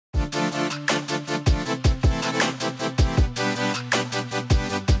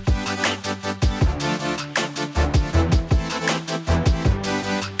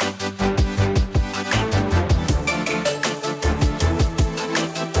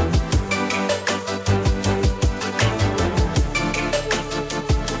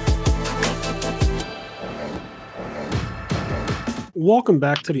Welcome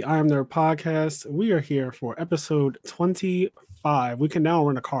back to the IMNerd podcast. We are here for episode 25. We can now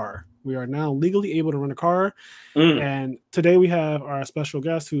rent a car. We are now legally able to rent a car. And today we have our special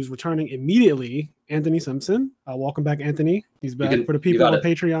guest who's returning immediately, Anthony Simpson. Welcome back, Anthony. He's back for the people on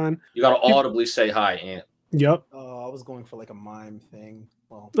Patreon. You got to audibly say hi, Ant. Yep. I was going for like a mime thing.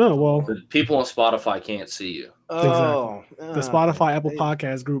 Well, the people on Spotify can't see you. Exactly. The Spotify Apple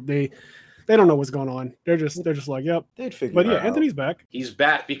Podcast group, they don't know what's going on. They're just like, yep. They'd figure But it yeah, out. Anthony's back. He's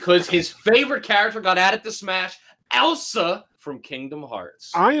back because his favorite character got added to Smash, Elsa from Kingdom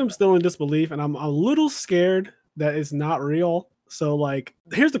Hearts. I am still in disbelief, and I'm a little scared that it's not real. So, like,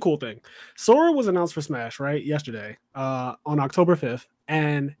 here's the cool thing. Sora was announced for Smash, right, yesterday, on October 5th,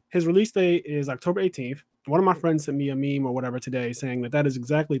 and his release date is October 18th. One of my friends sent me a meme or whatever today saying that is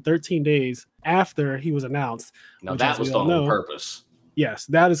exactly 13 days after he was announced. Now, that was done on purpose. Yes,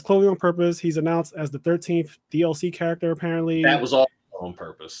 that is clearly on purpose. He's announced as the 13th DLC character, apparently. That was all on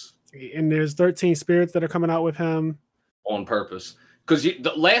purpose. And there's 13 spirits that are coming out with him. On purpose. Because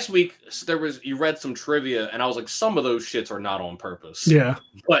last week, you read some trivia, and I was like, some of those shits are not on purpose. Yeah.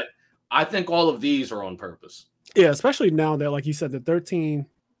 But I think all of these are on purpose. Yeah, especially now that, like you said, the 13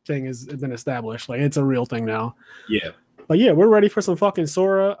 thing has been established. Like, it's a real thing now. Yeah. But yeah, we're ready for some fucking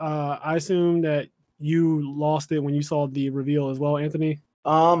Sora. I assume that you lost it when you saw the reveal as well, Anthony.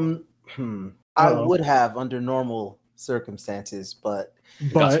 I would have under normal circumstances, but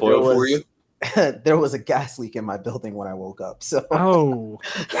got spoiled for you. There was a gas leak in my building when I woke up. So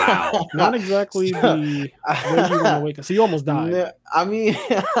wow, not exactly the way you want to wake up. So you almost died. I mean,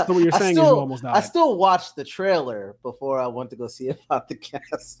 so what you're saying is you almost died. I still watched the trailer before I went to go see about the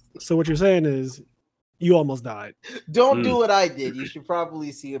gas. So what you're saying is you almost died. Don't do what I did. You should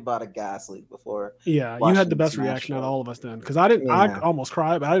probably see about a gas leak before. Yeah, you had the best reaction out of all of us then, because I didn't. Yeah. I almost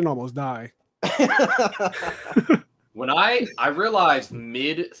cried, but I didn't almost die. When I realized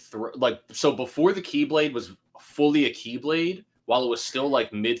so before the Keyblade was fully a Keyblade, while it was still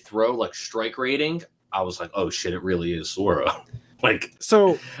like mid-throw, like strike rating, I was like, oh shit, it really is Sora.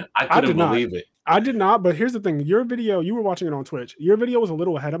 So I couldn't believe it. I did not, but here's the thing. Your video, you were watching it on Twitch. Your video was a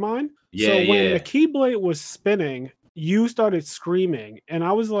little ahead of mine. Yeah, so when the Keyblade was spinning, you started screaming. And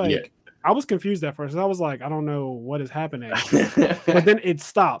I was like, I was confused at first. I was like, I don't know what is happening. But then it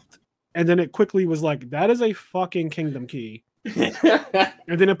stopped. And then it quickly was like, that is a fucking Kingdom key. And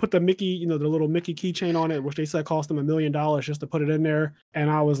then it put the Mickey, the little Mickey keychain on it, which they said cost them $1 million just to put it in there.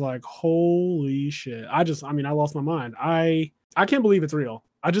 And I was like, holy shit. I lost my mind. I can't believe it's real.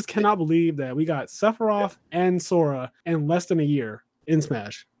 I just cannot believe that we got Sephiroth and Sora in less than a year in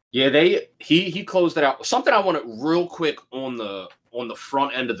Smash. Yeah, he closed it out. Something I want to real quick on the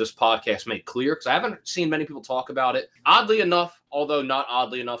front end of this podcast make clear, because I haven't seen many people talk about it. Oddly enough, although not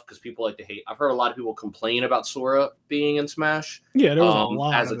oddly enough, because people like to hate, I've heard a lot of people complain about Sora being in Smash. Yeah, there was a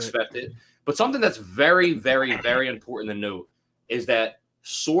lot as expected. But something that's very, very, very important to note is that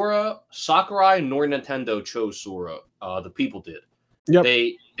Sakurai nor Nintendo chose Sora. The people did. Yep.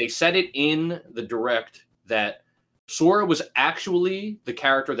 They said it in the direct that Sora was actually the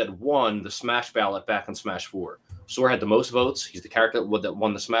character that won the Smash ballot back in Smash 4. Sora had the most votes. He's the character that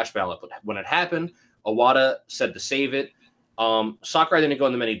won the Smash ballot. But when it happened, Iwata said to save it. Sakurai didn't go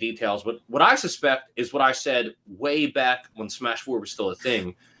into many details, but what I suspect is what I said way back when Smash 4 was still a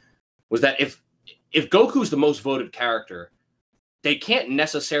thing, was that if Goku's the most voted character, they can't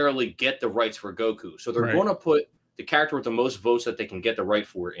necessarily get the rights for Goku. So they're going to put the character with the most votes that they can get the right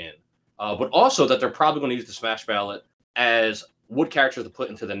for in. But also that they're probably going to use the Smash ballot as what characters to put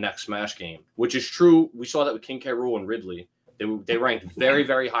into the next Smash game, which is true. We saw that with King K. Rool and Ridley. They ranked very,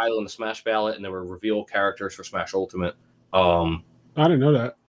 very highly on the Smash ballot, and they were reveal characters for Smash Ultimate. I didn't know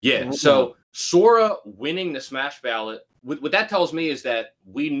that. Yeah, so Sora winning the Smash ballot, what that tells me is that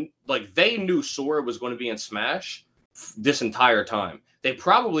they knew Sora was going to be in Smash this entire time. They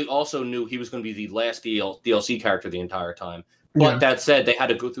probably also knew he was going to be the last DLC character the entire time. But that said, they had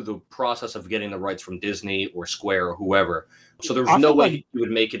to go through the process of getting the rights from Disney or Square or whoever. So there was no way he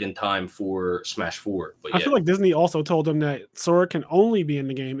would make it in time for Smash 4. But I feel like Disney also told them that Sora can only be in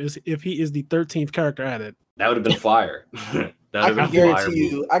the game if he is the 13th character added. That would have been fire. I can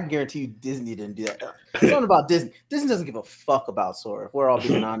guarantee you Disney didn't do that. It's not about Disney. Disney doesn't give a fuck about Sora, if we're all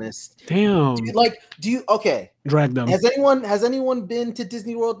being honest. Damn. Drag them. Has anyone been to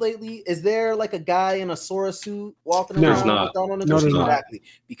Disney World lately? Is there like a guy in a Sora suit walking around? There's not. Exactly.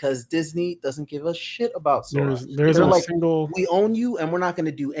 Because Disney doesn't give a shit about Sora. There's a single. We own you, and we're not going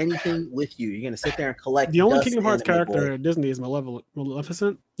to do anything with you. You're going to sit there and collect. The only Kingdom Hearts character at Disney is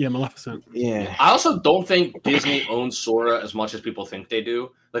Maleficent. Yeah, Maleficent. Yeah. I also don't think Disney owns Sora as much as people think they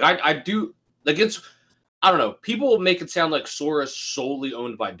do. I do. It's I don't know. People make it sound like Sora is solely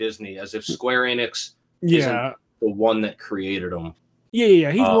owned by Disney, as if Square Enix isn't the one that created him.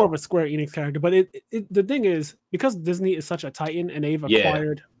 Yeah. He's more of a Square Enix character. But the thing is, because Disney is such a titan and they've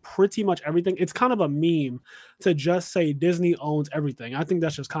acquired pretty much everything, it's kind of a meme to just say Disney owns everything. I think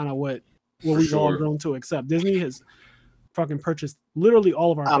that's just kind of what we've all grown to accept. Disney has fucking purchased literally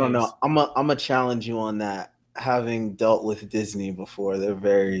all of our. I don't know. I'm a challenge you on that. Having dealt with Disney before, they're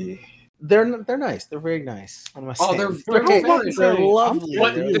nice. They're very nice. What am I saying? They're lovely. But they're the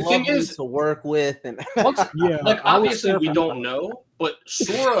lovely thing is to work with, and like obviously we don't know, but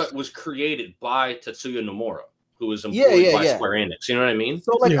Sora was created by Tetsuya Nomura, who was employed by Square Enix. You know what I mean?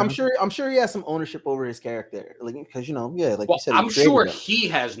 So like, I'm sure he has some ownership over his character, like because you said. I'm sure he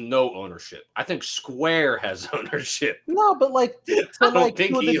has no ownership. I think Square has ownership. No, but like to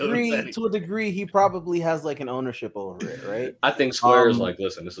a degree, he probably has like an ownership over it, right? I think Square is like,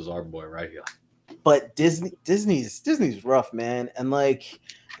 listen, this is our boy right here. But Disney's rough, man, and like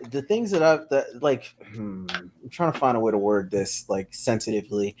the things that I'm trying to find a way to word this like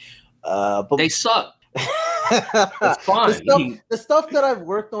sensitively, but they suck. That's fine. The stuff that I've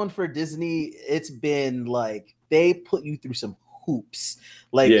worked on for Disney, it's been like they put you through some hoops.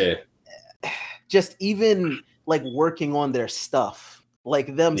 Like just even like working on their stuff,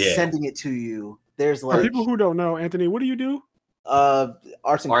 like them sending it to you. There's like for people who don't know, Anthony, what do you do?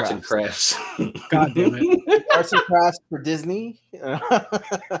 Arts and crafts. God damn it. Arts and crafts for Disney. Anthony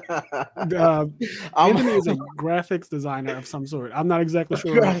is a graphics designer of some sort. I'm not exactly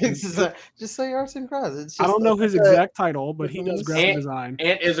sure. Just say arts and crafts. It's just I don't know his exact title, but he does graphic design.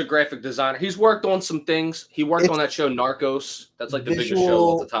 Ant is a graphic designer. He's worked on some things. He worked on that show Narcos. That's like the biggest show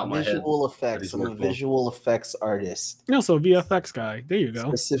off the top of my head. Visual effects. I'm a visual effects artist. Also, VFX guy. There you go.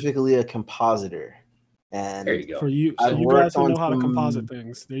 Specifically a compositor. And there you go. For you, so you guys who know how to composite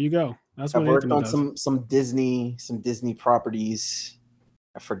things. There you go. That's what I've worked on some Disney properties.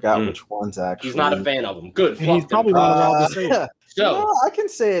 I forgot which ones actually. He's not a fan of them. Good. He's probably not allowed to say it. So I can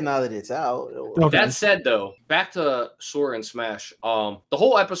say it now that it's out. Okay. That said, though, back to Sora and Smash. The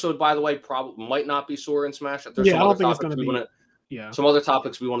whole episode, by the way, probably might not be Sora and Smash. There's I don't think it's going to be. Some other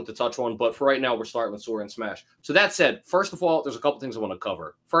topics we wanted to touch on, but for right now, we're starting with Sora and Smash. So that said, first of all, there's a couple things I want to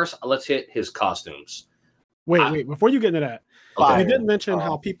cover. First, let's hit his costumes. Wait, before you get into that, you did mention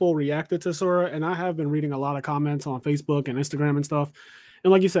how people reacted to Sora, and I have been reading a lot of comments on Facebook and Instagram and stuff.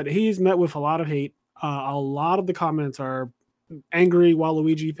 And like you said, he's met with a lot of hate. A lot of the comments are angry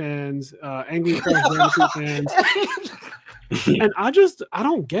Waluigi fans, angry Crash Bandicoot fans. And I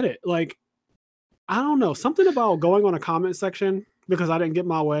don't get it. Like, I don't know. Something about going on a comment section because I didn't get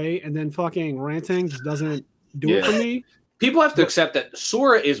my way and then fucking ranting just doesn't do it for me. People have to accept that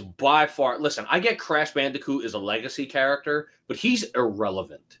Sora is by far. Listen, I get Crash Bandicoot is a legacy character, but he's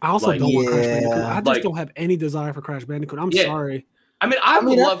irrelevant. I also don't want Crash Bandicoot. I just don't have any desire for Crash Bandicoot. I'm sorry. I mean, I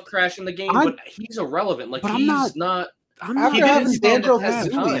love Crash in the game, but he's irrelevant. Like he's not. After having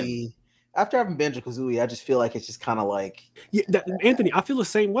Banjo-Kazooie, I just feel like it's just kind of like. Anthony, I feel the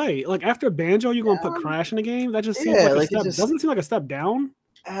same way. Like after Banjo, you're gonna put Crash in the game. That just seems like a step. Doesn't seem like a step down.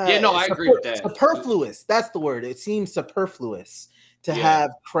 I agree with that. Superfluous. That's the word. It seems superfluous to have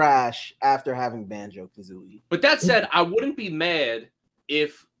Crash after having Banjo-Kazooie. But that said, I wouldn't be mad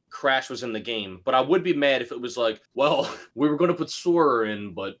if Crash was in the game, but I would be mad if it was like, well, we were going to put Sora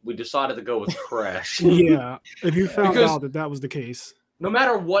in, but we decided to go with Crash. If you found out that was the case. No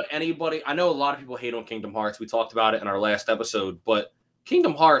matter what anybody, I know a lot of people hate on Kingdom Hearts. We talked about it in our last episode, but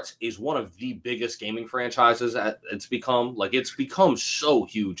Kingdom Hearts is one of the biggest gaming franchises it's become. Like, it's become so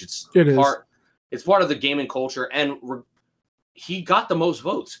huge. It's part of the gaming culture, and he got the most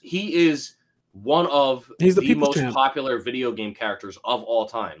votes. He is one of the most popular video game characters of all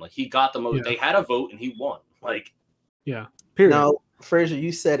time. Like, he got the most. They had a vote, and he won. Like, period. Now, Fraser,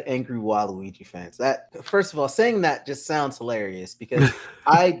 you said angry Waluigi fans. That, first of all, saying that just sounds hilarious because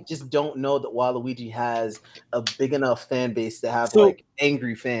I just don't know that Waluigi has a big enough fan base to have like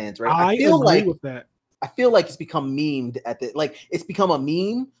angry fans, right? I feel agree with that. I feel like it's become memed it's become a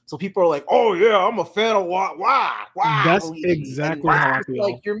meme. So people are like, "Oh yeah, I'm a fan of why?" That's exactly how I feel.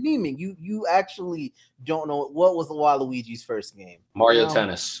 Like you're memeing. You actually don't know what was the Waluigi's first game. Mario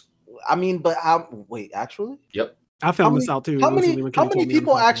Tennis. I mean, but wait, actually? Yep. I found this out too. How many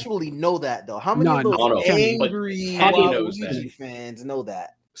people actually know that though? How many of those angry Waluigi fans know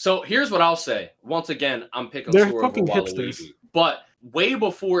that? So here's what I'll say. Once again, I'm picking They're Sora over Waluigi. But way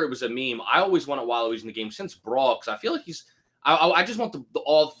before it was a meme, I always wanted Waluigi in the game since Brawl, because I feel like I just want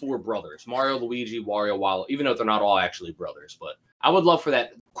all four brothers, Mario, Luigi, Wario, Waluigi, even though they're not all actually brothers. But I would love for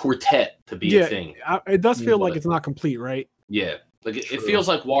that quartet to be a thing. It does feel like it's not complete, right? Yeah. Like it feels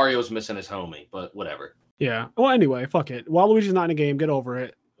like Wario's missing his homie, but whatever. Yeah. Well, anyway, fuck it. Waluigi's not in the game. Get over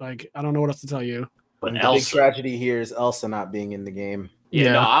it. Like, I don't know what else to tell you. But the Elsa, big tragedy here is Elsa not being in the game.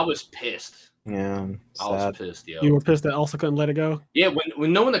 yeah, no, I was pissed. Yeah, I was pissed, yo. You were pissed that Elsa couldn't let it go? Yeah,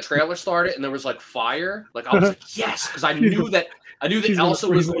 when the trailer started and there was like fire, like I was like, yes, because I knew that Elsa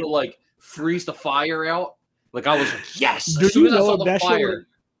was going to like freeze the fire out. Like I was like, yes. As soon as I saw the fire,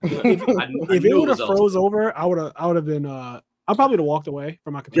 if it would have froze over, I would have been. I probably would have walked away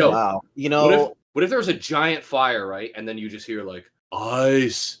from my computer. Yo, wow, you know, what if there was a giant fire, right, and then you just hear like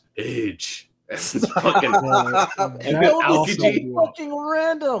Ice Age. It's fucking, that would be so fucking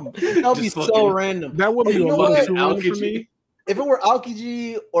random. That would be so random. That would be a little too random for me. If it were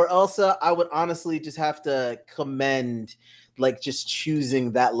Aokiji or Elsa, I would honestly just have to commend, like, just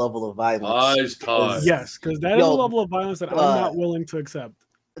choosing that level of violence. Yes, because that is a level of violence that I'm not willing to accept.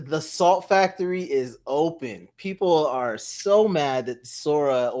 The Salt Factory is open. People are so mad that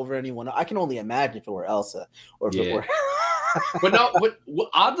Sora over anyone. I can only imagine if it were Elsa or if it were. But no,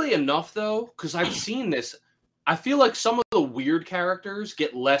 oddly enough, though, because I've seen this, I feel like some of the weird characters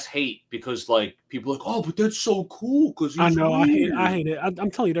get less hate because, like, people are like, oh, but that's so cool. Because I know, I hate it.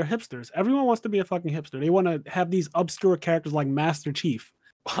 I'm telling you, they're hipsters. Everyone wants to be a fucking hipster. They want to have these obscure characters like Master Chief.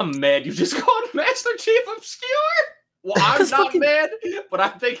 I'm mad you just called Master Chief obscure. Well, I'm not mad, but I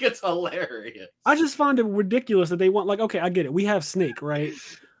think it's hilarious. I just find it ridiculous that they want, like, okay, I get it. We have Snake, right?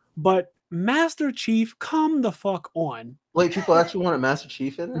 But Master Chief, come the fuck on. Wait, people actually wanted Master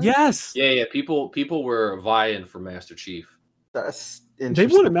Chief in there? Yes. Yeah. People were vying for Master Chief. That's interesting.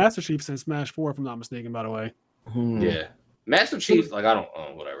 They've wanted Master Chief since Smash 4, if I'm not mistaken, by the way. Yeah. Master Chief, like, I don't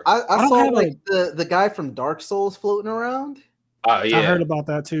know, whatever. I saw like the guy from Dark Souls floating around. Oh, yeah. I heard about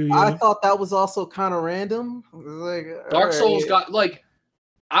that too. Yeah. I thought that was also kind of random. Like, Dark Souls got, like,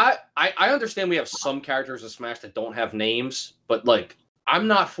 I understand we have some characters in Smash that don't have names, but, like, I'm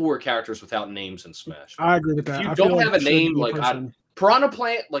not for characters without names in Smash. I agree with that. If you don't have a name, like, Piranha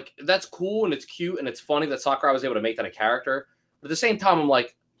Plant, like, that's cool and it's cute and it's funny that Sakurai was able to make that a character. But at the same time, I'm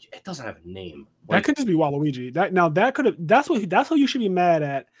like, it doesn't have a name. Like, that could just be Waluigi. That's what you should be mad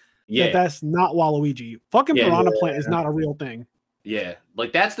at. Yeah, that's not Waluigi. Fucking Piranha Plant is not a real thing. Yeah,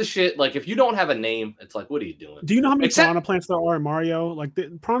 like that's the shit. Like if you don't have a name, it's like, what are you doing? Do you know how many Piranha Plants there are in Mario? Like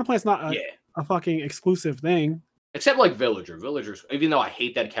the Piranha Plant's not a fucking exclusive thing. Except like Villager. Villager's, even though I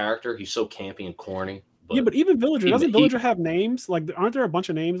hate that character, he's so campy and corny. But yeah, but even Villager, doesn't Villager have names? Like, aren't there a bunch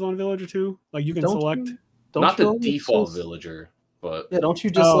of names on Villager too? Like you can select. Not the default Villager, but yeah, don't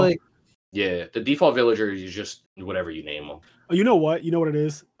you just like? Yeah, the default Villager is just whatever you name them. Oh, you know what? You know what it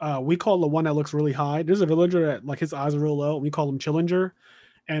is? We call the one that looks really high. There's a Villager that, like, his eyes are real low. We call him Chillinger,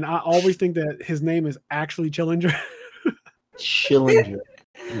 and I always think that his name is actually Chillinger. Chillinger.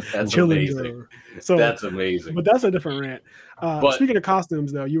 That's Chillinger. Amazing. So that's amazing. But that's a different rant. But speaking of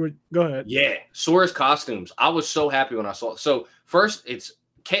costumes, though, go ahead. Yeah, Sora's costumes. I was so happy when I saw it. So first,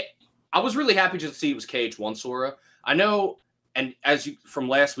 I was really happy to see it was KH1 Sora. I know. And from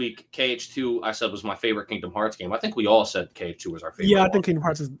last week, KH2 I said was my favorite Kingdom Hearts game. I think we all said KH2 was our favorite. Yeah, I think Kingdom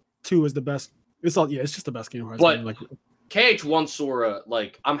Hearts 2 is the best. It's just the best Kingdom Hearts game. Like, KH1 Sora,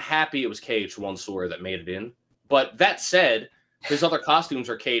 like, I'm happy it was KH1 Sora that made it in. But that said, his other costumes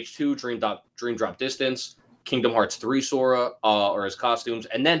are KH2, Dream Drop Distance, Kingdom Hearts 3 Sora, or his costumes,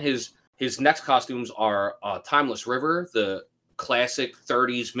 and then his next costumes are Timeless River, the classic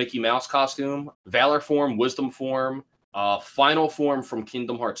 30s Mickey Mouse costume, Valor Form, Wisdom Form. Final Form from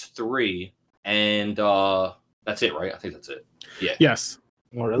Kingdom Hearts 3, and that's it, right? I think that's it. Yeah. Yes.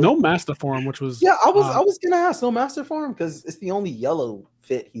 Oh, really? No Master Form, which was I was gonna ask no Master Form because it's the only yellow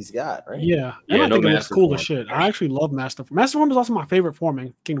fit he's got, right? Yeah, and I think it looks cool as shit. I actually love Master Form. Master Form is also my favorite form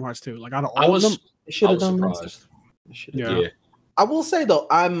in Kingdom Hearts 2. Like, out of all of them, they should have done surprised. Yeah. I will say though,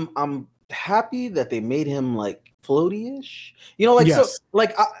 I'm happy that they made him like floaty-ish, you know, like, yes. So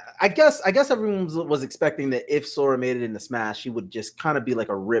like I guess everyone was expecting that if Sora made it into Smash, he would just kind of be like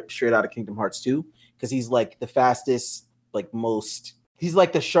a rip straight out of Kingdom Hearts 2 because he's like the fastest, like he's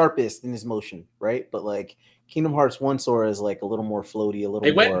like the sharpest in his motion, right? But like Kingdom Hearts 1 Sora is like a little more floaty, a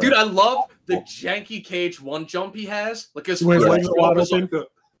little more. Dude, I love the janky KH1 jump he has. Like his legs are wide open.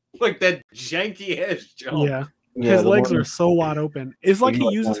 Like that janky ass jump. Yeah, his legs are so wide open. It's like he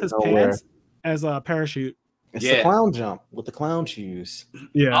uses his pants as a parachute. It's the clown jump with the clown shoes.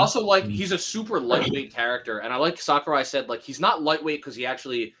 Yeah. Also, like, he's a super lightweight character, and I like Sakurai said, like, he's not lightweight because he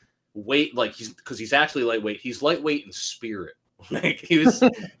actually he's actually lightweight. He's lightweight in spirit, Like he was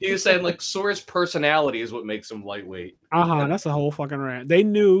saying like Sora's personality is what makes him lightweight. That's a whole fucking rant. They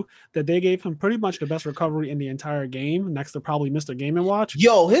knew that they gave him pretty much the best recovery in the entire game, next to probably Mr. Game & Watch.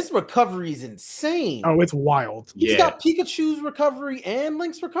 Yo, his recovery is insane. Oh, it's wild. He's got Pikachu's recovery and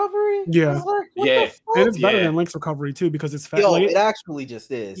Link's recovery. Yeah, like, and it's better than Link's recovery too because it's fast. Yo, it actually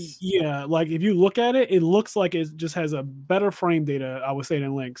just is. Yeah, like if you look at it, it looks like it just has a better frame data, I would say,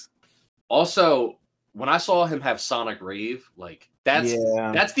 than Link's. Also, when I saw him have Sonic Rave, like that's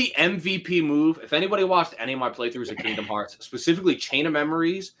the MVP move. If anybody watched any of my playthroughs of Kingdom Hearts, specifically Chain of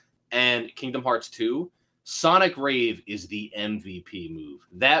Memories and Kingdom Hearts 2, Sonic Rave is the MVP move.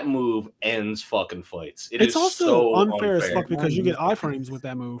 That move ends fucking fights. It's also so unfair as fuck because you get iframes with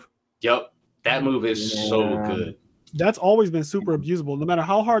that move. Yep. That move is so good. That's always been super abusable. No matter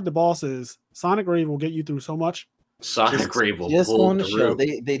how hard the boss is, Sonic Rave will get you through so much. Sonic Rave will just on the show.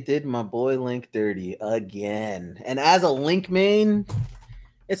 They did my boy Link dirty again. And as a Link main,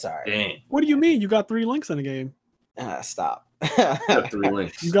 it's all right. Dang. What do you mean? You got 3 Links in the game. Stop. You got 3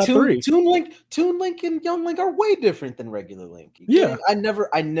 Links. You got 3. Toon Link and Young Link are way different than regular Link. Yeah. I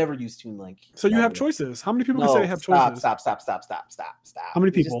never use Toon Link. So you have choices. How many people can say they have choices? Stop. How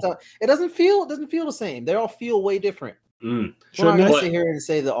many people? It doesn't feel the same. They all feel way different. We're not gonna sit here and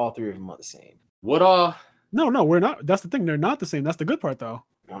say that all 3 of them are the same. What No, we're not. That's the thing. They're not the same. That's the good part, though.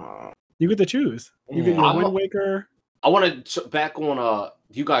 You get to choose. You get your Wind Waker. I want to back on.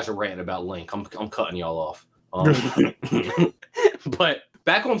 You guys are ranting about Link. I'm cutting y'all off. But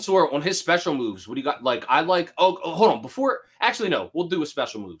back on Sora on his special moves. What do you got? Like I like. Oh, hold on. Actually, no. We'll do a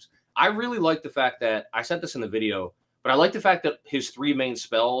special moves. I really like the fact that I said this in the video, but I like the fact that his 3 main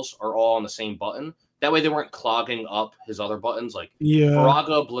spells are all on the same button. That way they weren't clogging up his other buttons. Like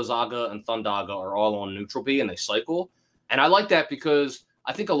Faraga, Blizzaga, and Thundaga are all on neutral B and they cycle. And I like that because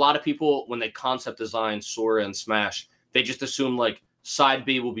I think a lot of people, when they concept design Sora and Smash, they just assume like side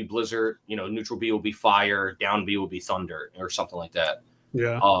B will be Blizzard, neutral B will be Fire, down B will be Thunder, or something like that.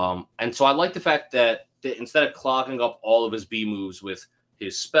 Yeah. And so I like the fact that instead of clogging up all of his B moves with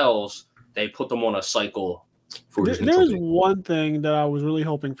his spells, they put them on a cycle for his neutral There's B. one thing that I was really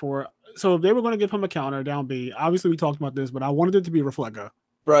hoping for. So if they were going to give him a counter down B, obviously we talked about this, but I wanted it to be Reflega.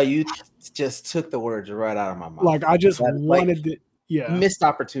 Bro, you just took the words right out of my mouth. Like I just wanted it. Yeah. Missed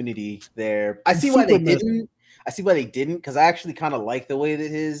opportunity there. I see why they didn't. Because I actually kind of like the way that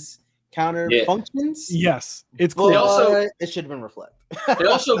his counter functions. Yes. It's cool. It should have been Reflect. They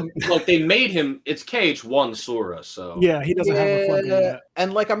also they made him. It's KH1 Sora, so yeah, he doesn't have Reflect yet.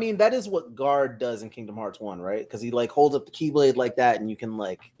 And that is what Guard does in Kingdom Hearts 1, right? Because he holds up the Keyblade like that, and you can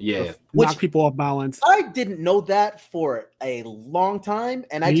knock people off balance. I didn't know that for a long time,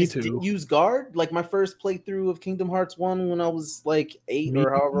 and I just didn't use Guard. Like my first playthrough of Kingdom Hearts 1 when I was like 8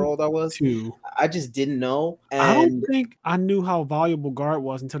 or however old I was. 2. I just didn't know. And I don't think I knew how valuable Guard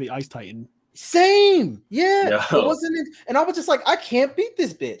was until the Ice Titan. Same, yeah. It wasn't, and I was just like, I can't beat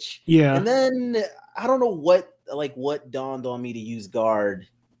this bitch. Yeah. And then I don't know what dawned on me to use Guard,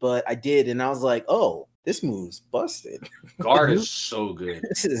 but I did, and I was like, oh, this move's busted. Guard is so good.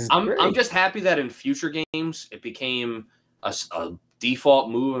 I'm just happy that in future games it became a default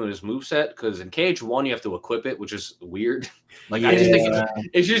move in his moveset, because in KH1 you have to equip it, which is weird. Like I just think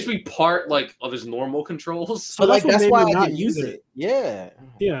it should just be part of his normal controls. So that's why I didn't use it. Yeah.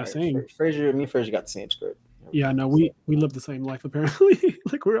 Yeah, same. Me and Fraser got the same script. Yeah, no, we live the same life apparently.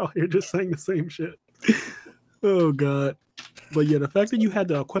 Like we're out here just saying the same shit. Oh god. But yeah, the fact that you had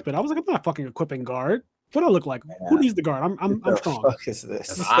to equip it, I was like, I'm not fucking equipping Guard. What do I look like? Yeah. Who needs the Guard? I'm strong. What the fuck is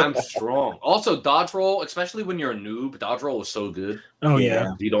this? I'm strong. Also, dodge roll, especially when you're a noob, dodge roll is so good. Oh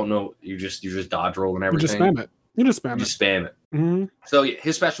yeah. You don't know, you just dodge roll and everything. You just spam it. Mm-hmm. So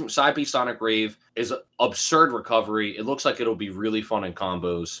his special side B Sonic Rave is absurd recovery. It looks like it'll be really fun in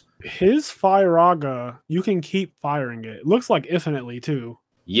combos. His Firaga, you can keep firing it. It looks like infinitely too.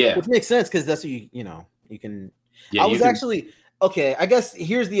 Yeah, which makes sense because that's what you can. Yeah, okay, I guess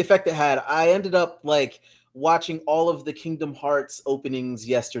here's the effect it had. I ended up watching all of the Kingdom Hearts openings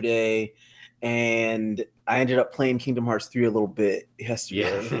yesterday, and I ended up playing Kingdom Hearts 3 a little bit yesterday.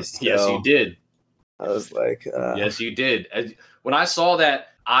 Yeah. So yes, you did. I was like, yes, you did. When I saw that,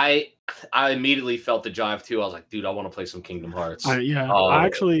 I immediately felt the jive too. I was like, dude, I want to play some Kingdom Hearts. I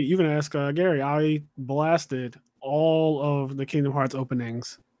actually, you can ask Gary. I blasted all of the Kingdom Hearts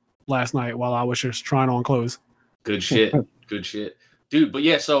openings last night while I was just trying on clothes. Good shit. Good shit. Dude, but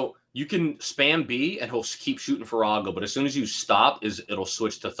yeah, so you can spam B and he'll keep shooting Faraga, but as soon as you stop, it'll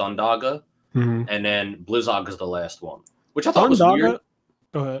switch to Thundaga, and then Blizzaga is the last one, which I thought was weird.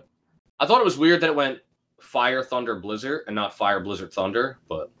 Go ahead. I thought it was weird that it went Fire, Thunder, Blizzard, and not Fire, Blizzard, Thunder,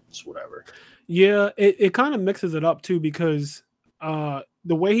 but it's whatever. Yeah, it kind of mixes it up too, because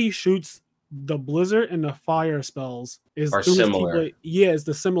the way he shoots the blizzard and the fire spells is Are through his similar. keyblade. Yeah, it's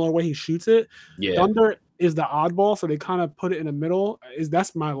the similar way he shoots it. Yeah. Thunder is the oddball, so they kind of put it in the middle.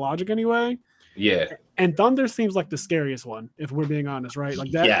 That's my logic anyway. Yeah. And Thunder seems like the scariest one, if we're being honest, right?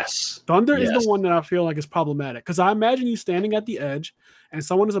 Like that. Yes. Thunder is the one that I feel like is problematic because I imagine you standing at the edge and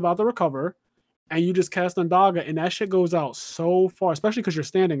someone is about to recover, and you just cast Undaga, and that shit goes out so far, especially because you're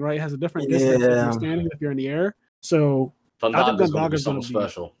standing, right? It has a different distance if you're standing, if you're in the air. So I think Undaga is going to be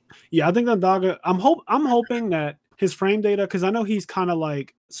special. Yeah, I think Undaga. I'm hoping that his frame data, because I know he's kind of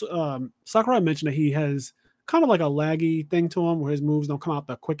like Sakurai mentioned that he has kind of like a laggy thing to him where his moves don't come out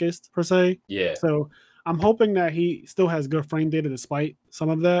the quickest per se. Yeah. So I'm hoping that he still has good frame data despite some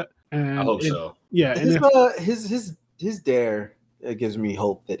of that. And I hope so. Yeah, his dare, it gives me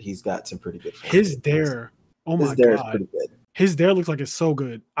hope that he's got some pretty good frame his data. dare. Oh my his dare god, is pretty good. His dare looks like it's so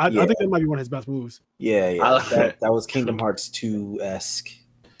good. I think that might be one of his best moves. Yeah. That was Kingdom Hearts 2-esque.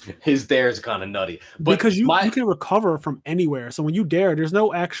 His dare is kind of nutty, but because you can recover from anywhere. So when you dare, there's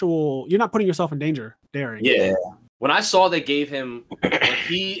no actual. You're not putting yourself in danger daring. Yeah. When I saw they gave him,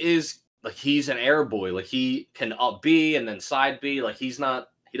 he's an air boy. Like he can up B and then side B. Like he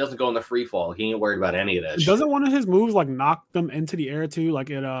doesn't go in the free fall. He ain't worried about any of that. Doesn't one of his moves like knock them into the air too? Like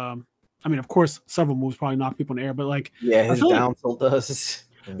it. I mean, of course, several moves probably knock people in the air, but like his down tilt does.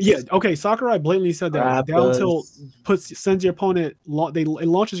 Yeah, okay. Sakurai blatantly said that down tilt sends your opponent. It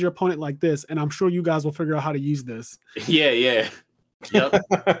launches your opponent like this, and I'm sure you guys will figure out how to use this. Yeah. Yep.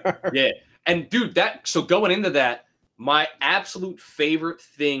 Yeah. And dude, so going into that, my absolute favorite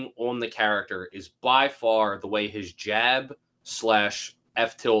thing on the character is by far the way his jab /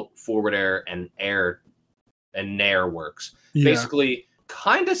 F tilt forward air and nair works. Yeah. Basically,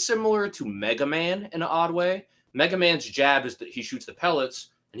 kind of similar to Mega Man in an odd way. Mega Man's jab is that he shoots the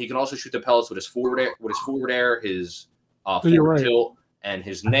pellets, and he can also shoot the pellets with his forward air, his forward tilt, and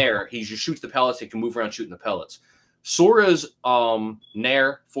his nair. He just shoots the pellets. He can move around shooting the pellets. Sora's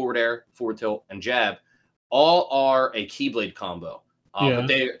nair, forward air, forward tilt, and jab all are a Keyblade combo. But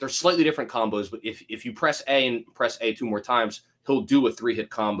they're slightly different combos. But if you press A and press A 2 more times, he'll do a 3-hit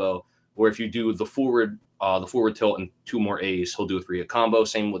combo. Or if you do the forward tilt and 2 more A's, he'll do a 3-hit combo.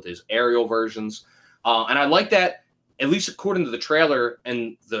 Same with his aerial versions. And I like that, at least according to the trailer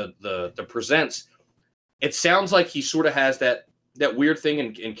and the presents, it sounds like he sort of has that weird thing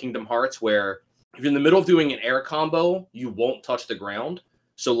in Kingdom Hearts where if you're in the middle of doing an air combo, you won't touch the ground.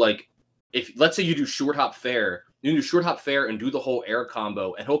 So like, if let's say you do short hop fair, you can do short hop fair and do the whole air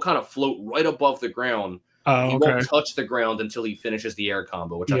combo, and he'll kind of float right above the ground. He won't touch the ground until he finishes the air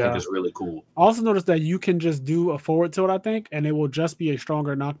combo, which I think is really cool. I also noticed that you can just do a forward tilt, I think, and it will just be a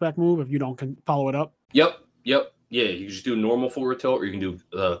stronger knockback move if you don't follow it up. Yep. Yeah, you can just do normal forward tilt, or you can do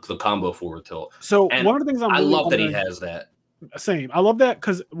the combo forward tilt. So one of the things I love that he has that. Same. I love that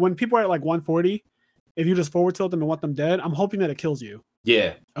because when people are at like 140, if you just forward tilt them and want them dead, I'm hoping that it kills you.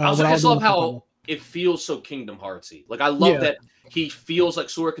 Yeah. I just love how it feels so Kingdom Heartsy. Like I love that he feels like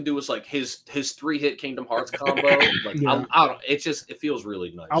Sora can do like his 3-hit Kingdom Hearts combo. Like I don't. It feels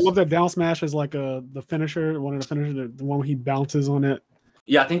really nice. I love that down smash is like the finisher, one of the finishers, the one where he bounces on it.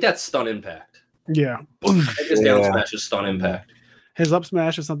 Yeah, I think that's stun impact. Yeah. His down smash is stun impact. His up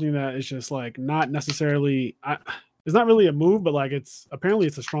smash is something that is just like not necessarily. It's not really a move, but like it's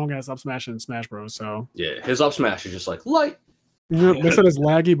a strong ass up smash in Smash Bros. So yeah, his up smash is just like light. They said it's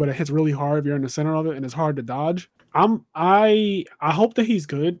laggy, but it hits really hard if you're in the center of it, and it's hard to dodge. I hope that he's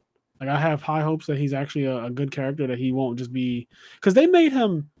good. Like I have high hopes that he's actually a good character, that he won't just be, because they made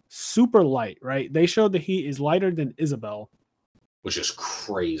him super light, right? They showed that he is lighter than Isabelle, which is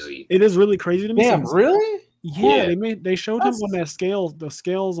crazy. It is really crazy to me. Damn, really? Yeah, they showed him on that scale, the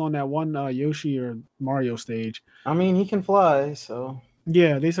scales on that one Yoshi or Mario stage. I mean, he can fly, so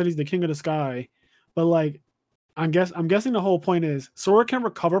yeah, they said he's the king of the sky, but like. I'm guessing the whole point is Sora can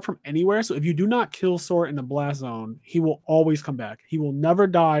recover from anywhere. So if you do not kill Sora in the blast zone, he will always come back. He will never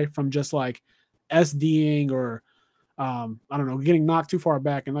die from just like SDing or I don't know, getting knocked too far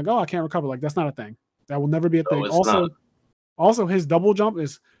back and like, oh, I can't recover. Like that's not a thing. That will never be a thing. Also, his double jump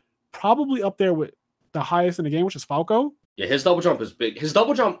is probably up there with the highest in the game, which is Falco. Yeah, his double jump is big. His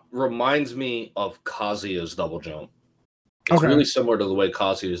double jump reminds me of Kazuya's double jump. It's really similar to the way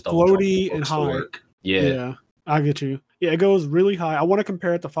Kazuya's double jump floaty and high. Yeah. I get you. Yeah, it goes really high. I want to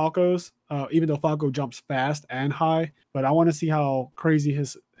compare it to Falco's, even though Falco jumps fast and high. But I want to see how crazy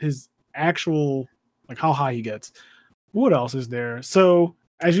his actual, like how high he gets. What else is there? So,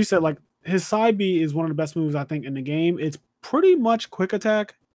 as you said, like his side B is one of the best moves I think in the game. It's pretty much quick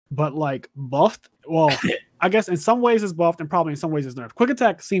attack. but like buffed. Well, I guess in some ways it's buffed and probably in some ways it's nerfed. Quick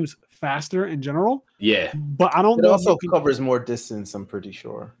attack seems faster in general. Yeah. But I don't It know. also covers more distance, I'm pretty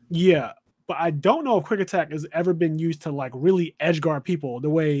sure. Yeah. But I don't know if quick attack has ever been used to like really edge guard people the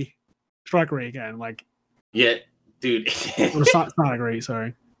way Strike Ray can. Like, yeah, dude. Sonic Ray,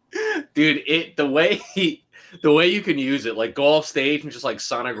 sorry. Dude, the way you can use it, like go off stage and just like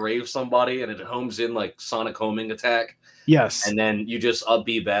Sonic Rave somebody, and it homes in like Sonic homing attack. Yes, and then you just up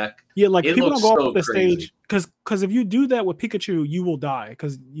B back. Yeah, like it people don't go so off the crazy. stage because if you do that with Pikachu, you will die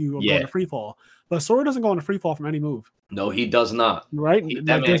because you are going to free fall. But Sora doesn't go into free fall from any move. No, he does not. Right?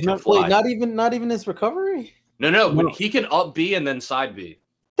 That man can fly. Wait, not even his recovery. No. But he can up B and then side B.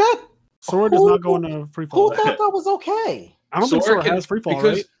 Sora does not go into free fall. Who thought that was okay? I don't think Sora has free fall,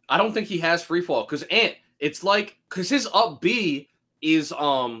 because right? I don't think he has free fall because it's like because his up B is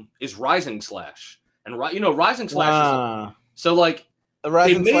Rising Slash and Rising Slash is, so like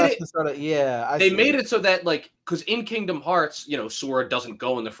they made it so that like because in Kingdom Hearts Sora doesn't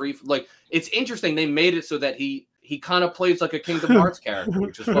go in the free like it's interesting they made it so that he kind of plays like a Kingdom Hearts character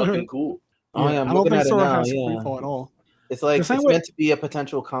which is fucking cool. Oh yeah, I don't think Sora has free fall at all. It's like it's meant to be a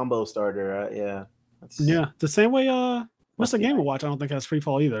potential combo starter. The same way Mr. Game & Watch I don't think has free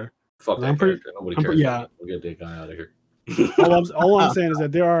fall either. Fuck that character. Nobody cares. We'll get that guy out of here. all I'm saying is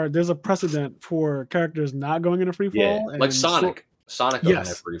that there's a precedent for characters not going into free fall. Yeah, like Sonic. Sonic doesn't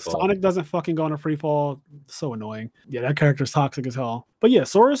have free fall. Sonic doesn't fucking go into free fall. So annoying. Yeah, that character's toxic as hell. But yeah,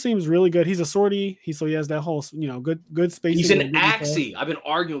 Sora seems really good. He's a swordy. So he has that whole good spacing. He's an axie. I've been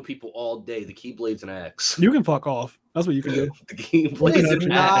arguing with people all day. The Keyblade's an axe. You can fuck off. That's what you can do. The Keyblade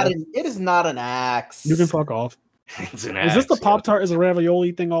it is not an axe. You can fuck off. It's an axe. Is this the Pop-Tart is a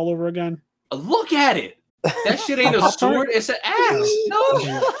ravioli thing all over again? Look at it. That shit ain't a sword, it's an axe. No,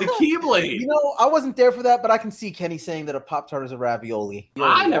 the Keyblade. I wasn't there for that, but I can see Kenny saying that a Pop-Tart is a ravioli.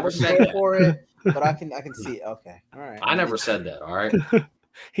 I never said that for it, but I can see it. Okay. All right. I never said that, all right?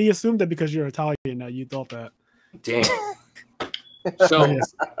 He assumed that because you're Italian now you thought that. Damn. So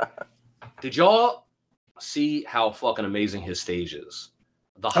did y'all see how fucking amazing his stage is?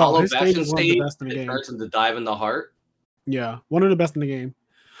 The Hollow Bastion stage that turns into Dive in the Heart. Yeah, one of the best in the game.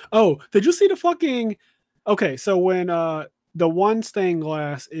 Oh, did you see the fucking... Okay, so when the one stained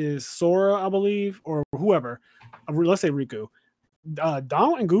glass is Sora, I believe, or whoever, let's say Riku,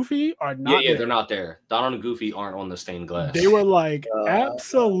 Donald and Goofy are not there. They're not there. Donald and Goofy aren't on the stained glass. They were like,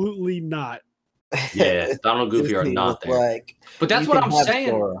 absolutely not. Yeah, Donald and Goofy are not there. But that's what I'm saying.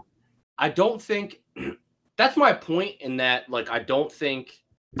 Sora. I don't think... That's my point in that, like, I don't think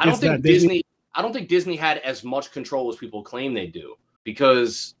Disney had as much control as people claim they do.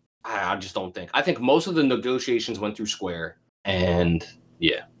 Because... I just don't think. I think most of the negotiations went through Square, and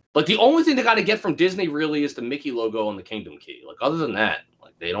yeah. Like the only thing they got to get from Disney really is the Mickey logo on the Kingdom Key. Like other than that,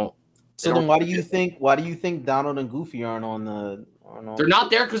 like they don't. So then, why do you think Donald and Goofy aren't on the? They're not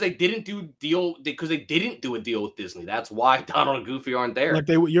there because they didn't do a deal with Disney. That's why Donald and Goofy aren't there. Like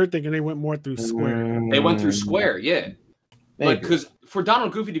you're thinking they went more through Square. They went through Square, yeah. Like because for Donald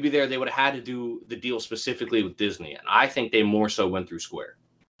and Goofy to be there, they would have had to do the deal specifically with Disney, and I think they more so went through Square.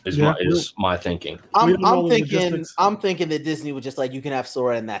 Is my thinking. I'm thinking that Disney was just like, you can have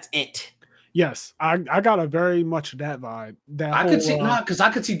Sora and that's it. Yes, I got a very much that vibe. I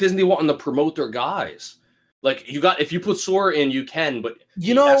could see Disney wanting to promote their guys. Like if you put Sora in, you can, but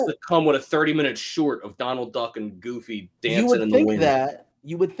he has to come with a 30-minute short of Donald Duck and Goofy dancing in the wind.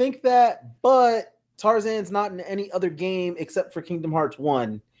 You would think that, but Tarzan's not in any other game except for Kingdom Hearts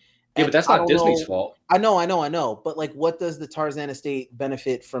 1. Yeah, but that's not Disney's fault. I know. But like, what does the Tarzan estate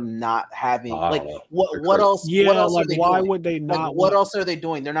benefit from not having? Like, what else? Yeah, what else like why doing? Would they not? Like, what else are they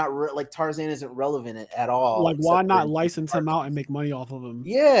doing? They're not like Tarzan isn't relevant at all. Like, why not license him out and make money off of him?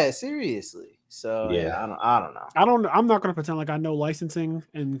 Yeah, seriously. So yeah, I don't know. I'm not gonna pretend like I know licensing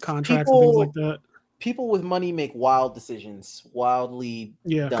and contracts and things like that. People with money make wild decisions, wildly.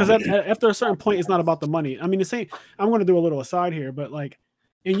 Yeah, because after a certain point, it's not about the money. I mean, I'm gonna do a little aside here, but like.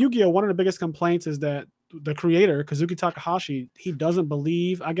 In Yu-Gi-Oh, one of the biggest complaints is that the creator, Kazuki Takahashi, he doesn't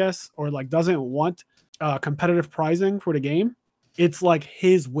believe, I guess, or like doesn't want competitive prizing for the game. It's like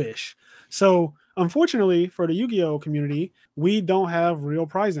his wish. So unfortunately for the Yu-Gi-Oh community, we don't have real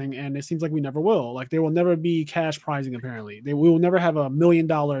prizing, and it seems like we never will. Like there will never be cash prizing. Apparently, we will never have $1 million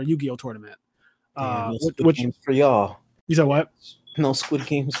Yu-Gi-Oh tournament. Which for y'all? You said what? No Squid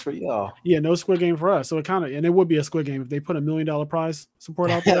Games for y'all. Yeah, no Squid Game for us. So it kind of, and it would be a Squid Game if they put $1 million prize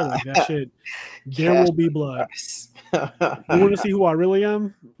support out there. Like that shit, there will be blood. You want to see who I really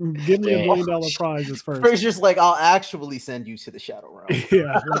am? Give me $1 million prizes first. Frazier's like, I'll actually send you to the Shadow Realm.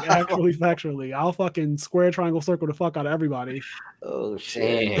 Yeah, like actually, factually, I'll fucking square, triangle, circle the fuck out of everybody. Oh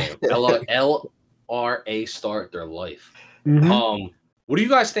shit! LRA start their life. Mm-hmm. What do you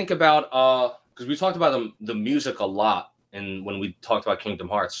guys think about? Because we talked about the music a lot, and when we talked about Kingdom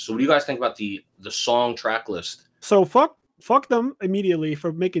Hearts. So what do you guys think about the song track list? So fuck them immediately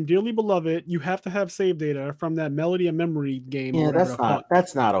for making Dearly Beloved. You have to have save data from that Melody of Memory game. Yeah,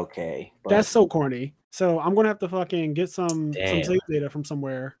 that's not okay. But that's so corny. So I'm gonna have to fucking get some save data from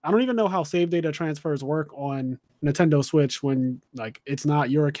somewhere. I don't even know how save data transfers work on Nintendo Switch when like it's not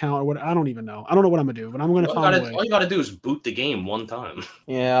your account or what. I don't even know. I don't know what I'm gonna do, but I'm gonna find a way. All you gotta do is boot the game one time.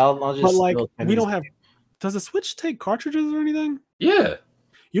 Yeah, I'll just. But like we don't have. Does the Switch take cartridges or anything? Yeah.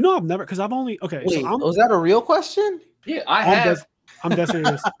 You know I've never because I've only okay. Wait, so was that a real question? Yeah, I have. I'm dead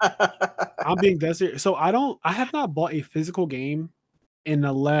serious. I'm being dead serious. So I have not bought a physical game in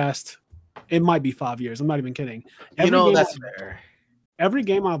the last. It might be 5 years. I'm not even kidding. That's fair. Every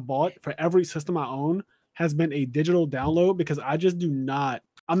game I've bought for every system I own has been a digital download because I just do not.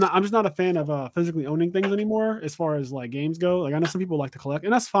 I'm just not a fan of physically owning things anymore as far as like games go. Like I know some people like to collect,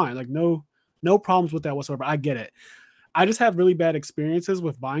 and that's fine. Like no problems with that whatsoever. I get it. I just have really bad experiences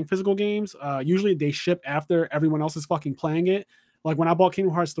with buying physical games. Usually they ship after everyone else is fucking playing it. Like when I bought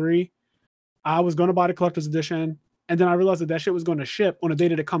Kingdom Hearts 3, I was going to buy the collector's edition. And then I realized that shit was going to ship on the day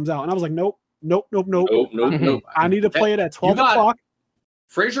that it comes out. And I was like, nope. I need to play it at 12 o'clock.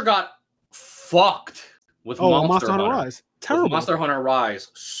 Frazier got fucked with Monster Hunter Rise. Terrible. Monster Hunter Rise.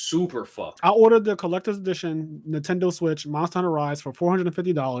 Super fucked. I ordered the collector's edition Nintendo Switch Monster Hunter Rise for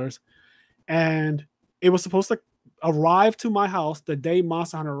 $450. And it was supposed to arrive to my house the day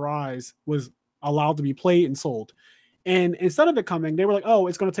Monster Hunter Rise was allowed to be played and sold. And instead of it coming, they were like, oh,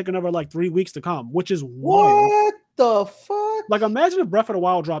 it's going to take another like 3 weeks to come, which is wild. What the fuck? Like, imagine if Breath of the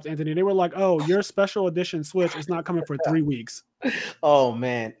Wild dropped, Anthony. They were like, oh, your special edition Switch is not coming for 3 weeks. Oh,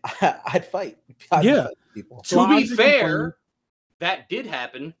 man. I'd fight. I'd fight people. To be fair, that did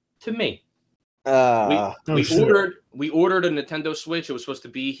happen to me. We ordered a Nintendo Switch. It was supposed to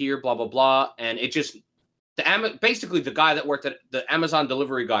be here, blah, blah, blah. And it just, basically the guy that worked at the Amazon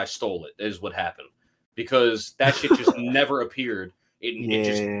delivery guy stole it, is what happened. Because that shit just never appeared. It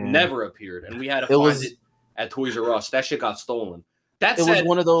just never appeared. And we had to find it at Toys R Us. That shit got stolen. It was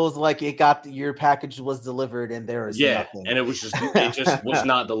one of those, like, your package was delivered and there is nothing. And it just was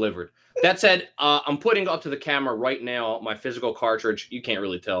not delivered. That said, I'm putting up to the camera right now my physical cartridge, you can't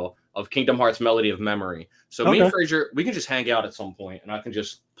really tell, of Kingdom Hearts Melody of Memory. So me and Frazier, we can just hang out at some point and I can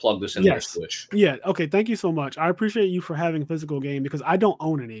just plug this in my Switch. Yeah, okay, thank you so much. I appreciate you for having a physical game because I don't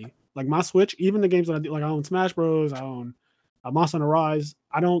own any. Like my Switch, even the games that I do, like I own Smash Bros, I own Monster Hunter Rise.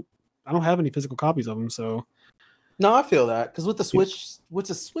 I don't have any physical copies of them. So no, I feel that because with the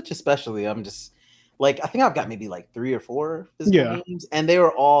Switch especially, I'm just like I think I've got maybe like 3 or 4 physical games, and they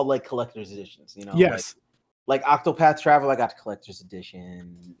were all like collector's editions. You know, yes. Like Octopath Travel, I got the collector's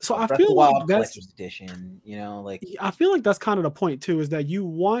edition. So I feel like that's collector's edition. You know, like I feel like that's kind of the point too, is that you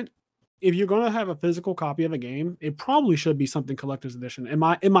want. If you're gonna have a physical copy of a game, it probably should be something collector's edition. In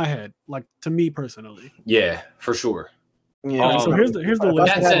my head, like to me personally. Yeah, for sure. Yeah. So here's the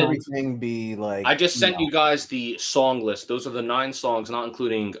list. Everything be like. I just sent you guys the song list. Those are the 9 songs, not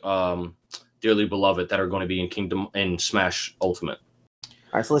including Dearly Beloved, that are going to be in Kingdom and Smash Ultimate. All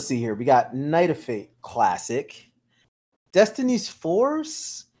right, so let's see here. We got Night of Fate classic, Destiny's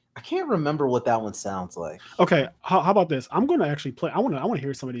Force. I can't remember what that one sounds like. Okay, how about this? I'm going to actually play. I want to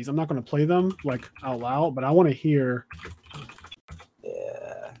hear some of these. I'm not going to play them like out loud, but I want to hear.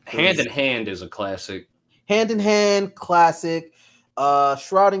 Yeah. Hand in Hand is a classic. Hand in Hand classic.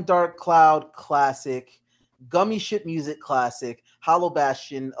 Shrouding Dark Cloud classic. Gummy Ship Music classic. Hollow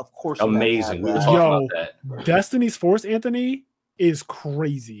Bastion, of course. Amazing. We were talking about that. Destiny's Force, Anthony, is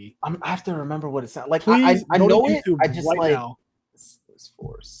crazy. I have to remember what it sounds like. Please I know it. YouTube I just right like. now.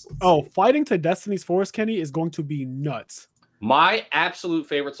 Force. Fighting to Destiny's Force, Kenny, is going to be nuts. My absolute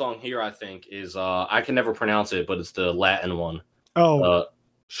favorite song here, I think, is I can never pronounce it, but it's the Latin one.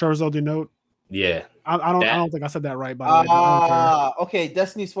 Scherzo de Note. Yeah. I don't think I said that right, by the way. Okay.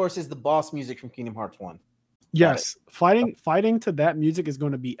 Destiny's Force is the boss music from Kingdom Hearts 1. Yes. Fighting to that music is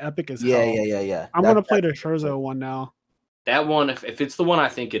going to be epic as hell. Yeah. I'm going to play the Scherzo one now. That one, if it's the one I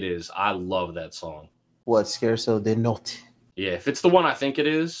think it is, I love that song. What? Scherzo de Note. Yeah, if it's the one I think it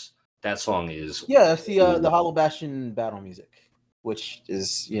is, that song is. Yeah, it's the Hollow Bastion battle music, which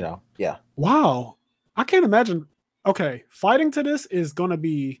is, yeah. Wow. I can't imagine. Okay, fighting to this is gonna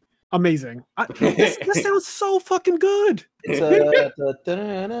be amazing. This sounds so fucking good. This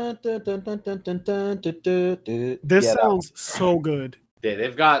sounds so good. Yeah,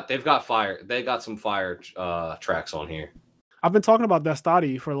 they've got fire. They got some fire tracks on here. I've been talking about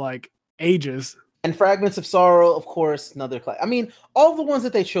Destati for like ages. And Fragments of Sorrow, of course, another class. I mean, all the ones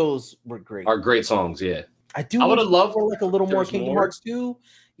that they chose were great. Are great songs, yeah. I would have loved like a little more Kingdom Hearts 2.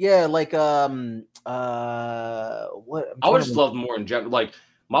 Yeah, like what? I would just love more in general. Like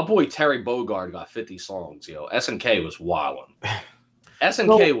my boy Terry Bogard got 50 songs. Yo, SNK was wilding.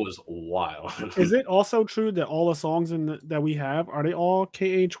 SNK was wild. Is it also true that all the songs that we have are they all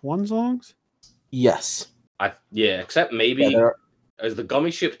KH1 songs? Yes. Yeah, except maybe is the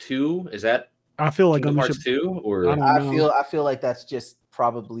Gummy Ship 2? Is that? I feel like Kingdom Hearts 2, or I feel like that's just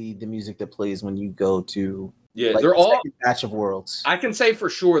probably the music that plays when you go to like, they're all Batch of Worlds. I can say for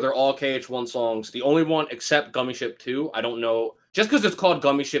sure they're all KH1 songs. The only one except Gummy Ship 2, I don't know. Just because it's called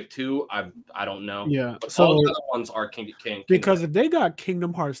Gummy Ship 2, I don't know. Yeah, but so all the other ones are King. Because if they got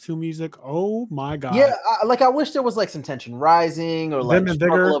Kingdom Hearts 2 music, oh my god! Yeah, I wish there was like some Tension Rising or like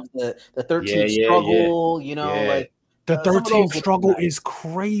struggle of the 13th struggle. You know, like. The 13th struggle is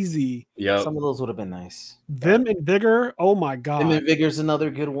crazy. Yeah, some of those would have been nice. Them and Vigor, oh my god. Them and Vigor's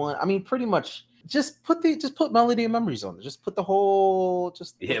another good one. I mean, pretty much just put Melody and Memories on it. Just put the whole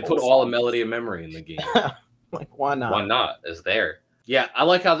put all the Melody and Memory in the game. Like why not? Why not? It's there. Yeah, I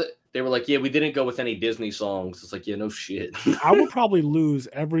like how they were like, yeah, we didn't go with any Disney songs. It's like, yeah, no shit. I would probably lose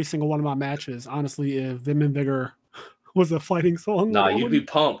every single one of my matches, honestly, if Them and Vigor was a fighting song. Nah, you'd be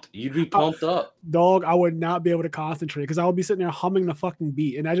pumped. You'd be pumped up. Dog, I would not be able to concentrate because I would be sitting there humming the fucking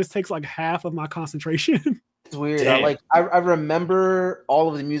beat, and that just takes like half of my concentration. It's weird. I remember all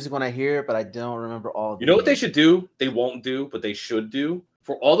of the music when I hear it, but I don't remember all of it. You know what they should do? They won't do, but they should do?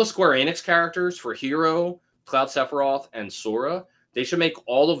 For all the Square Enix characters, for Hero, Cloud Sephiroth, and Sora, they should make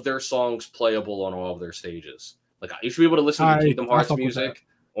all of their songs playable on all of their stages. Like, you should be able to listen to Kingdom Hearts music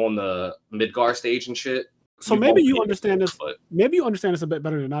on the Midgar stage and shit. So maybe you understand this. Maybe you understand this a bit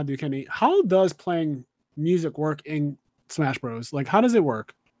better than I do, Kenny. How does playing music work in Smash Bros? Like, how does it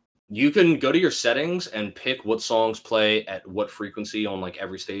work? You can go to your settings and pick what songs play at what frequency on like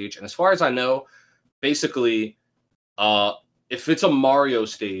every stage. And as far as I know, basically, if it's a Mario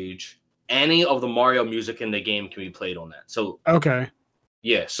stage, any of the Mario music in the game can be played on that. So okay,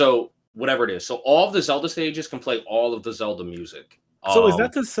 yeah. So whatever it is, so all of the Zelda stages can play all of the Zelda music. So is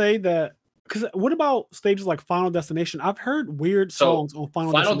that to say that? Because what about stages like Final Destination? I've heard weird songs on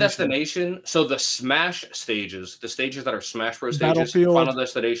Final Destination. So the Smash stages, the stages that are Smash Bros. Stages, Final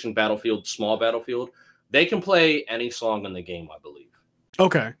Destination, Battlefield, Small Battlefield, they can play any song in the game, I believe.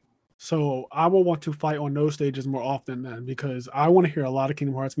 Okay. So I will want to fight on those stages more often then, because I want to hear a lot of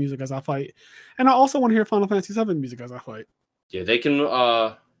Kingdom Hearts music as I fight. And I also want to hear Final Fantasy VII music as I fight. Yeah, they can...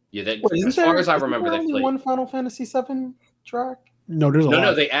 as far as I remember, they played one Final Fantasy VII track? No, there's a lot.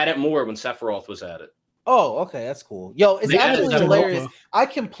 No, they added more when Sephiroth was added. Oh, okay, that's cool. Yo, it's actually hilarious. I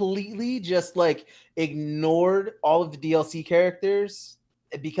completely just like ignored all of the DLC characters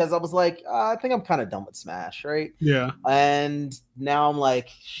because I was like, I think I'm kind of done with Smash, right? Yeah. And now I'm like,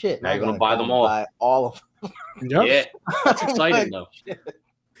 shit. Now you're gonna buy them all. Buy all of them. Yep. Yeah, that's exciting though.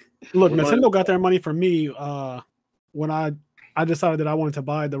 Look, Nintendo got their money from me when I decided that I wanted to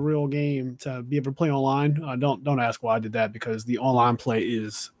buy the real game to be able to play online. Don't ask why I did that, because the online play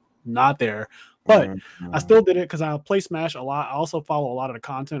is not there. But I still did it because I play Smash a lot. I also follow a lot of the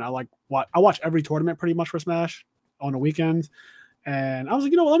content. I watch every tournament pretty much for Smash on the weekends. And I was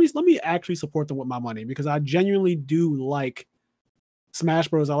like, let me actually support them with my money, because I genuinely do like Smash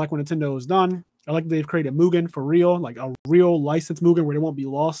Bros. I like what Nintendo has done. I like that they've created Mugen for real, like a real licensed Mugen where there won't be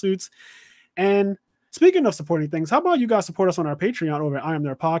lawsuits. And speaking of supporting things, how about you guys support us on our Patreon over at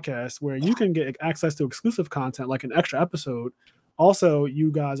IMNerd Podcast, where you can get access to exclusive content like an extra episode. Also,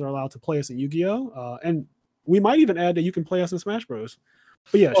 you guys are allowed to play us in Yu-Gi-Oh! And we might even add that you can play us in Smash Bros.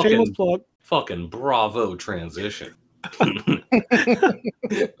 But yeah, shameless plug. Fucking bravo transition.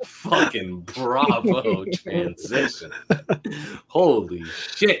 Fucking bravo transition. Holy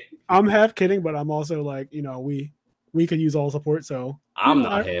shit. I'm half kidding, but I'm also like, we could use all support, so I'm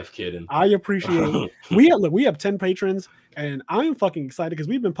not half kidding. I appreciate it. We have 10 patrons, and I'm fucking excited because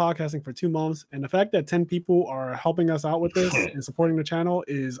we've been podcasting for 2 months, and the fact that 10 people are helping us out with this and supporting the channel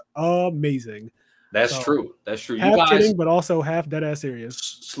is amazing. That's true. That's true. Half kidding, but also half dead ass serious.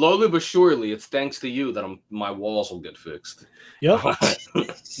 Slowly but surely, it's thanks to you that my walls will get fixed. Yep.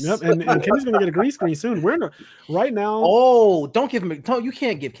 Yep. And Kenny's gonna get a green screen soon. Right now. Oh, you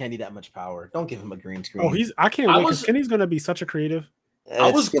can't give Kenny that much power. Don't give him a green screen. Oh, I can't wait, because Kenny's gonna be such a creative.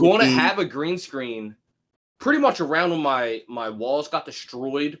 I was going to have a green screen, pretty much around when my walls got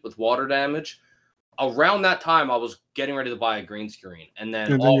destroyed with water damage. Around that time, I was getting ready to buy a green screen, and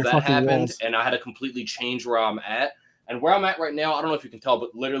then all that happened, and I had to completely change where I'm at. And where I'm at right now, I don't know if you can tell,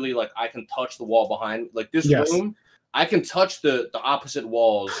 but literally, like, I can touch the wall behind, like this room. I can touch the opposite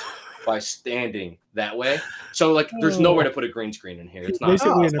walls by standing that way. So, like, there's nowhere to put a green screen in here. It's not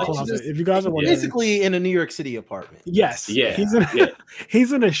basically in the closet. If you guys are wondering, basically in a New York City apartment. Yes. Yeah.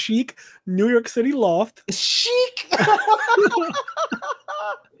 He's in a chic New York City loft. Chic.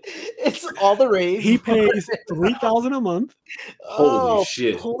 It's all the rage. He pays $3,000 a month. Holy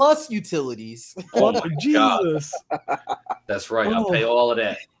shit! Plus utilities. Oh my Jesus. God. That's right. I'll pay all of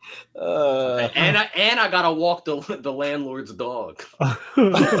that. And I gotta walk the landlord's dog.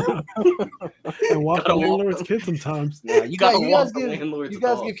 And walk the landlord's kid sometimes. Yeah, you guys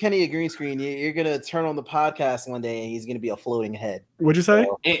give Kenny a green screen. You're gonna turn on the podcast one day, and he's gonna be a floating head. What'd you say?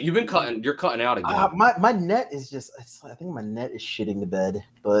 You're cutting out again. My net is just. I think my net is shitting the bed,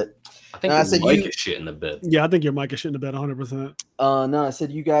 but I think your mic is shitting the bed. Yeah, I think your mic is shitting the bed 100%. No, I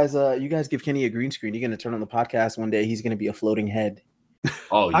said you guys give Kenny a green screen. You're gonna turn on the podcast one day. He's gonna be a floating head.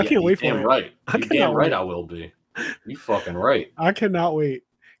 Oh, yeah, I can't wait for it. Right. You damn right I will be. You fucking right. I cannot wait.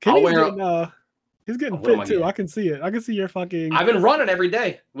 He's getting fit too. I can see it. I can see your fucking. I've been running every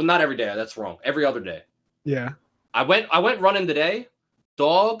day. Well, not every day. That's wrong. Every other day. Yeah. I went running today.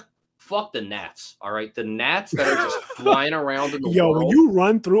 Dog, fuck the gnats. All right, the gnats that are just flying around in the world. When you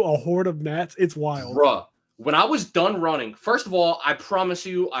run through a horde of gnats, it's wild. Bruh. When I was done running, first of all, I promise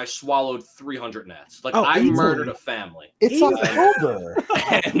you, I swallowed 300 gnats. Like, I murdered a family. It's October.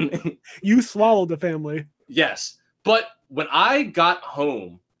 And you swallowed the family. Yes. But when I got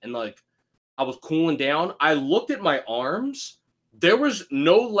home and, like, I was cooling down, I looked at my arms. There was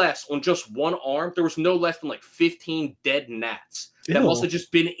no less, on just one arm, there was no less than, like, 15 dead gnats. That must have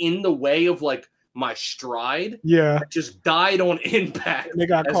just been in the way of, like, my stride. Yeah. Just died on impact. They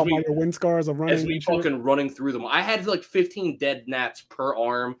got caught by your wind scars of running. As me fucking running through them. I had like 15 dead gnats per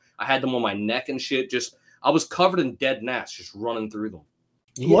arm. I had them on my neck and shit. I was covered in dead gnats just running through them.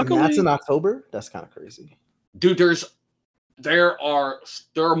 Luckily, gnats in October? That's kind of crazy. Dude, there are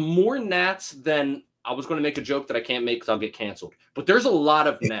more gnats than I was going to make a joke that I can't make because I'll get canceled. But there's a lot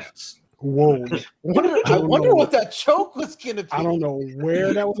of gnats. Whoa. I wonder what that joke was going to be. I don't know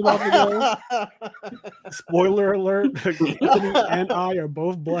where that was about to go. Spoiler alert. Anthony and I are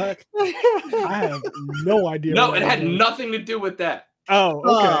both black. I have no idea. No, it had nothing to do with that.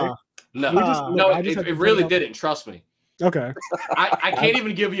 Oh, okay. It really didn't. Trust me. Okay. I can't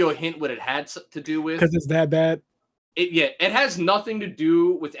even give you a hint what it had to do with. Because it's that bad? It has nothing to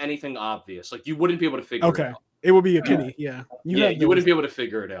do with anything obvious. Like, you wouldn't be able to figure it out. It would be a Kenny, yeah. You wouldn't be able to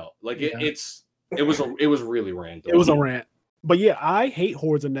figure it out. Like it was really random. It was a rant. But yeah, I hate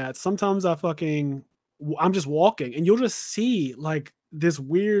hordes of gnats. Sometimes I'm just walking and you'll just see like this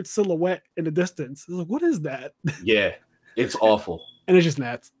weird silhouette in the distance. It's like, what is that? Yeah, it's awful. And it's just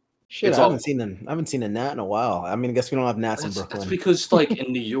gnats. Shit, I haven't seen a gnat in a while. I mean, I guess we don't have gnats in Brooklyn. That's because, like,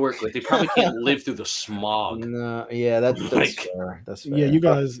 in New York, like, they probably can't live through the smog. No, yeah, that's fair. That's fair. Yeah, you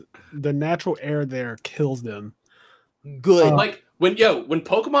guys, the natural air there kills them. Good. Like, when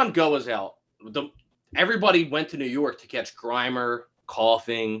Pokemon Go was out, everybody went to New York to catch Grimer,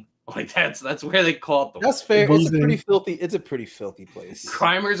 Coughing. Like, that's where they caught them. That's fair. It's a pretty filthy place.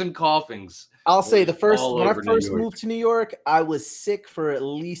 Grimers and Coughings. I'll say when I first moved to New York, I was sick for at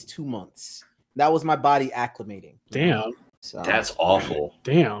least 2 months. That was my body acclimating. Damn. So that's awful.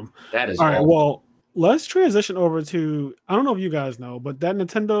 Damn. That is all right. awful. Well, let's transition over to, I don't know if you guys know, but that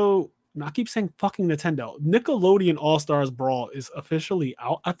Nintendo, I keep saying fucking Nintendo, Nickelodeon All-Stars Brawl is officially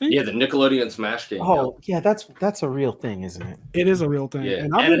out, I think. Yeah, the Nickelodeon Smash game. Oh, yeah, that's a real thing, isn't it? It is a real thing. Yeah.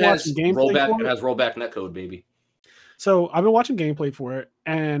 And I've been watching gameplay for it. It has rollback netcode, baby. So I've been watching gameplay for it,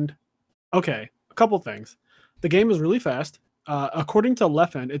 and okay, a couple things. The game is really fast. According to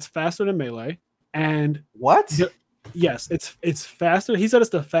Leffen, it's faster than Melee. And what? Yes, it's faster. He said it's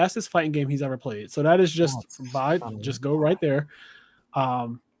the fastest fighting game he's ever played. So that is just just go right there.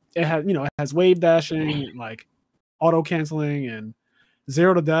 It has wave dashing, like auto canceling, and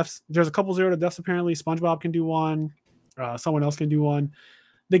 0 to deaths. There's a couple 0 to deaths apparently. SpongeBob can do one. Someone else can do one.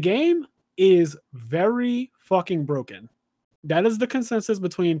 The game is very fucking broken. That is the consensus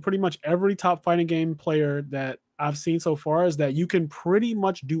between pretty much every top fighting game player that I've seen so far, is that you can pretty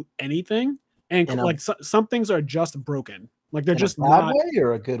much do anything, and some things are just broken. Like they're just not a bad way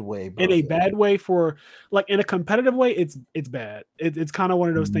or a good way. Bro? In a bad way, for like in a competitive way, it's bad. It's kind of one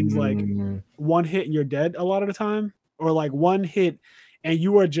of those things like one hit and you're dead a lot of the time, or like one hit and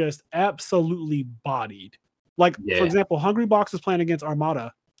you are just absolutely bodied. Like for example, Hungry Box was playing against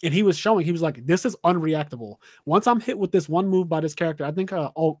Armada, And he was showing, he was like, this is unreactable. Once I'm hit with this one move by this character, I think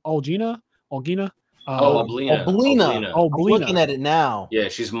Olgina. Oblina. I'm looking at it now. Yeah,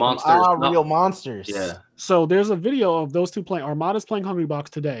 she's monsters. Real monsters. Yeah. So there's a video of those two playing. Armada's playing Hungry Box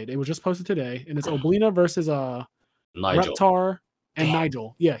today. They were just posted today, and it's Oblina versus Nigel. Reptar and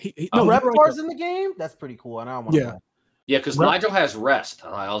Nigel. Yeah, Reptar's in the game. That's pretty cool. And I don't want to play. Yeah, because Nigel has rest.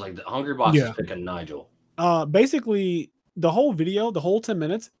 I was like, the Hungry Box is picking Nigel. Basically, the whole video, the whole 10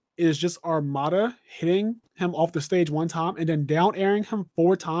 minutes, is just Armada hitting him off the stage one time and then down airing him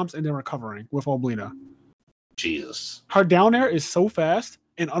 4 times and then recovering with Oblina. Jesus. Her down air is so fast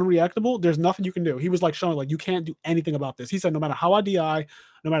and unreactable, there's nothing you can do. He was like showing, like, you can't do anything about this. He said, no matter how I DI,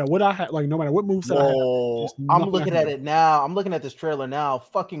 no matter what I had, like, no matter what moveset I had. I'm looking at it now. I'm looking at this trailer now.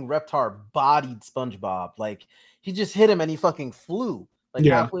 Fucking Reptar bodied SpongeBob. Like, he just hit him and he fucking flew like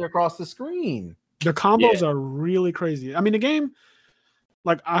halfway across the screen. The combos are really crazy. I mean, the game,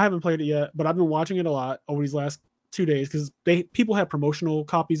 like, I haven't played it yet, but I've been watching it a lot over these last 2 days because people had promotional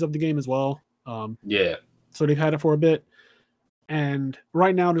copies of the game as well. So they've had it for a bit. And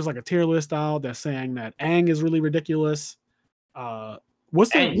right now there's like a tier list out that's saying that Aang is really ridiculous. Aang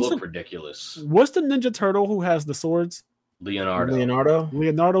look ridiculous. What's the Ninja Turtle who has the swords?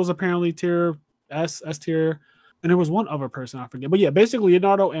 Leonardo's apparently tier S tier. And there was one other person I forget. But yeah, basically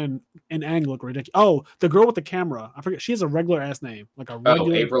Leonardo and Aang look ridiculous. Oh, the girl with the camera. I forget. She has a regular ass name. Like a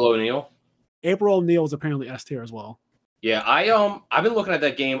regular April O'Neil. April O'Neil is apparently S tier as well. Yeah, I've been looking at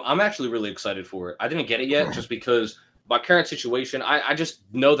that game. I'm actually really excited for it. I didn't get it yet just because my current situation, I just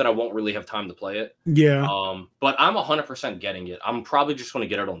know that I won't really have time to play it. Yeah. But I'm 100% getting it. I'm probably just going to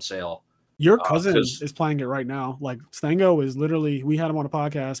get it on sale. Your cousin is playing it right now. Like, Stango is literally, we had him on a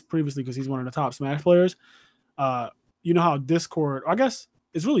podcast previously because he's one of the top Smash players. You know how Discord, I guess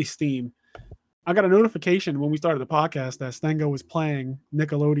it's really Steam. I got a notification when we started the podcast that Stango was playing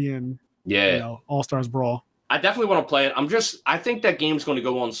Nickelodeon, All Stars Brawl. I definitely want to play it. I think that game's going to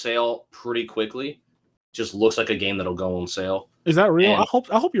go on sale pretty quickly. Just looks like a game that'll go on sale. Is that real? And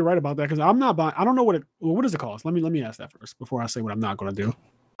I hope you're right about that because I'm not buying. I don't know what does it cost. Let me ask that first before I say what I'm not going to do.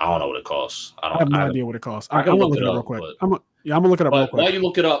 I don't know what it costs. I have no idea what it costs. I'm gonna look it up real quick. I'm gonna look it up real quick. While you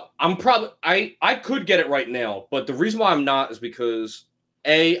look it up, I could get it right now, but the reason why I'm not is because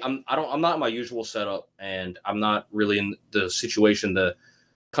I'm not in my usual setup, and I'm not really in the situation to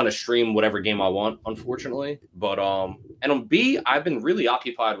kind of stream whatever game I want, unfortunately. But and on B, I've been really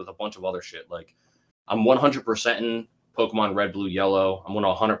occupied with a bunch of other shit. Like, I'm 100% in Pokemon Red, Blue, Yellow. I'm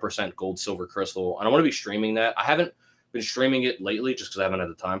 100% Gold, Silver, Crystal, and I want to be streaming that. I haven't been streaming it lately just because I haven't had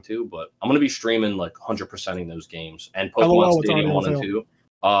the time to, but I'm going to be streaming like 100%ing those games and Pokemon Stadium 1 and 2.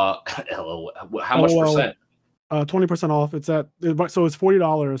 How much percent? 20% off. So it's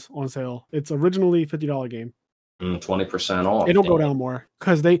 $40 on sale. It's originally $50 game. 20% off. It'll go down more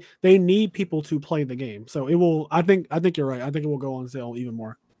because they need people to play the game. So it will. I think you're right. I think it will go on sale even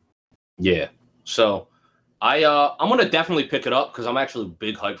more. Yeah. So I'm gonna definitely pick it up because I'm actually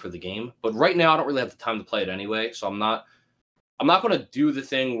big hype for the game. But right now I don't really have the time to play it anyway. So I'm not gonna do the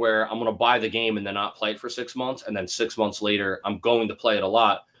thing where I'm gonna buy the game and then not play it for 6 months, and then 6 months later I'm going to play it a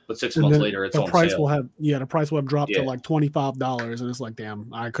lot. But 6 months later it's on sale. The price will have dropped to like $25, and it's like,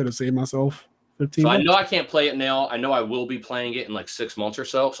 damn, I could have saved myself 15 So months. I know I can't play it now. I know I will be playing it in like 6 months or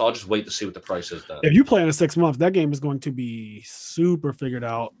so. So I'll just wait to see what the price is then. If you play in 6 months, that game is going to be super figured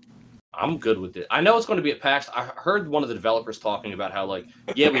out. I'm good with it. I know it's going to be at PAX. I heard one of the developers talking about how, like,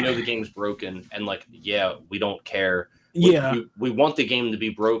 yeah, we know the game's broken, and like, yeah, we don't care. We want the game to be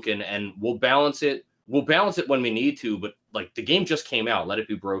broken, and we'll balance it. We'll balance it when we need to, but like, the game just came out. Let it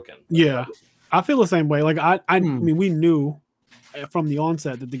be broken. Yeah, I feel the same way. Like, I mean, we knew from the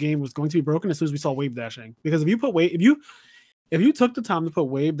onset that the game was going to be broken as soon as we saw wave dashing. Because if you took the time to put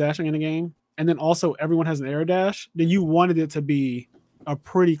wave dashing in a game, and then also everyone has an air dash, then you wanted it to be a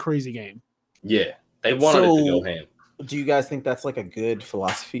pretty crazy game. Yeah, they wanted it to go ham. Do you guys think that's like a good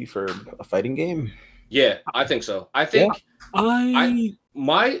philosophy for a fighting game? Yeah, I think so. I think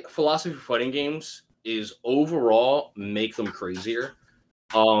my philosophy for fighting games is overall make them crazier.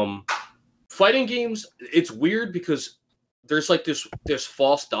 Fighting games, it's weird because there's like this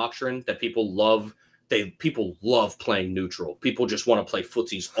false doctrine that people love. People love playing neutral. People just want to play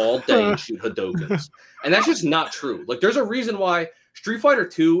footsies all day and shoot Hadokens. And that's just not true. Like, there's a reason why Street Fighter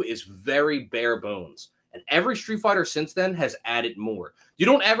 2 is very bare bones. And every Street Fighter since then has added more. You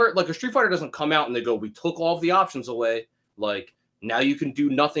don't ever, like, a Street Fighter doesn't come out and they go, we took all of the options away. Like, now you can do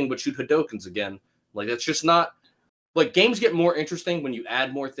nothing but shoot Hadokens again. Like, that's just not, like, games get more interesting when you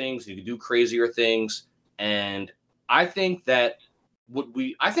add more things, you can do crazier things. And I think that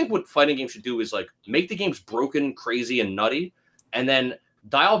what fighting games should do is like make the games broken, crazy, and nutty, and then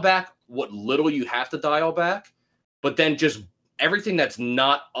dial back what little you have to dial back, but then just everything that's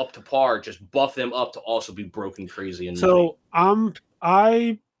not up to par, just buff them up to also be broken crazy and so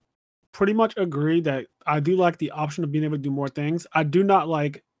I pretty much agree that I do like the option of being able to do more things. I do not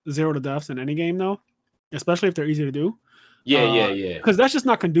like 0 to deaths in any game though, especially if they're easy to do. Yeah. Because that's just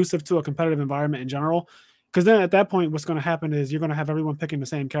not conducive to a competitive environment in general. Because then at that point, what's going to happen is you're going to have everyone picking the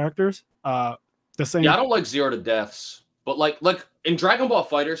same characters. The same. Yeah, I don't like 0 to deaths, but like in Dragon Ball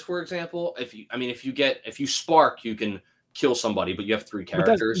Fighters, for example, if you spark, you can kill somebody, but you have 3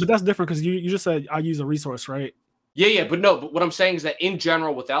 characters. But that's different because you just said I use a resource, right? Yeah, but what I'm saying is that in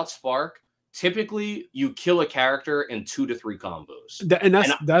general, without spark, typically you kill a character in 2 to 3 combos.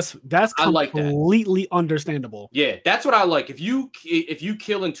 That's completely understandable. Yeah, that's what I like. If you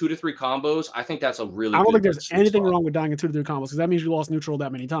kill in 2 to 3 combos, I think that's a really. I don't think there's anything wrong with dying in 2 to 3 combos because that means you lost neutral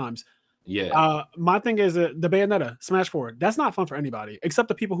that many times. Yeah. My thing is the Bayonetta Smash Forward. That's not fun for anybody except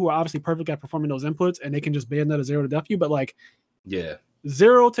the people who are obviously perfect at performing those inputs and they can just Bayonetta 0 to death you. But like, yeah.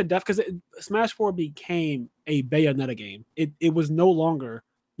 0 to death because Smash 4 became a Bayonetta game. It was no longer.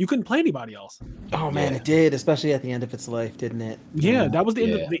 You couldn't play anybody else. Oh man, it did, especially at the end of its life, didn't it? Yeah, that was the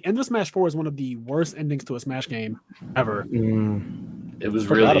end. The end of Smash 4 is one of the worst endings to a Smash game ever. It was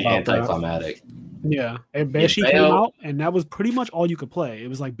really anticlimactic. Yeah, and Banshee came out, and that was pretty much all you could play. It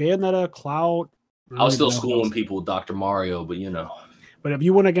was like Bayonetta, Cloud. I was still schooling people with Dr. Mario, but you know. But if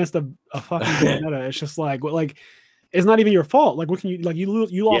you went against a fucking Bayonetta, it's just like it's not even your fault. Like, what can you like? You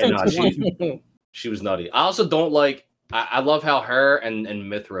lost. Yeah, she was nutty. I also don't like. I love how her and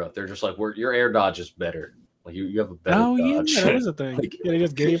Mithra, they're just like, your air dodge is better. Like you have a better dodge. Yeah, that is a thing. Yeah, they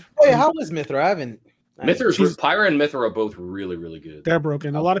just gave. Hey, how was Mithra? I haven't. Pyra and Mithra are both really, really good. They're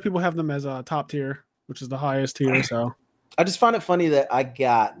broken. A lot of people have them as a top tier, which is the highest tier. So I just find it funny that I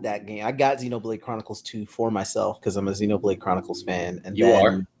got that game. I got Xenoblade Chronicles 2 for myself because I'm a Xenoblade Chronicles fan. And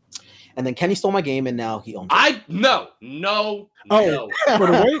And then Kenny stole my game, and now he owns it. No. But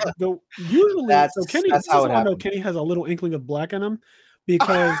usually that's how it I know Kenny has a little inkling of black in him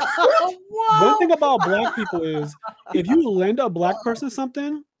because one thing about black people is if you lend a black person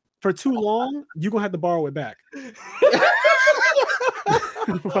something for too long, you're gonna have to borrow it back.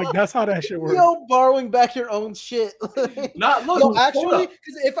 Like that's how that shit works. Yo, borrowing back your own shit. Actually,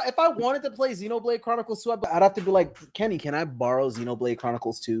 because if I wanted to play Xenoblade Chronicles 2, I'd have to be like, Kenny, can I borrow Xenoblade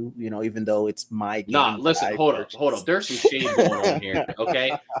Chronicles 2? You know, even though it's my game. Nah, listen, hold up. There's some shade going on here.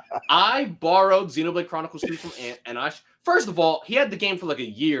 Okay, I borrowed Xenoblade Chronicles 2 from Ant, and first of all, he had the game for like a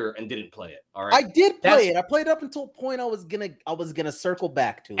year and didn't play it. All right, I did play it. I played up until a point I was gonna circle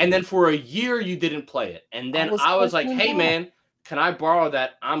back to it. And then for a year you didn't play it, and then I was like, hey man, can I borrow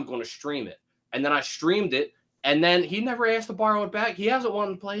that? I'm going to stream it. And then I streamed it, and then he never asked to borrow it back. He hasn't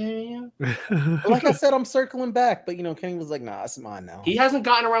wanted to play it yet. Like I said, I'm circling back, but Kenny was like, nah, it's mine now. He hasn't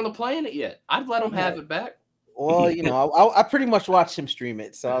gotten around to playing it yet. I'd let him have it back. Well, I pretty much watched him stream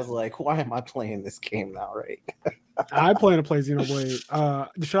it, so I was like, why am I playing this game now, right? I plan to play Xenoblade.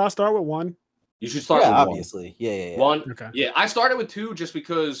 Should I start with 1? You should start with obviously. 1. Yeah. 1. Okay. Yeah, I started with 2 just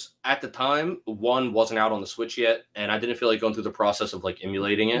because at the time 1 wasn't out on the Switch yet, and I didn't feel like going through the process of like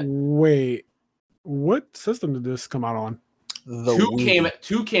emulating it. Wait, what system did this come out on? 2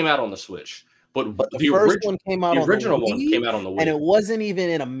 came out on the Switch, but the first one came out. The original one came out on the Wii, and it wasn't even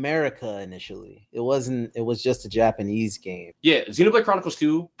in America initially. It wasn't. It was just a Japanese game. Yeah, Xenoblade Chronicles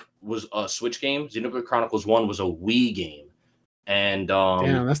 2 was a Switch game. Xenoblade Chronicles 1 was a Wii game, and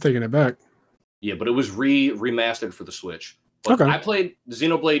damn, that's taking it back. Yeah, but it was remastered for the Switch. But I played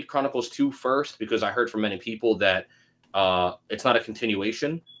Xenoblade Chronicles 2 first because I heard from many people that it's not a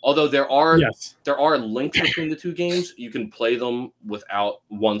continuation. Although there are links between the 2 games, you can play them without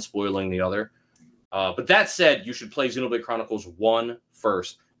one spoiling the other. But that said, you should play Xenoblade Chronicles 1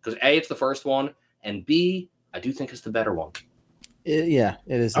 first because A, it's the first one, and B, I do think it's the better one. It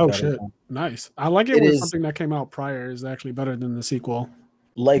is. Oh shit, nice. I like it when something that came out prior is actually better than the sequel.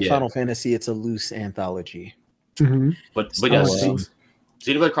 Like Final Fantasy, it's a loose anthology. Mm-hmm. But yes,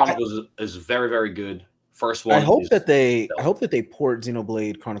 Xenoblade Chronicles is very, very good. First one. I hope that they port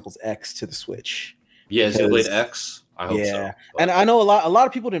Xenoblade Chronicles X to the Switch. Yeah, Xenoblade X. I hope so. But. And I know a lot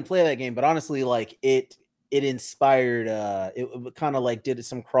of people didn't play that game, but honestly, like it inspired. It kind of like did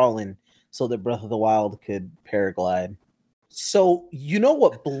some crawling so that Breath of the Wild could paraglide. So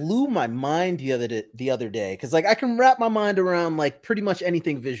what blew my mind the other day? Because like I can wrap my mind around like pretty much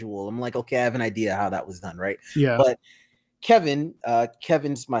anything visual. I'm like, okay, I have an idea how that was done, right? Yeah. But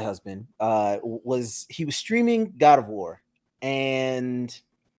Kevin's my husband. Was streaming God of War, and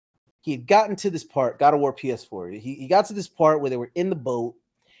he had gotten to this part, God of War PS4. He got to this part where they were in the boat,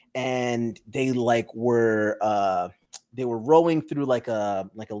 and they like were rowing through like a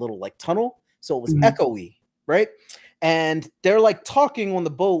little like tunnel, so it was echoey, right? And they're like talking on the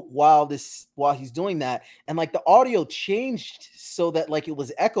boat while he's doing that, and like the audio changed so that like it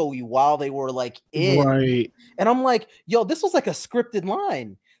was echoey while they were like in. Right. And I'm like, yo, this was like a scripted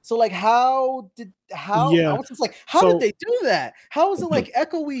line. So like how did they do that? How is it like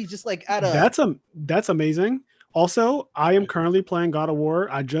echoey just like at a that's amazing. Also, I am currently playing God of War.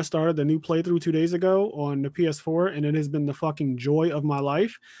 I just started the new playthrough 2 days ago on the PS4, and it has been the fucking joy of my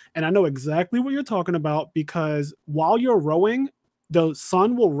life. And I know exactly what you're talking about, because while you're rowing, the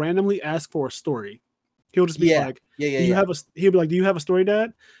son will randomly ask for a story. He'll just be like, he'll be like, do you have a story,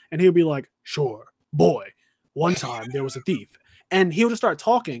 Dad? And he'll be like, sure, boy. One time there was a thief. And he'll just start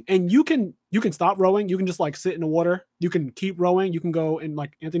talking. And you can stop rowing. You can just like sit in the water. You can keep rowing. You can go in,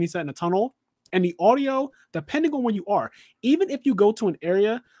 like Anthony said, in a tunnel. And the audio, depending on where you are, even if you go to an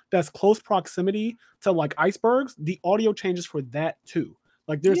area that's close proximity to like icebergs, the audio changes for that too.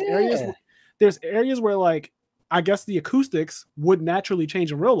 Like there's areas where like, I guess the acoustics would naturally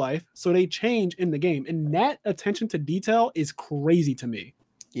change in real life, so they change in the game. And that attention to detail is crazy to me.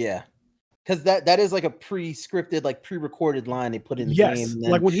 Yeah. Because that is like a pre-scripted, like pre-recorded line they put in the game.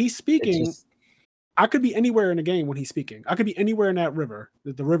 Like when he's speaking, I could be anywhere in the game when he's speaking. I could be anywhere in that river,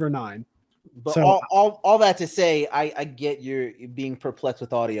 the River 9. But so, all that to say, I get you're being perplexed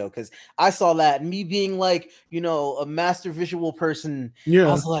with audio, because I saw that, and me being like, you know, a master visual person, I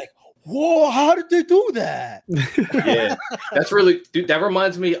was like, whoa, how did they do that? Yeah, that's really, dude, that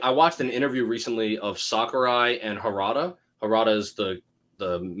reminds me, I watched an interview recently of Sakurai and Harada. Harada is the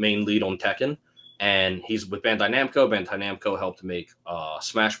main lead on Tekken, and he's with Bandai Namco. Bandai Namco helped make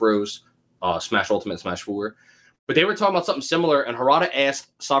Smash Bros, Smash Ultimate, Smash 4. But they were talking about something similar, and Harada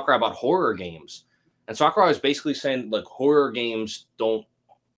asked Sakurai about horror games. And Sakurai was basically saying, like, horror games don't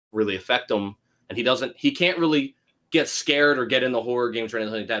really affect him, and he can't really get scared or get into horror games or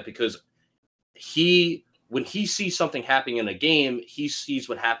anything like that, because when he sees something happening in a game, he sees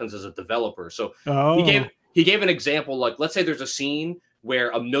what happens as a developer. So he gave an example, like, let's say there's a scene where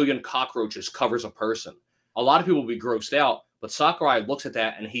a million cockroaches covers a person. A lot of people will be grossed out, but Sakurai looks at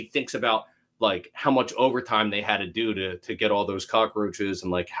that and he thinks about like how much overtime they had to do to get all those cockroaches,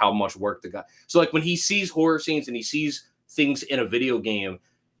 and like how much work they got. So like when he sees horror scenes and he sees things in a video game,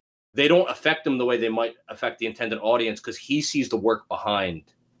 they don't affect him the way they might affect the intended audience, because he sees the work behind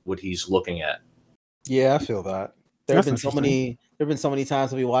what he's looking at. Yeah, I feel that. There have been so many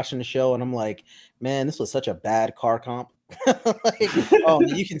times I'll be watching the show and I'm like, man, this was such a bad car comp. Like,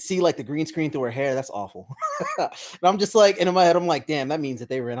 you can see like the green screen through her hair. That's awful. And I'm just like, and in my head, I'm like, damn, that means that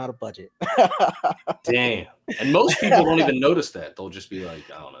they ran out of budget. Damn. And most people don't even notice that. They'll just be like,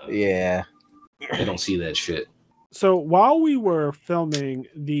 I don't know. Yeah. They don't see that shit. So while we were filming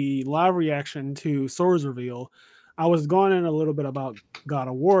the live reaction to Sora's reveal, I was going in a little bit about God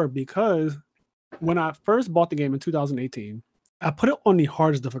of War, because when I first bought the game in 2018, I put it on the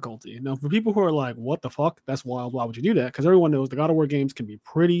hardest difficulty. Now, for people who are like, what the fuck? That's wild. Why would you do that? Because everyone knows the God of War games can be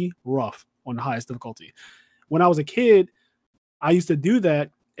pretty rough on the highest difficulty. When I was a kid, I used to do that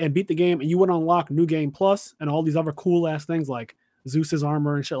and beat the game, and you would unlock New Game Plus and all these other cool ass things like Zeus's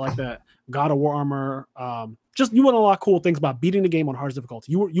armor and shit like that, God of War armor. Just you would unlock cool things by beating the game on hardest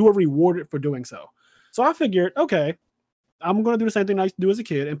difficulty. You were rewarded for doing so. So I figured, okay, I'm going to do the same thing I used to do as a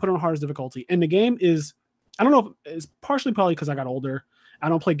kid and put it on hardest difficulty. And the game is, I don't know if it's partially probably because I got older. I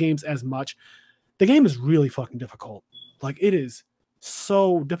don't play games as much. The game is really fucking difficult. Like, it is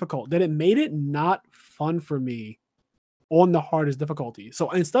so difficult that it made it not fun for me on the hardest difficulty. So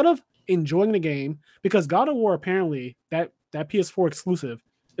instead of enjoying the game, because God of War, apparently that PS4 exclusive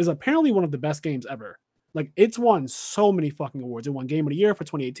is apparently one of the best games ever. Like, it's won so many fucking awards. It won Game of the Year for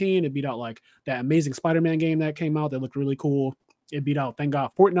 2018. It beat out like that amazing Spider-Man game that came out that looked really cool. It beat out, thank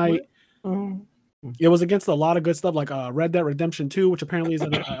God, Fortnite. It was against a lot of good stuff like Red Dead Redemption 2, which apparently is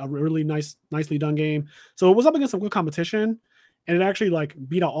a really nicely done game. So it was up against some good competition, and it actually like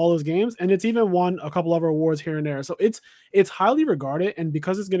beat out all those games, and it's even won a couple other awards here and there. So it's highly regarded, and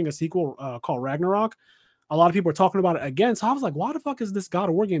because it's getting a sequel called Ragnarok, a lot of people are talking about it again. So I was like, why the fuck is this God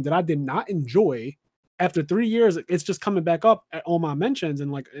of War game that I did not enjoy? After 3 years, it's just coming back up on my mentions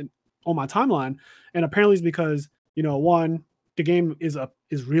and like on my timeline. And apparently it's because, you know, one, the game is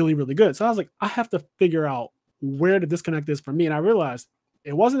really, really good. So I was like, I have to figure out where the disconnect is for me. And I realized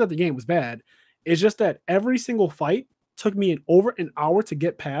it wasn't that the game was bad. It's just that every single fight took me over an hour to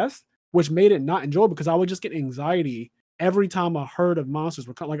get past, which made it not enjoyable because I would just get anxiety every time a herd of monsters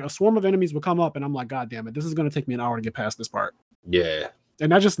would come, like a swarm of enemies would come up. And I'm like, God damn it, this is going to take me an hour to get past this part. Yeah.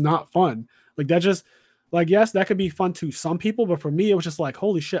 And that's just not fun. Like that just, like, yes, that could be fun to some people, but for me, it was just like,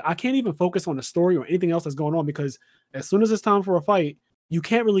 holy shit, I can't even focus on the story or anything else that's going on because as soon as it's time for a fight, you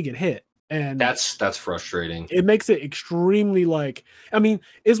can't really get hit. And that's frustrating. It makes it extremely like, I mean,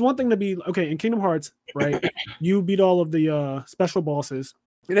 it's one thing to be okay in Kingdom Hearts, right? You beat all of the special bosses,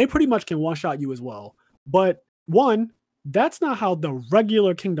 and they pretty much can one-shot you as well. But one, that's not how the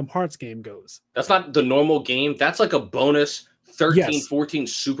regular Kingdom Hearts game goes. That's not the normal game. That's like a bonus 13, 14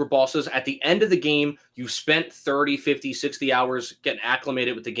 super bosses. At the end of the game, you've spent 30, 50, 60 hours getting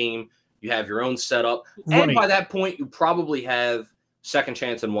acclimated with the game. You have your own setup. And by that point, you probably have second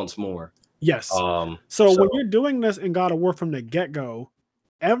chance and once more. Yes. So when you're doing this in God of War from the get-go,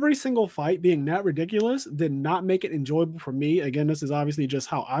 every single fight being that ridiculous did not make it enjoyable for me. Again, this is obviously just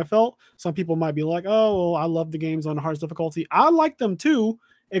how I felt. Some people might be like, oh, well, I love the games on the hardest difficulty. I like them too,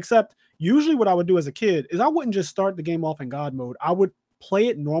 except usually what I would do as a kid is I wouldn't just start the game off in God mode. I would play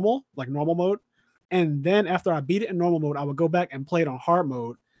it normal, like normal mode. And then after I beat it in normal mode, I would go back and play it on hard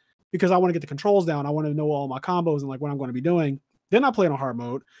mode because I want to get the controls down. I want to know all my combos and like what I'm going to be doing. Then I play it on hard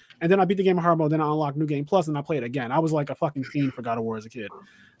mode, and then I beat the game on hard mode. Then I unlock New Game Plus, and I play it again. I was like a fucking fiend for God of War as a kid.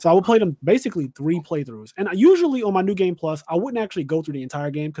 So I would play them basically 3 playthroughs. And usually on my New Game Plus, I wouldn't actually go through the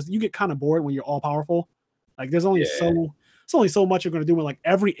entire game because you get kind of bored when you're all powerful. Like there's only it's only so much you're going to do with like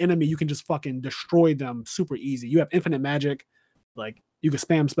every enemy. You can just fucking destroy them super easy. You have infinite magic, like you can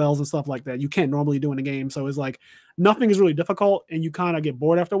spam spells and stuff like that. You can't normally do in the game. So it's like nothing is really difficult, and you kind of get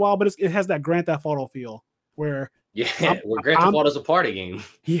bored after a while. But it has that Grand Theft Auto feel where. Yeah, Grand Theft Auto is a party game.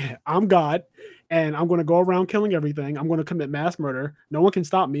 Yeah, I'm God, and I'm going to go around killing everything. I'm going to commit mass murder. No one can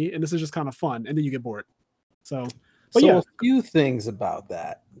stop me, and this is just kind of fun. And then you get bored. So a few things about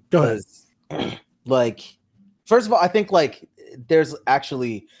that. Go ahead. Like, first of all, I think like there's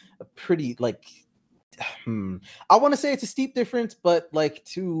actually a pretty like, I want to say it's a steep difference, but like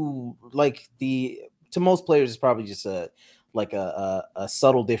to most players, it's probably just a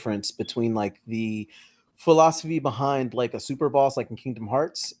subtle difference between like the philosophy behind like a super boss like in Kingdom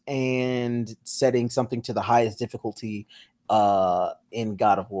Hearts and setting something to the highest difficulty in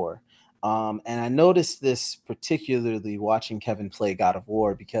God of War. And I noticed this particularly watching Kevin play God of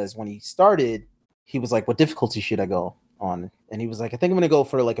War, because when he started, he was like, what difficulty should I go on? And he was like, I think I'm going to go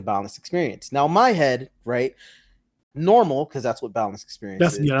for like a balanced experience. Now in my head, right, normal, because that's what balanced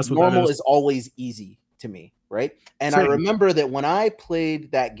experience is. Yeah, that's what normal is always easy to me, right? And I remember that when I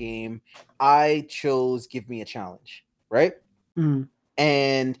played that game, I chose Give Me a Challenge, right?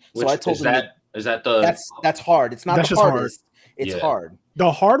 And so I told him that's hard. It's not the hardest. It's hard.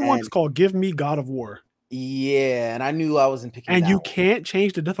 The hard one's called Give Me God of War. Yeah, and I knew I wasn't picking. And you can't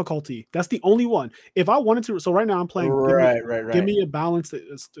change the difficulty. That's the only one. If I wanted to, so right now I'm playing. Give me a balanced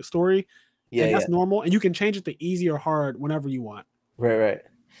story. Yeah, and that's normal, and you can change it to easy or hard whenever you want. Right.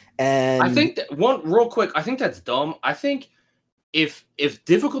 And I think that one real quick. I think that's dumb. I think if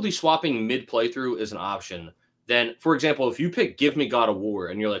difficulty swapping mid playthrough is an option, then for example, if you pick Give Me God of War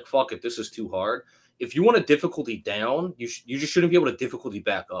and you're like, fuck it, this is too hard. If you want a difficulty down, you just shouldn't be able to difficulty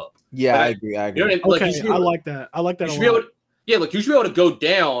back up. Yeah, like, I agree. You know what I mean? Okay, I like that. I like that. You should be able to, like you should be able to go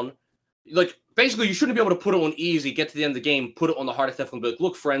down. Like basically, you shouldn't be able to put it on easy, get to the end of the game, put it on the hardest difficulty. Be like,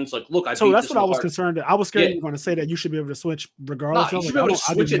 look, friends, like look, I. So that's what I was concerned. I was scared you were going to say that you should be able to switch regardless. No, you should be able to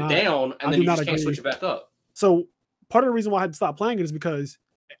switch it down, and then you just can't switch it back up. So part of the reason why I had to stop playing it is because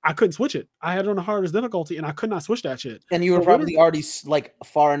I couldn't switch it. I had it on the hardest difficulty, and I could not switch that shit. And you were probably already like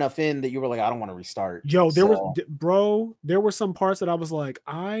far enough in that you were like, I don't want to restart. Yo, there were some parts that I was like,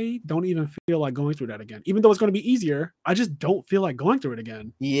 I don't even feel like going through that again. Even though it's going to be easier, I just don't feel like going through it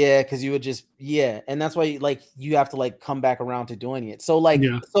again. Yeah, because you would just and that's why like you have to like come back around to doing it. So like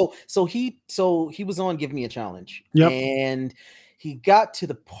so he was on Give Me a Challenge. Yep. And he got to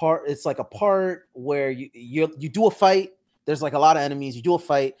the part. It's like a part where you do a fight. There's like a lot of enemies. You do a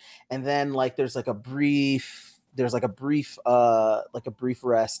fight, and then like there's like a brief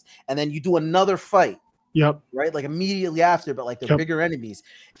rest, and then you do another fight. Yep. Right, like immediately after, but like they're bigger enemies.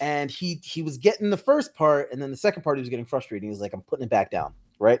 And he was getting the first part, and then the second part he was getting frustrated. He was like, I'm putting it back down,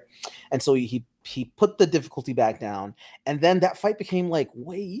 right? And so he put the difficulty back down, and then that fight became like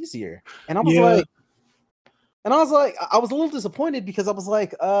way easier. And I was like, I was a little disappointed because I was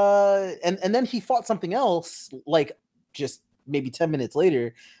like, and then he fought something else like just maybe 10 minutes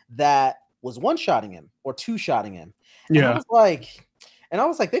later that was one-shotting him or two-shotting him. And I was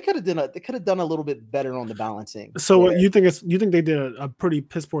like, they could have done a little bit better on the balancing. So you think they did a pretty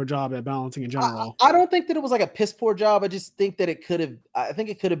piss poor job at balancing in general? I don't think that it was like a piss poor job. I just think that it could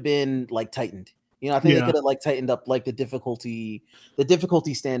have been like tightened. You know, I think they could have like tightened up like the difficulty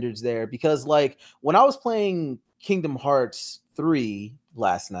standards there, because like when I was playing Kingdom Hearts 3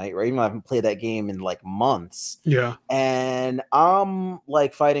 last night, right? Even though I haven't played that game in like months. Yeah. And I'm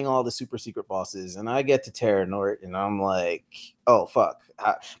like fighting all the super secret bosses, and I get to Terra Nort, and I'm like, oh fuck.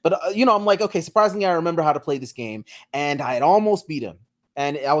 But you know, I'm like, okay, surprisingly, I remember how to play this game, and I had almost beat him.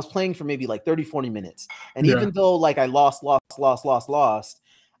 And I was playing for maybe like 30, 40 minutes. And even though like I lost,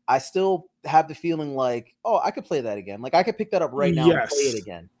 I still have the feeling like, oh, I could play that again. Like I could pick that up right now and play it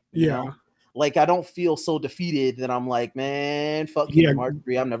again. You know? Like I don't feel so defeated that I'm like, man, fuck Kingdom Hearts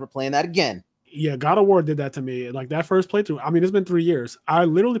 3. I'm never playing that again. Yeah, God of War did that to me. Like that first playthrough. I mean, it's been 3 years. I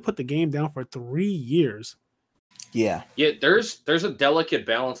literally put the game down for 3 years. Yeah. Yeah, there's a delicate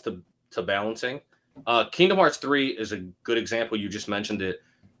balance to balancing. Kingdom Hearts 3 is a good example. You just mentioned it.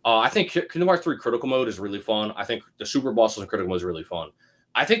 I think Kingdom Hearts 3 Critical Mode is really fun. I think the Super Bosses in Critical Mode is really fun.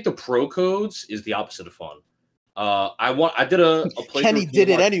 I think the Pro Codes is the opposite of fun. I did a playthrough. Kenny did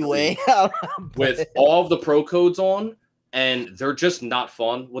it anyway with all of the Pro Codes on, and they're just not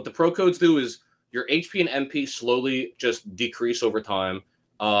fun. What the Pro Codes do is your HP and MP slowly just decrease over time.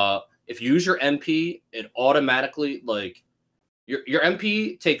 If you use your MP, it automatically like your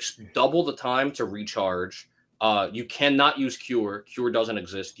MP takes double the time to recharge. You cannot use Cure. Cure doesn't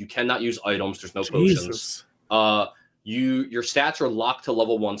exist. You cannot use items. There's no potions. Your stats are locked to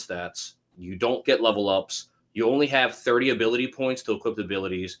level 1 stats. You don't get level ups. You only have 30 ability points to equip the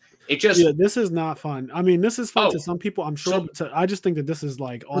abilities. This is not fun. I mean, this is fun to some people, I'm sure. But I just think that this is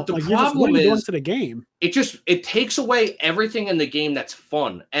like all. The like, problem what are you doing is to the game? It takes away everything in the game that's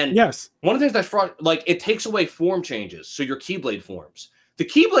fun. And one of the things that's fun, like it takes away form changes. So your Keyblade forms. The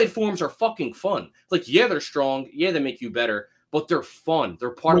Keyblade forms are fucking fun. Like, yeah, they're strong. Yeah, they make you better, but they're fun. They're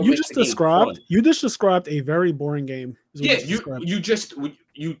part of you just described. You just described a very boring game. Yeah,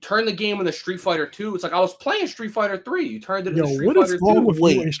 you turn the game into Street Fighter 2. It's like I was playing Street Fighter 3. You turned it into Street Fighter 2. What is wrong with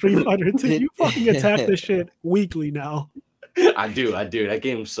you in Street Fighter 2? You fucking attack this shit weekly now. I do. That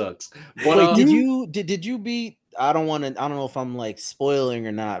game sucks. But, did you beat? I don't know if I'm like spoiling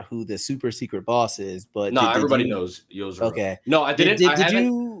or not who the super secret boss is, but no, everybody knows Yozora. Okay. No, I didn't. Did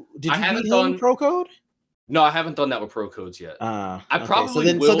you beat him Pro Code? No, I haven't done that with Pro Codes yet. I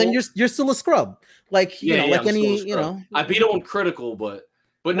probably will. So then you're still a scrub. Like you know, like any I beat it on Critical, but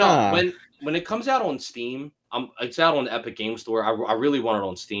no, when it comes out on Steam, it's out on the Epic Game Store. I really want it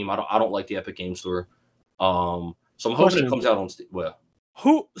on Steam. I don't like the Epic Game Store. So I'm hoping it comes out on Steam. Well,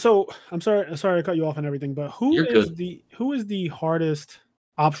 so I'm sorry to cut you off and everything, but who is the hardest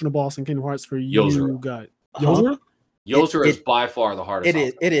optional boss in Kingdom Hearts for you? Yozora. Yozora is by far the hardest.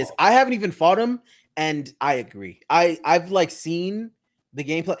 It is. I haven't even fought him. And I agree. I've like seen the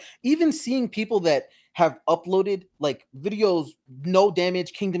gameplay, even seeing people that have uploaded like videos, no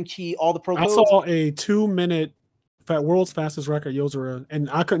damage, Kingdom Key, all the Pro Codes. I saw a 2-minute world's fastest record Yozora, and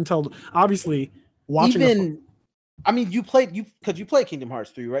I couldn't tell. Obviously, watching. I mean, you played Kingdom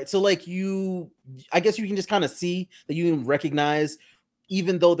Hearts 3, right? So like I guess you can just kind of see that you can recognize,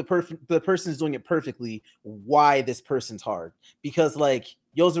 even though the person is doing it perfectly, why this person's hard, because like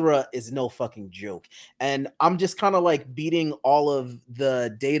Yozora is no fucking joke. And I'm just kind of like beating all of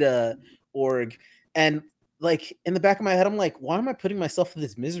the data org, and like in the back of my head, I'm like, why am I putting myself through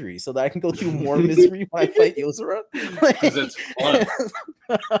this misery so that I can go through more misery when I fight Yozora? Because it's fun.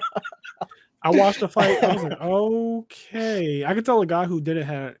 I watched the fight. I was like, okay. I could tell the guy who did it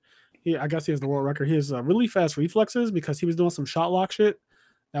I guess he has the world record. He has really fast reflexes because he was doing some shot lock shit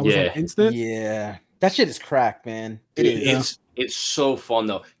that was like instant. Yeah, that shit is cracked, man. It's so fun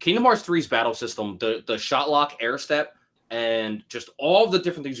though. Kingdom Hearts 3's battle system, the shot lock, air step, and just all the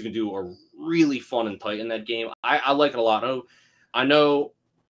different things you can do are really fun and tight in that game. I like it a lot. I know,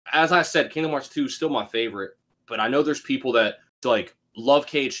 as I said, Kingdom Hearts 2 is still my favorite, but I know there's people that like love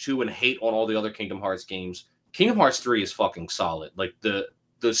KH2 and hate on all the other Kingdom Hearts games. Kingdom Hearts 3 is fucking solid. Like the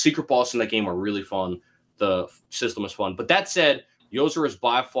secret boss in that game are really fun. The system is fun. But that said, Yozora is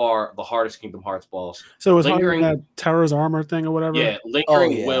by far the hardest Kingdom Hearts boss. So it's like that Terra's armor thing or whatever? Yeah,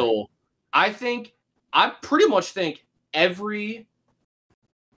 Lingering Will. I pretty much think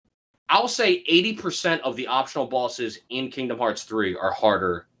I'll say 80% of the optional bosses in Kingdom Hearts 3 are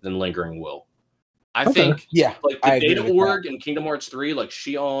harder than Lingering Will. I think like the Data Org in Kingdom Hearts 3, like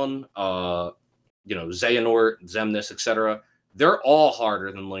Xion, Xehanort, Xemnas, etc., they're all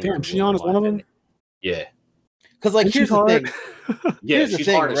harder than Lingering Will. Xion is one of them? Yeah. Because like here's the thing. Yeah,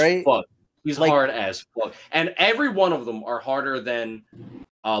 she's hard as fuck. She's hard as fuck. And every one of them are harder than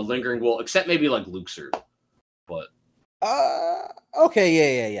Lingering Will, except maybe like Luxord. But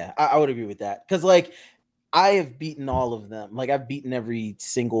okay, yeah. I would agree with that. Because like I have beaten all of them. Like I've beaten every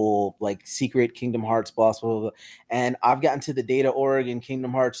single like secret Kingdom Hearts boss, blah, blah, blah. And I've gotten to the Data Org in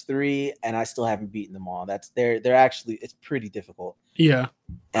Kingdom Hearts 3, and I still haven't beaten them all. They're actually, it's pretty difficult. Yeah,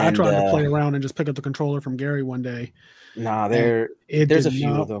 and, I tried to play around and just pick up the controller from Gary one day. Nah, there's a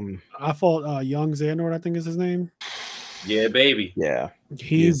few of them. I fought Young Xehanort, I think is his name. Yeah, baby. Yeah,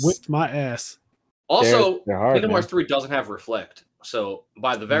 he whipped my ass. Also, they're hard, Kingdom Hearts 3 doesn't have Reflect. So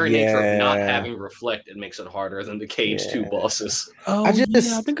by the very nature of not having Reflect, it makes it harder than the Cage 2 bosses. Oh, I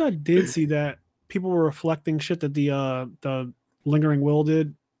think I did see that. People were reflecting shit that the Lingering Will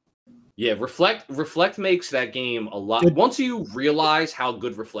did. Yeah, Reflect makes that game a lot. Once you realize how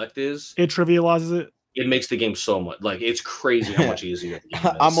good Reflect is, it trivializes it. It makes the game so much it's crazy how much easier.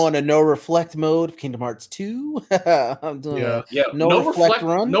 I'm on a no reflect mode of Kingdom Hearts 2. I'm doing no reflect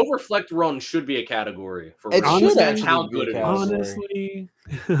run. No reflect run should be a category for it. Should actually how good it is. Honestly,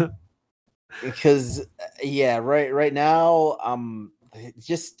 because right now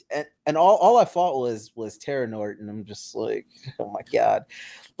just and all I fought was Terranort, and I'm just like, oh my god,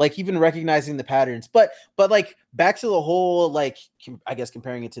 like even recognizing the patterns, but like back to the whole like I guess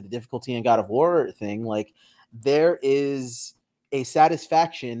comparing it to the difficulty in God of War thing, like there is a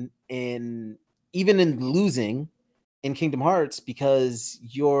satisfaction in even in losing in Kingdom Hearts because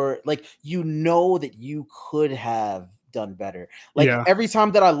you're like that you could have done better. Like every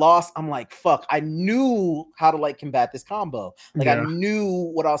time that I lost, I'm like, fuck, I knew how to like combat this combo. Like I knew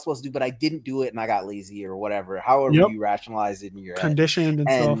what I was supposed to do, but I didn't do it and I got lazy or whatever. However you rationalize it in your conditioned and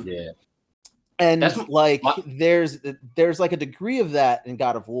stuff. Yeah. And like there's like a degree of that in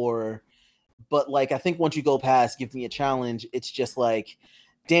God of War, but like I think once you go past Give Me a Challenge, it's just like,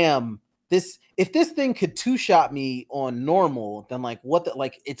 damn, if this thing could two-shot me on normal, then like what the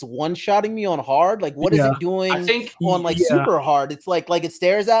like it's one-shotting me on hard. Like what is it doing on like super hard? It's like it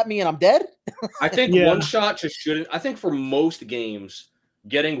stares at me and I'm dead. I think one shot just shouldn't. I think for most games,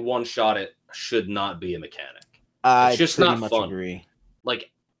 getting one shot it should not be a mechanic. It's just not fun. Agree. Like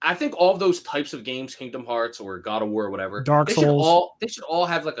I think all of those types of games, Kingdom Hearts or God of War, or whatever, Dark Souls, they should all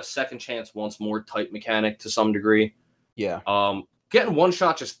have like a second chance once more type mechanic to some degree. Yeah. Getting one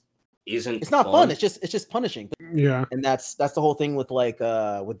shot just isn't. It's not fun. It's just punishing. Yeah. And that's the whole thing with like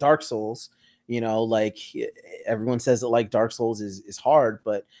with Dark Souls. You know, like everyone says that like Dark Souls is hard,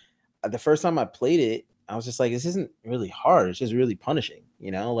 but the first time I played it, I was just like, this isn't really hard. It's just really punishing.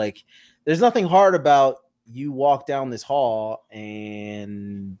 You know, like there's nothing hard about you walk down this hall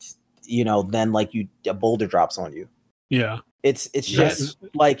and you know then like a boulder drops on you. Yeah. It's just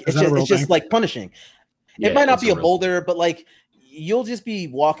like it's just like punishing. It might not be a boulder, but like you'll just be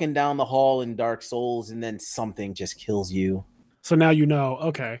walking down the hall in Dark Souls and then something just kills you. So now you know,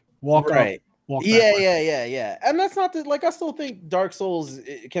 okay, walk right. Up, walk yeah. And that's not the, like I still think Dark Souls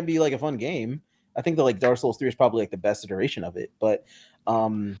it can be like a fun game. I think that like Dark Souls 3 is probably like the best iteration of it, but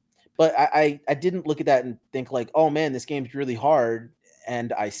I didn't look at that and think like, oh man, this game's really hard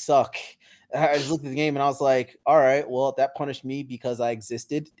and I suck. I just looked at the game and I was like, all right, well, that punished me because I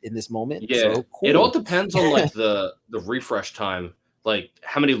existed in this moment. Yeah, so cool. It all depends on like the refresh time, like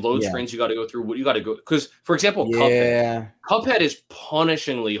how many load screens you got to go through, what you got to go. Because for example, Cuphead is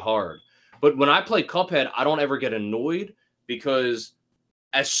punishingly hard. But when I play Cuphead, I don't ever get annoyed because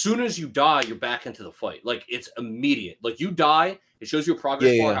as soon as you die, you're back into the fight. Like it's immediate. Like you die, it shows you a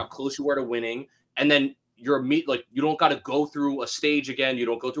progress bar, how close you are to winning, and then you're like you don't got to go through a stage again. You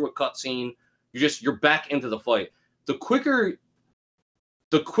don't go through a cutscene. You're back into the fight. The quicker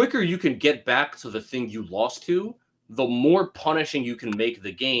you can get back to the thing you lost to, the more punishing you can make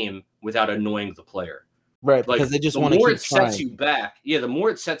the game without annoying the player. Right, like, because they just want to keep sets you back. Yeah, the more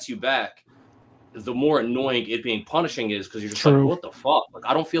it sets you back, the more annoying it being punishing is because you're just like, what the fuck? Like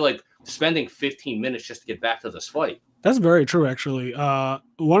I don't feel like spending 15 minutes just to get back to this fight. That's very true, actually. One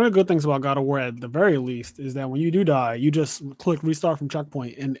of the good things about God of War, at the very least, is that when you do die, you just click restart from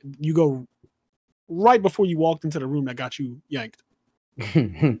checkpoint, and you go right before you walked into the room that got you yanked.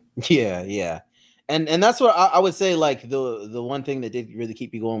 yeah. And that's what I would say, like, the one thing that did really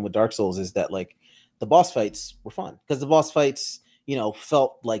keep me going with Dark Souls is that, like, the boss fights were fun. Because the boss fights, you know,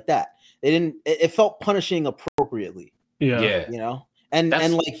 felt like that. It felt punishing appropriately. Yeah. You know? And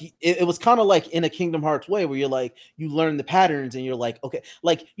like it was kind of like in a Kingdom Hearts way where you're like you learn the patterns and you're like, okay,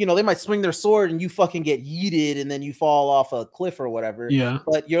 like you know, they might swing their sword and you fucking get yeeted and then you fall off a cliff or whatever. Yeah.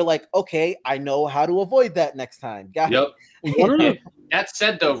 But you're like, okay, I know how to avoid that next time. Got it. That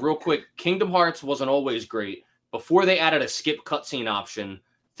said though, real quick, Kingdom Hearts wasn't always great. Before they added a skip cutscene option,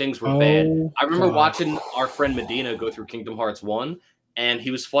 things were bad. I remember watching our friend Medina go through Kingdom Hearts 1 and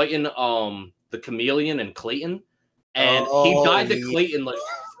he was fighting the Chameleon and Clayton. And he died to Clayton like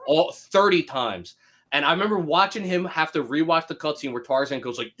 30 times. And I remember watching him have to rewatch the cutscene where Tarzan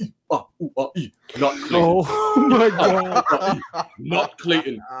goes like, not Clayton. Oh my god, not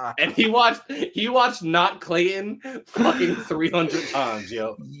Clayton. And he watched Not Clayton fucking 300 times,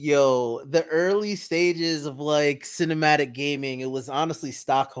 yo. Yo, the early stages of like cinematic gaming, it was honestly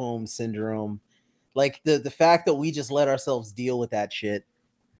Stockholm syndrome. Like the fact that we just let ourselves deal with that shit.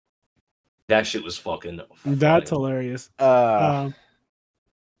 That shit was fucking funny. That's hilarious.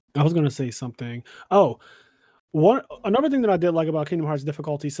 I was gonna say something. Oh, another thing that I did like about Kingdom Hearts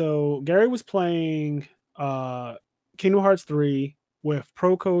difficulty. So Gary was playing Kingdom Hearts 3 with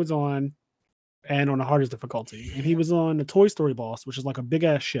pro codes on and on the hardest difficulty, and he was on the Toy Story boss, which is like a big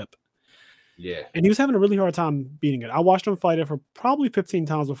ass ship. Yeah, and he was having a really hard time beating it. I watched him fight it for probably 15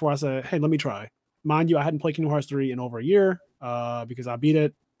 times before I said, "Hey, let me try." Mind you, I hadn't played Kingdom Hearts 3 in over a year because I beat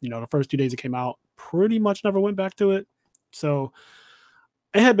it. The first 2 days it came out, pretty much never went back to it. So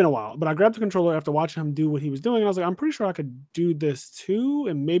it had been a while, but I grabbed the controller after watching him do what he was doing, and I was like, I'm pretty sure I could do this too,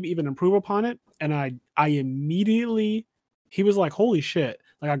 and maybe even improve upon it. And I immediately, he was like, holy shit.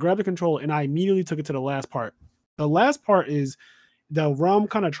 Like, I grabbed the controller, and I immediately took it to the last part. The last part is the realm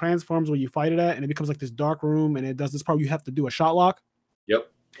kind of transforms where you fight it at, and it becomes like this dark room, and it does this part where you have to do a shot lock.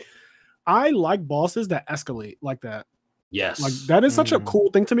 Yep. I like bosses that escalate like that. Yes. Like that is such a cool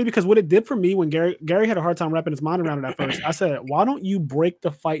thing to me, because what it did for me when Gary had a hard time wrapping his mind around it at first, I said, why don't you break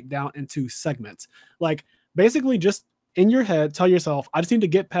the fight down into segments? Like basically just in your head, tell yourself, I just need to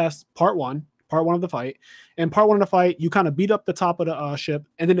get past part one of the fight. And part one of the fight, you kind of beat up the top of the ship,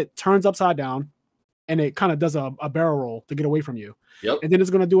 and then it turns upside down and it kind of does a barrel roll to get away from you. Yep. And then it's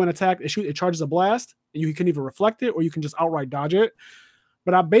going to do an attack. It charges a blast, and you can either reflect it or you can just outright dodge it.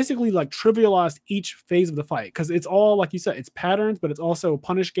 But I basically like trivialized each phase of the fight, because it's all, like you said, it's patterns, but it's also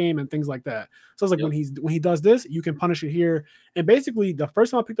punish game and things like that. So it's like when he does this, you can punish it here. And basically, the first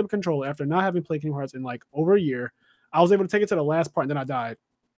time I picked up a controller after not having played Kingdom Hearts in like over a year, I was able to take it to the last part, and then I died.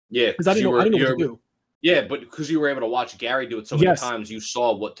 Yeah, because I didn't know what to do. Yeah, but because you were able to watch Gary do it so many times, you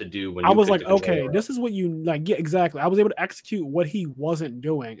saw what to do. When I was like, okay, this is what you like. Yeah, exactly. I was able to execute what he wasn't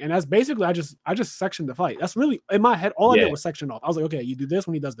doing, and that's basically I just sectioned the fight. That's really in my head. All I did was section off. I was like, okay, you do this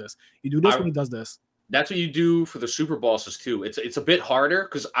when he does this. You do this when he does this. That's what you do for the super bosses too. It's a bit harder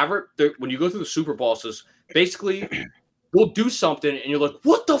because when you go through the super bosses, basically you'll do something and you're like,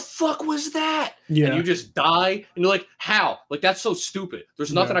 what the fuck was that? Yeah. And you just die and you're like, how? Like, that's so stupid.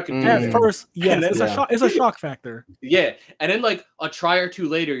 There's nothing I can do. At first, yes, it's a shock factor. Yeah. And then like a try or two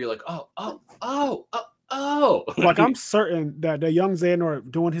later, you're like, oh. Like, I'm certain that the young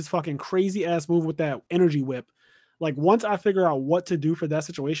Xehanort doing his fucking crazy ass move with that energy whip, like once I figure out what to do for that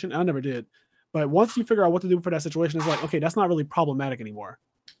situation, I never did. But once you figure out what to do for that situation, it's like, okay, that's not really problematic anymore.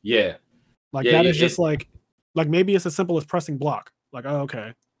 Yeah. Like that is just like maybe it's as simple as pressing block. Like, oh,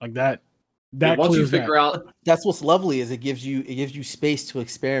 okay, like that. Once you figure out, that's what's lovely is it gives you space to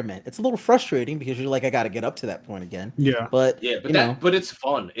experiment. It's a little frustrating because you're like, I got to get up to that point again. Yeah, but it's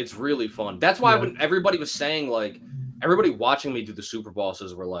fun. It's really fun. That's why when everybody was saying, like, everybody watching me do the super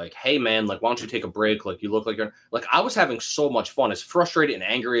bosses were like, hey man, like, why don't you take a break? Like, you look like you're like, I was having so much fun. As frustrated and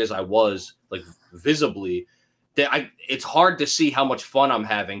angry as I was, like, visibly, that it's hard to see how much fun I'm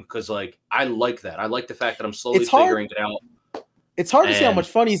having, because like I like that. I like the fact that I'm slowly figuring it out. It's hard to see how much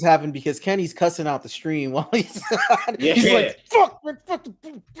fun he's having because Kenny's cussing out the stream while he's like, fuck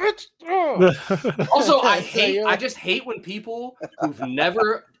bitch. Also, I just hate when people who've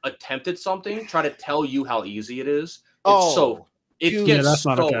never attempted something try to tell you how easy it is. It gets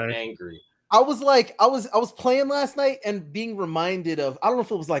so angry. I was playing last night and being reminded of, I don't know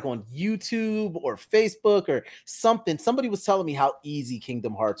if it was like on YouTube or Facebook or something. Somebody was telling me how easy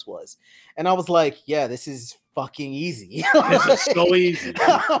Kingdom Hearts was. And I was like, yeah, this is fucking easy. This is so easy.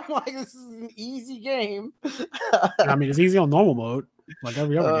 I'm like, this is an easy game. I mean, it's easy on normal mode, like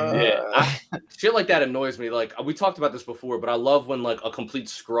every other game. Yeah, shit like that annoys me. Like, we talked about this before, but I love when like a complete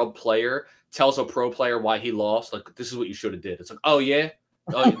scrub player tells a pro player why he lost. Like, this is what you should have did. It's like, oh yeah.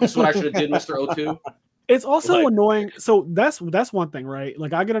 This is what I should have did, Mr. O2. It's also annoying. So that's one thing, right?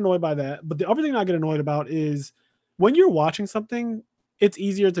 Like, I get annoyed by that. But the other thing I get annoyed about is when you're watching something, it's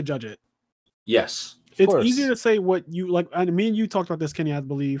easier to judge it. Yes. It's easier to say what you like. And me and you talked about this, Kenny, I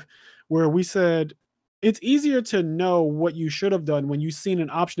believe, where we said it's easier to know what you should have done when you've seen an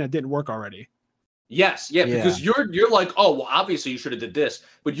option that didn't work already. Yes, because you're like, oh, well, obviously you should have did this,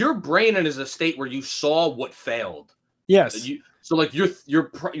 but your brain is a state where you saw what failed. Yes. So like your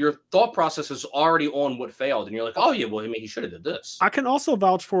thought process is already on what failed, and you're like, oh yeah, well, I mean, he should have did this. I can also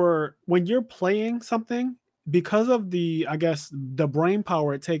vouch for when you're playing something, because of the brain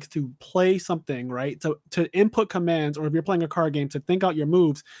power it takes to play something, right? To input commands, or if you're playing a card game, to think out your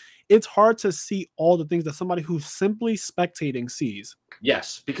moves. it's hard to see all the things that somebody who's simply spectating sees.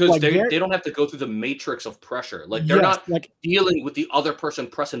 Yes, because Like, they don't have to go through the matrix of pressure. Like, they're not like dealing with the other person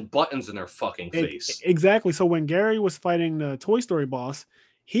pressing buttons in their fucking face. Exactly. So when Gary was fighting the Toy Story boss,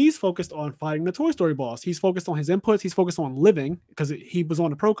 he's focused on fighting the Toy Story boss. He's focused on his inputs. He's focused on living because he was on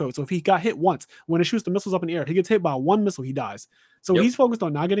the pro code. So if he got hit once, when it shoots the missiles up in the air, if he gets hit by one missile, he dies. So he's focused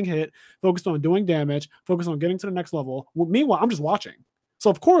on not getting hit, focused on doing damage, focused on getting to the next level. Well, meanwhile, I'm just watching. So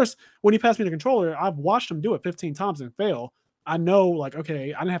of course, when he passed me the controller, I've watched him do it 15 times and fail. I know, like,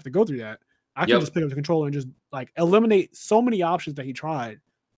 okay, I didn't have to go through that. I can just pick up the controller and just like eliminate so many options that he tried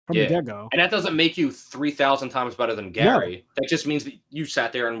from the get-go. And that doesn't make you 3,000 times better than Gary. No. That just means that you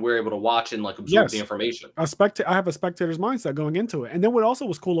sat there and were able to watch and like absorb the information. I have a spectator's mindset going into it. And then what also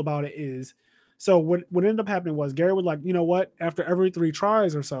was cool about it is, so what ended up happening was Gary would like, you know what, after every 3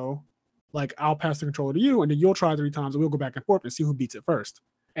 tries or so, like, I'll pass the controller to you, and then you'll try 3 times, and we'll go back and forth and see who beats it first.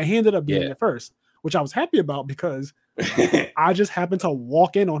 And he ended up beating it first, which I was happy about because I just happened to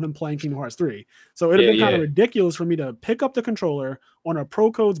walk in on him playing Kingdom Hearts 3. So it would have been kind of ridiculous for me to pick up the controller on a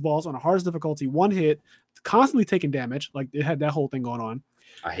pro codes boss on a hardest difficulty, 1 hit, constantly taking damage. Like, it had that whole thing going on.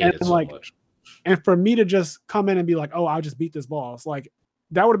 I hate it so much. And for me to just come in and be like, oh, I'll just beat this boss. Like,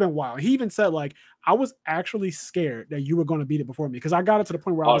 that would have been wild. He even said, like, I was actually scared that you were going to beat it before me because I got it to the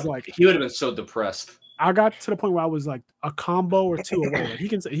point where I was like, he would have been so depressed. I got to the point where I was like a combo or 2 away. Like, he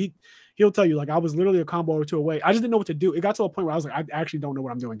can say he'll tell you, like, I was literally a combo or 2 away. I just didn't know what to do. It got to a point where I was like, I actually don't know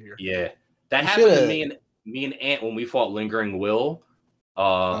what I'm doing here. Yeah, that happened to me and Ant when we fought Lingering Will.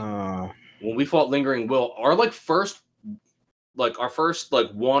 When we fought Lingering Will, our first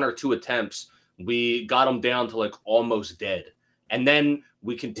 1 or 2 attempts, we got him down to like almost dead. And then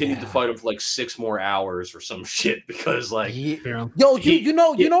we continued to fight him for like 6 more hours or some shit because like you know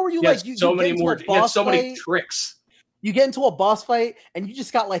where you like you so many more. He had so many tricks. You get into a boss fight and you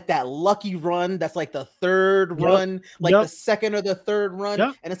just got like that lucky run. That's like the 3rd run, like the 2nd or the 3rd run,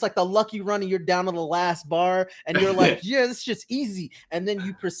 and it's like the lucky run, and you're down to the last bar, and you're like, yeah, it's just easy. And then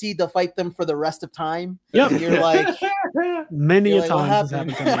you proceed to fight them for the rest of time. And you're like, many a times this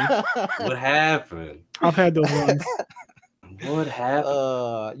happened to me. What happened? I've had those runs. What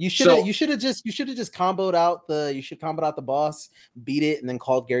happened? You should have just comboed out the boss, beat it, and then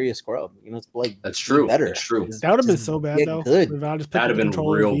called Gary a scrub. You know, it's like that's true. Better. That's true. That would have been so bad though. Good. That'd have been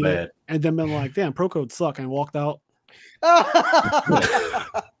real bad. And then been like, damn, pro codes suck, and walked out.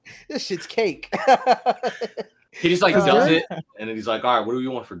 This shit's cake. He just like does it, and then he's like, all right, what do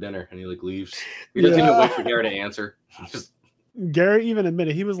you want for dinner? And he like leaves. He doesn't even wait for Gary to answer. Gary even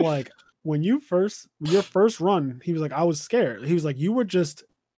admitted, he was like, when your first run, he was like, I was scared. He was like, you were just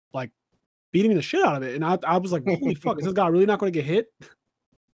like beating the shit out of it. And I was like, holy fuck, is this guy really not going to get hit?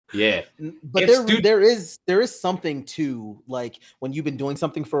 Yeah. But there is something to like when you've been doing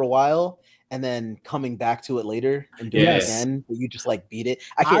something for a while and then coming back to it later and doing it again, you just like beat it.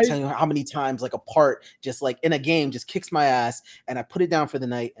 I can't tell you how many times like a part just like in a game just kicks my ass and I put it down for the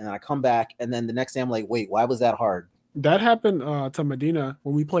night and then I come back and then the next day I'm like, wait, why was that hard? That happened to Medina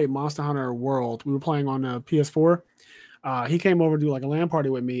when we played Monster Hunter World. We were playing on the PS4. He came over to do like a LAN party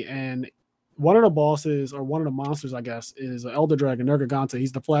with me, and one of the bosses or one of the monsters, I guess, is Elder Dragon Nergigante.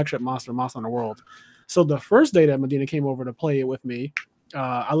 He's the flagship monster, Monster Hunter World. So the first day that Medina came over to play it with me,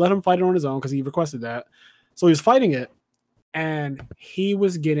 I let him fight it on his own because he requested that. So he was fighting it, and he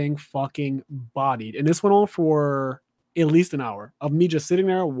was getting fucking bodied. And this went on for at least an hour of me just sitting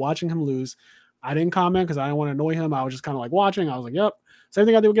there watching him lose. I didn't comment because I didn't want to annoy him. I was just kind of like watching. I was like, yep. Same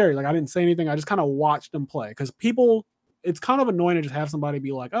thing I did with Gary. Like, I didn't say anything. I just kind of watched them play. Because people, it's kind of annoying to just have somebody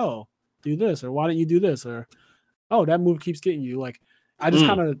be like, oh, do this. Or why didn't you do this? Or, oh, that move keeps getting you. Like, I just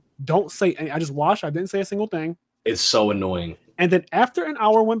kind of don't say anything. I just watched. I didn't say a single thing. It's so annoying. And then after an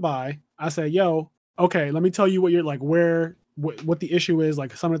hour went by, I said, yo, okay, let me tell you what you're like, what the issue is.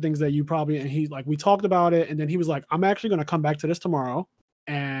 Like, some of the things that you probably, and he, like, we talked about it. And then he was like, I'm actually going to come back to this tomorrow.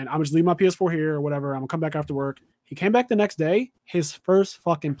 And I'm just leave my PS4 here or whatever. I'm gonna come back after work. He came back the next day. His first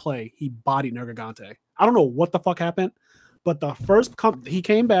fucking play, he bodied Nergigante. I don't know what the fuck happened, but the first he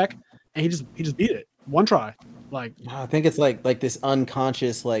came back and he just beat it 1 try. Like, I think it's like this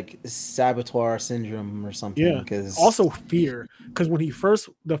unconscious like saboteur syndrome or something. Yeah. Because also fear. Because when the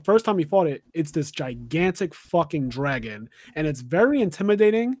first time he fought it, it's this gigantic fucking dragon, and it's very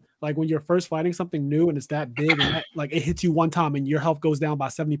intimidating. Like when you're first fighting something new and it's that big, and that, like it hits you 1 time and your health goes down by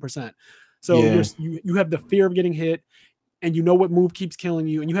 70%. So you have the fear of getting hit, and you know what move keeps killing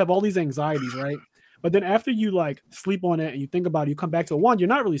you, and you have all these anxieties, right? But then after you like sleep on it and you think about it, you come back to one. You're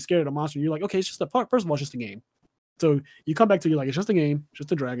not really scared of the monster. You're like, okay, it's just first of all, it's just a game. So you come back to, you're like, it's just a game, it's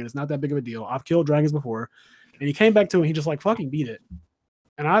just a dragon. It's not that big of a deal. I've killed dragons before. And he came back to it and he just like fucking beat it.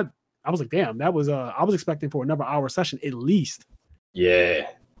 And I was like, damn, that was I was expecting for another hour session at least. Yeah,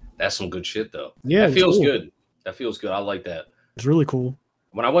 that's some good shit though. Yeah, that feels cool. good. That feels good. I like that. It's really cool.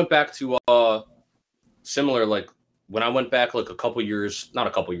 When I went back to similar, like when I went back like not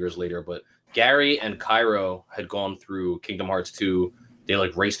a couple years later, but Gary and Cairo had gone through Kingdom Hearts 2. They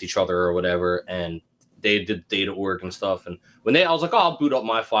like raced each other or whatever, and they did data org and stuff. And when I was like, oh, I'll boot up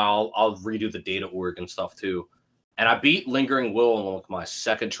my file, I'll redo the data org and stuff too. And I beat Lingering Will on like my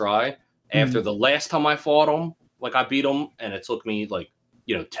second try. After the last time I fought him, like I beat him, and it took me like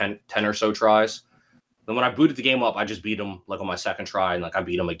 10 or so tries. Then when I booted the game up, I just beat him like on my second try, and like I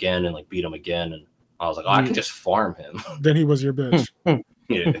beat him again and like beat him again, and I was like, oh, I can just farm him. Then he was your bitch.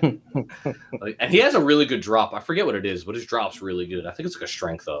 Yeah. And he has a really good drop. I forget what it is, but his drop's really good. I think it's like a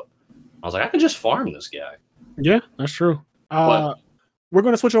strength up. I was like, I can just farm this guy. Yeah, that's true. We're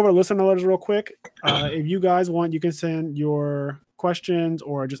going to switch over to listener letters real quick. If you guys want, you can send your questions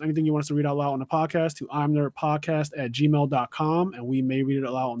or just anything you want us to read out loud on the podcast to imnerdpodcast@gmail.com, and we may read it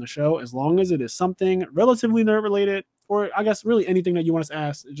aloud on the show as long as it is something relatively nerd related, or I guess really anything that you want us to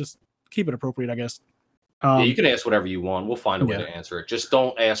ask. Just keep it appropriate, I guess. Yeah, you can ask whatever you want. We'll find a way to answer it. Just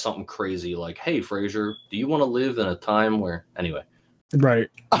don't ask something crazy like, hey, Fraser, do you want to live in a time where... Anyway. Right.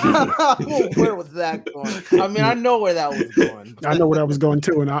 Where was that going? I mean, I know where that was going. I know where that was going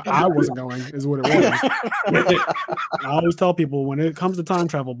too, and I wasn't going, is what it was. I always tell people when it comes to time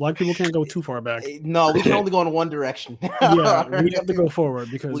travel, black people can't go too far back. No, we can only go in one direction. Yeah, we have to go forward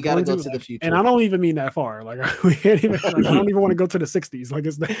because we got to go to the future. And I don't even mean that far. Like we can't even. Like, I don't even want to go to the 60s. Like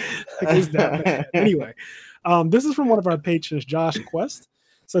it's that bad. Anyway, this is from one of our patrons, Josh Quest.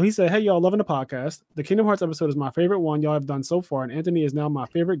 So he said, hey, y'all, loving the podcast. The Kingdom Hearts episode is my favorite one y'all have done so far, and Anthony is now my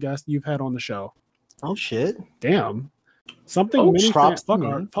favorite guest you've had on the show. Oh, shit. Damn. Something many fans,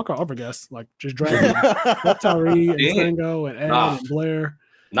 fuck our other guests. Like, just drag them. Fuck Tyree and Sango and Ed and Blair.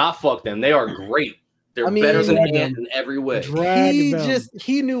 Not fuck them. They are great. They're better than Ant in every way.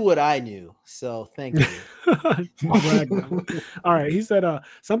 He knew what I knew, so thank you. All right, he said,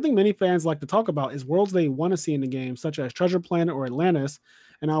 something many fans like to talk about is worlds they want to see in the game, such as Treasure Planet or Atlantis.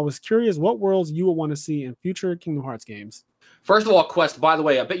 And I was curious what worlds you would want to see in future Kingdom Hearts games. First of all, Quest, by the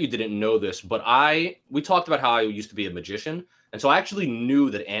way, I bet you didn't know this, but we talked about how I used to be a magician. And so I actually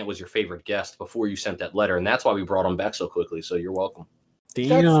knew that Ant was your favorite guest before you sent that letter. And that's why we brought him back so quickly. So you're welcome.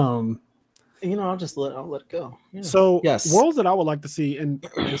 Damn. I'll let it go. Yeah. So worlds that I would like to see, and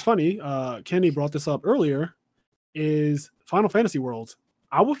it's funny, Kenny brought this up earlier, is Final Fantasy worlds.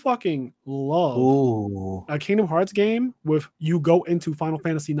 I would fucking love a Kingdom Hearts game with you go into Final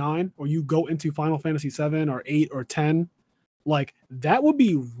Fantasy 9 or you go into Final Fantasy 7 or 8 or 10. Like, that would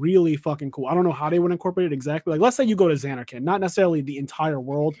be really fucking cool. I don't know how they would incorporate it exactly. Like, let's say you go to Xanarkand, not necessarily the entire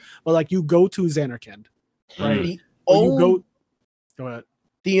world, but like you go to Xanarkand, right? Go ahead.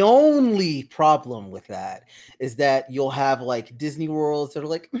 The only problem with that is that you'll have like Disney worlds that are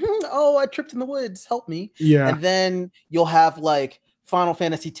like, oh, I tripped in the woods, help me. Yeah. And then you'll have like Final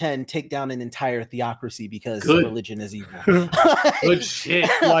Fantasy X take down an entire theocracy because religion is evil. Good shit.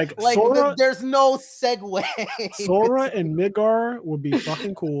 Like Sora, there's no segue. Sora and Midgar would be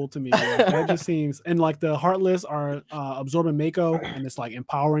fucking cool to me. Like, that just seems, and like the Heartless are absorbing Mako and it's like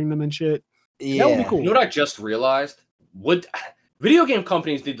empowering them and shit. Yeah. That would be cool. You know what I just realized? Video game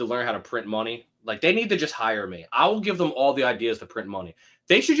companies need to learn how to print money. Like, they need to just hire me. I will give them all the ideas to print money.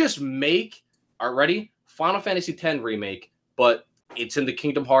 They should just make, Final Fantasy X remake, but it's in the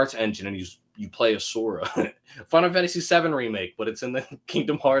Kingdom Hearts engine, and you play as Sora. Final Fantasy VII remake, but it's in the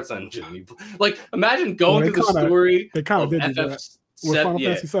Kingdom Hearts engine. Like, imagine going through the story of FF7. Final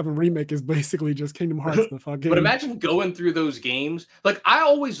Fantasy VII remake is basically just Kingdom Hearts. The fucking. But imagine going through those games. Like, I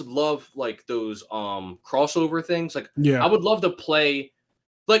always love like those crossover things. Like, I would love to play.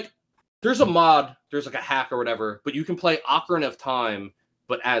 Like, there's a mod, there's like a hack or whatever, but you can play Ocarina of Time,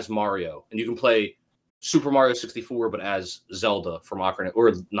 but as Mario, and you can play Super Mario 64, but as Zelda from Ocarina,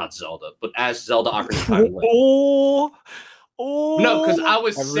 or not Zelda, but as Zelda Ocarina of Time. No, because I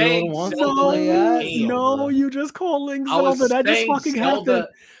was saying Zelda. No, you just called Link Zelda. That just fucking happened.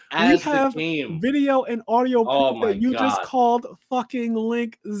 We have video and audio proof that you just called fucking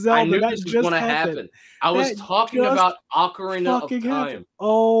Link Zelda. I knew this was going to happen. I was talking about Ocarina of Time.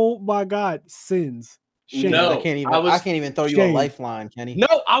 Oh my God, sins. Shame. No, I can't even throw you a lifeline, Kenny.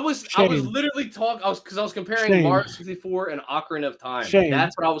 No, I was literally talking. I was comparing Mario 64 and Ocarina of Time.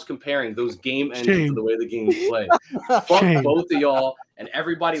 That's what I was comparing. Those game engines to the way the games play. Fuck both of y'all and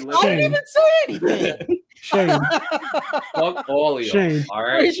everybody listening. I didn't even say anything. Shame. Fuck all of y'all. All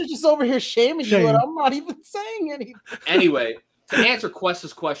right. You're just over here shaming you, and I'm not even saying anything. Anyway, to answer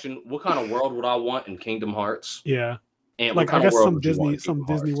Quest's question, what kind of world would I want in Kingdom Hearts? Yeah. And Like, what kind I of guess world some would you want Disney, in Kingdom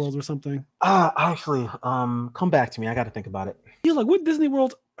Hearts? Worlds or something. Actually, come back to me. I got to think about it. Yeah, like what Disney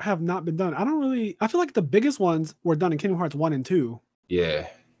worlds have not been done? I feel like the biggest ones were done in Kingdom Hearts 1 and 2. Yeah.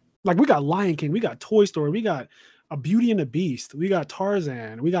 Like we got Lion King, we got Toy Story, we got A Beauty and the Beast, we got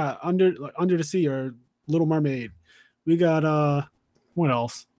Tarzan, we got Under the Sea or Little Mermaid. We got what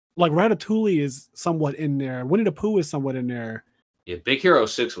else? Like Ratatouille is somewhat in there. Winnie the Pooh is somewhat in there. Yeah, Big Hero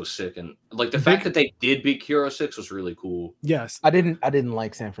 6 was sick, and like the fact that they did Big Hero 6 was really cool. Yes. I didn't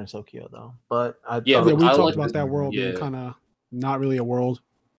like San Francisco though, but we I talked like about that world being kind of not really a world.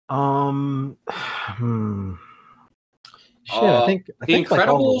 Shit, I think The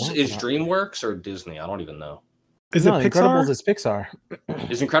Incredibles like is DreamWorks or Disney. I don't even know. Is it Pixar? Incredibles is Pixar.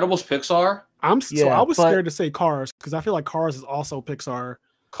 Is Incredibles Pixar? I was scared to say Cars because I feel like Cars is also Pixar.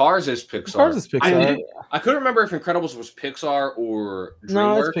 Cars is Pixar. Cars is Pixar. I couldn't remember if Incredibles was Pixar or DreamWorks.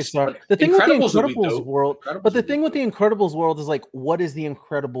 No, it's Pixar. The thing with the Incredibles world, but the thing with the Incredibles world is like, what is the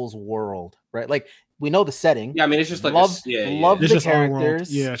Incredibles world, right? Like we know the setting. Yeah, I mean it's just like love it's the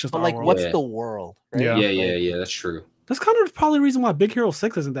characters. Yeah, it's just but like, what's the world? Right? Yeah. That's true. That's kind of probably the reason why Big Hero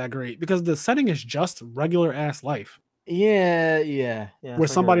 6 isn't that great because the setting is just regular ass life. Yeah. Where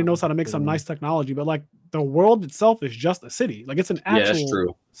somebody knows how to make some nice technology, but like the world itself is just a city. Like it's an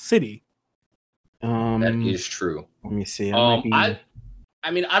actual city. That is true. Let me see. I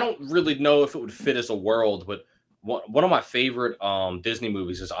mean, I don't really know if it would fit as a world, but one of my favorite Disney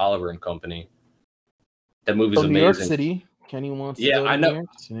movies is Oliver and Company. That movie's amazing. New York City. Kenny wants to go to New York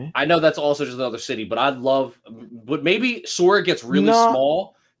City. I know that's also just another city, but but maybe Sora gets really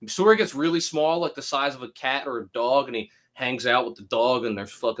small. Sora gets really small, like the size of a cat or a dog, and he hangs out with the dog and they're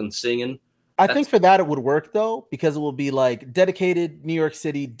fucking singing. I think for that it would work though, because it will be like dedicated New York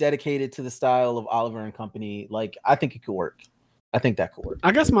City, dedicated to the style of Oliver and Company. Like I think it could work. I think that could work.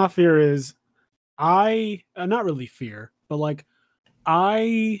 I guess my fear is not really fear, but like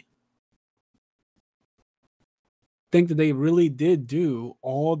I think that they really did do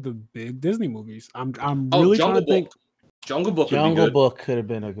all the big Disney movies. I'm really trying to think. Jungle Book could have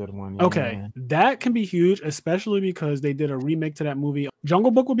been a good one. Yeah. Okay, that can be huge, especially because they did a remake to that movie. Jungle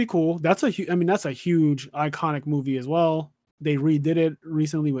Book would be cool. That's a huge iconic movie as well. They redid it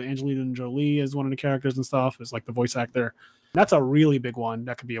recently with Angelina Jolie as one of the characters and stuff. It's like the voice actor. That's a really big one.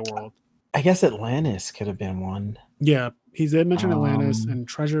 That could be a world. I guess Atlantis could have been one. Yeah, he did mention Atlantis and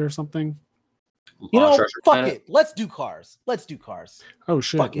Treasure or something. Fuck it. Let's do Cars. Oh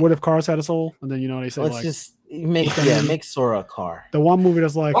shit! What if Cars had a soul? And then they say let's just make Sora a car. The one movie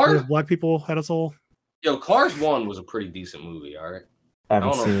that's like what if black people had a soul. Yo, Cars 1 was a pretty decent movie. All right, I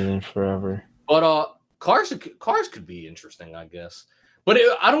haven't seen it in forever. But Cars could be interesting, I guess. But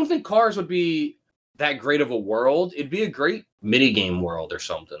I don't think Cars would be that great of a world. It'd be a great mini game world or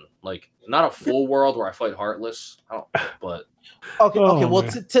something. Like not a full world where I fight Heartless. But okay. Well,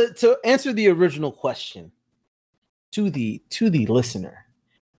 to answer the original question to the listener,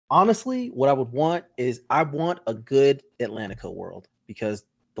 honestly, what I would want is I want a good Atlantica world because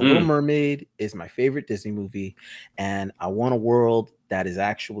The Little Mermaid is my favorite Disney movie, and I want a world that is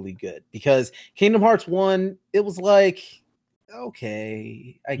actually good because Kingdom Hearts 1, it was like,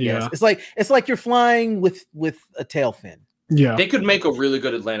 okay, I guess it's like you're flying with a tail fin. Yeah, they could make a really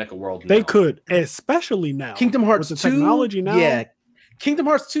good Atlantica world. They could, especially now. Kingdom Hearts 2, technology now. Yeah, Kingdom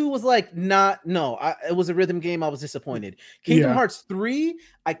Hearts 2 was like it was a rhythm game. I was disappointed. Kingdom Hearts 3,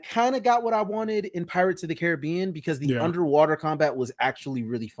 I kind of got what I wanted in Pirates of the Caribbean because the underwater combat was actually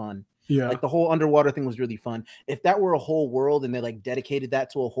really fun. Yeah, like the whole underwater thing was really fun. If that were a whole world and they like dedicated that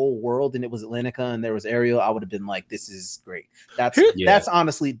to a whole world and it was Atlantica and there was Ariel, I would have been like, this is great. That's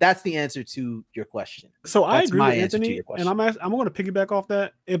honestly the answer to your question. So I agree with Anthony, and I'm going to piggyback off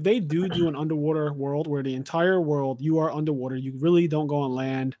that. If they do an underwater world where the entire world you are underwater, you really don't go on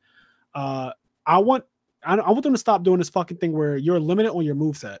land. I want them to stop doing this fucking thing where you're limited on your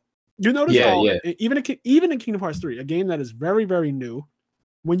moveset. You notice even in Kingdom Hearts 3, a game that is very, very new.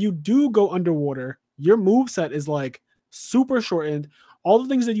 When you do go underwater, your moveset is like super shortened. All the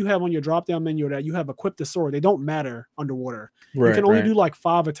things that you have on your drop-down menu that you have equipped the sword, they don't matter underwater. Right, you can only do like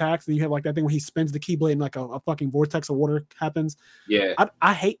 5 attacks, and you have like that thing when he spins the keyblade and like a fucking vortex of water happens. Yeah.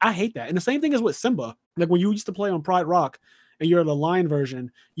 I hate that. And the same thing is with Simba. Like when you used to play on Pride Rock and you're the lion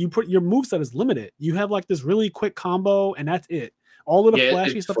version, your moveset is limited. You have like this really quick combo, and that's it. All of the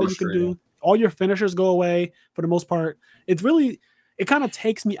flashy stuff that you can do, all your finishers go away for the most part. It kind of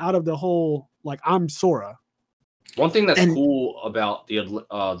takes me out of the whole, like, I'm Sora. One thing that's cool about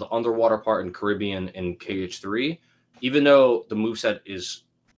the underwater part in Caribbean and KH3, even though the moveset is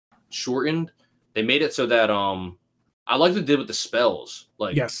shortened, they made it so that I like what they did with the spells.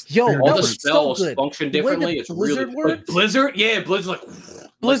 Like, yes, yo, all the was spells so good. function The way differently. that It's Blizzard really works? like Blizzard. Yeah,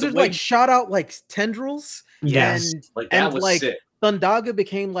 Blizzard like, shot out like tendrils. Yes. And like that was like sick. Thundaga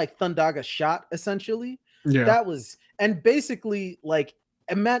became like Thundaga shot essentially. Yeah. That was, and basically like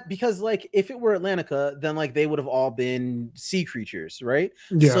because like if it were Atlantica, then like they would have all been sea creatures, right?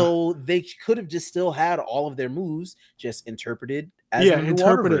 Yeah. So they could have just still had all of their moves just interpreted as an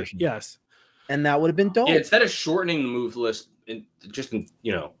underwater version. Yes. And that would have been dope. Yeah, instead of shortening the move list, just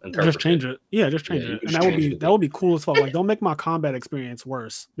change it. Yeah, just change it, and that would be cool as fuck. Like, don't make my combat experience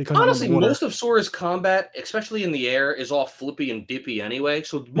worse because honestly, most of Sora's combat, especially in the air, is all flippy and dippy anyway.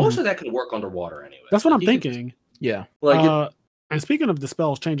 So most of that can work underwater anyway. That's what I'm thinking. Yeah, like. And speaking of the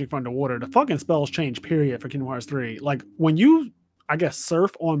spells changing for underwater, the fucking spells change. Period for Kingdom Hearts 3. Like when you, I guess,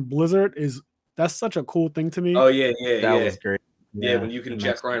 surf on Blizzard that's such a cool thing to me. Oh yeah, that was great. Yeah, when you can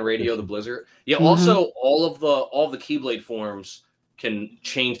Jack Ryan radio the Blizzard. Yeah, also all of the Keyblade forms can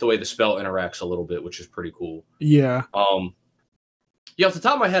change the way the spell interacts a little bit, which is pretty cool. Yeah. Yeah, off the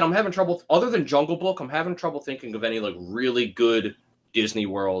top of my head, I'm having trouble. Other than Jungle Book, I'm having trouble thinking of any like really good Disney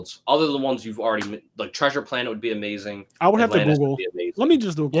worlds, other than the ones you've already like. Treasure Planet would be amazing. I would have to Google. Let me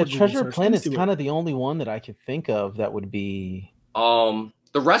just do a quick Google Treasure search. Planet is kind of the only one that I could think of that would be. The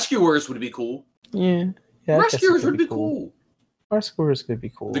Rescuers would be cool. Yeah, Rescuers would be cool. Rescuers could be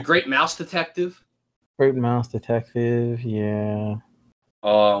cool. The Great Mouse Detective. Great Mouse Detective, yeah.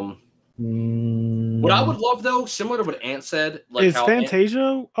 What I would love though, similar to what Ant said, like is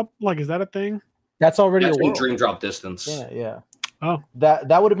Fantasia up? Like, is that a thing? That's already a world. Dream Drop Distance. Yeah. Oh, that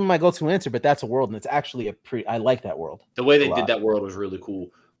would have been my go-to answer, but that's a world, and it's actually I like that world. The way they did that world was really cool.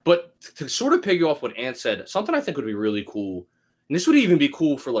 But to sort of piggy off what Ant said, something I think would be really cool, and this would even be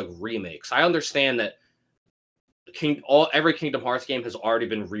cool for like remakes. I understand that every Kingdom Hearts game has already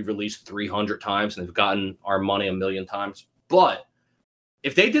been re-released 300 times, and they've gotten our money 1,000,000 times. But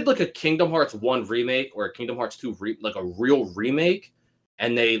if they did like a Kingdom Hearts 1 remake or a Kingdom Hearts 2 like a real remake,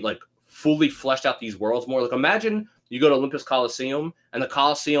 and they like fully fleshed out these worlds more, like imagine you go to Olympus Coliseum, and the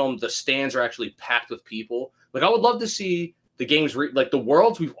Coliseum, the stands are actually packed with people. Like, I would love to see the games, like the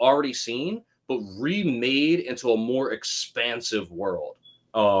worlds we've already seen, but remade into a more expansive world.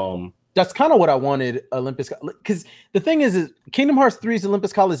 That's kind of what I wanted Olympus, because the thing is Kingdom Hearts 3's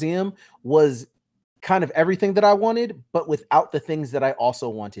Olympus Coliseum was kind of everything that I wanted, but without the things that I also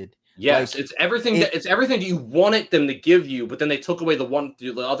wanted. Yes, like, it's everything that you wanted them to give you, but then they took away the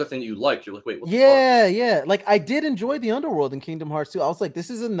other thing that you liked. You're like, wait, what the fuck? Yeah. Like, I did enjoy the underworld in Kingdom Hearts 2. I was like, this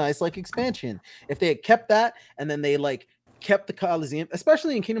is a nice like expansion. If they had kept that, and then they like kept the Coliseum,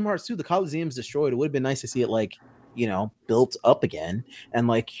 especially in Kingdom Hearts 2, the Coliseum's destroyed. It would have been nice to see it like, built up again, and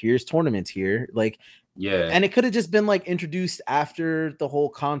like, here's tournaments here, like, yeah. And it could have just been like introduced after the whole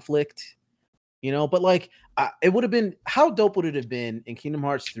conflict. But like, it would have been, how dope would it have been in Kingdom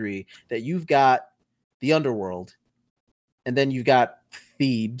Hearts 3 that you've got the underworld, and then you've got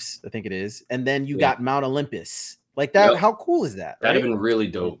Thebes, I think it is, and then you got Mount Olympus. Like that, how cool is that? That'd have been really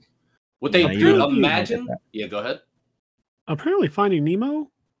dope. What they do, imagine. Yeah, go ahead. Apparently, Finding Nemo.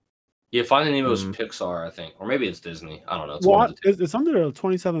 Yeah, Finding Nemo is Pixar, I think, or maybe it's Disney. I don't know. It's under the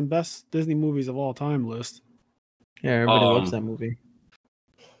 27 best Disney movies of all time list. Yeah, everybody loves that movie.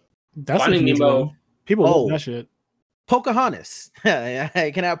 That's Finding Nemo. People love that shit. Pocahontas.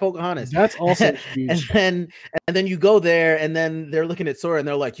 I can have Pocahontas. That's also huge. and then you go there, and then they're looking at Sora, and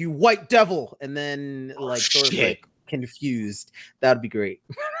they're like, "You white devil!" And then like Sora's like confused. That'd be great.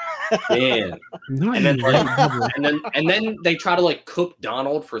 Man. and then they try to like cook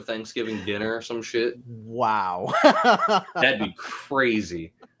Donald for Thanksgiving dinner or some shit. Wow. That'd be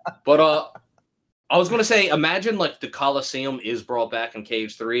crazy. But I was gonna say, imagine like the Coliseum is brought back in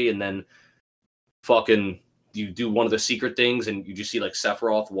KH3, and then fucking you do one of the secret things, and you just see like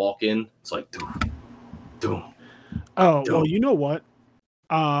Sephiroth walk in. It's like doom. Oh, well, you know what?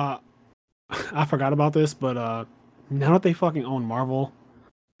 I forgot about this, but now that they fucking own Marvel,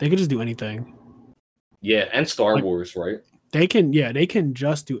 they could just do anything. Yeah, and Star Wars, right? They can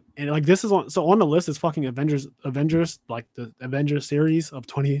just do, and like this is on the list is fucking Avengers, like the Avengers series of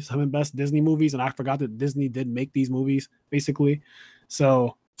 27 best Disney movies, and I forgot that Disney did make these movies basically.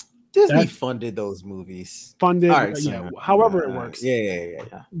 So Disney funded those movies. Right, however it works.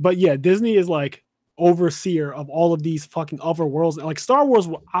 Yeah. But yeah, Disney is like overseer of all of these fucking other worlds. Like Star Wars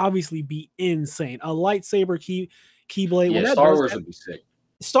will obviously be insane. A lightsaber keyblade. Yeah, Star Wars would be sick.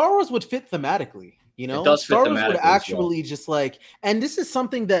 Star Wars would fit thematically. It does Star Wars would actually just like, and this is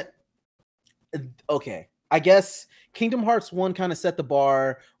something that, okay, I guess Kingdom Hearts 1 kind of set the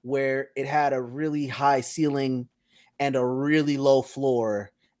bar where it had a really high ceiling and a really low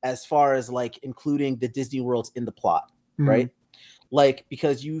floor as far as like including the Disney worlds in the plot. right? Like,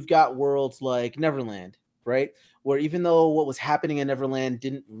 because you've got worlds like Neverland, right? Where even though what was happening in Neverland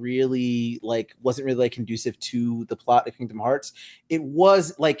wasn't really like conducive to the plot of Kingdom Hearts, it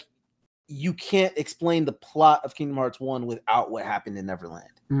was like you can't explain the plot of Kingdom Hearts 1 without what happened in Neverland,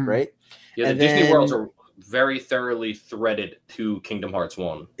 right? Yeah, the Disney worlds are very thoroughly threaded to Kingdom Hearts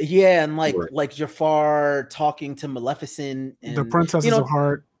 1. Yeah, and like Jafar talking to Maleficent and the Princesses of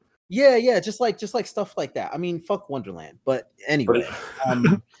Heart. Yeah, just like stuff like that. I mean, fuck Wonderland, but anyway.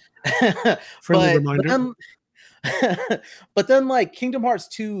 Friendly reminder. But then like Kingdom Hearts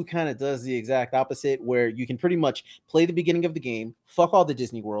 2 kind of does the exact opposite, where you can pretty much play the beginning of the game, fuck all the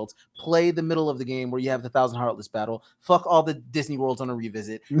Disney worlds, play the middle of the game where you have the Thousand Heartless battle, fuck all the Disney worlds on a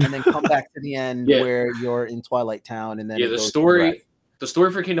revisit, and then come back to the end where you're in Twilight Town, and then the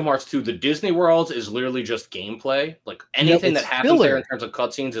story for Kingdom Hearts 2, the Disney worlds is literally just gameplay. Like anything that happens there in terms of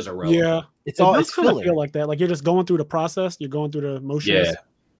cutscenes is irrelevant. Yeah, it's kind of feel like that. Like you're just going through the process, you're going through the motions. Yeah.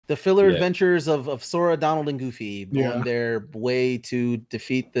 The filler adventures of Sora, Donald, and Goofy on their way to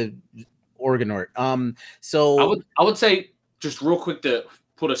defeat the Organoid. So I would say, just real quick to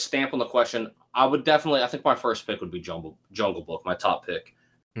put a stamp on the question, I think my first pick would be Jungle Book, my top pick.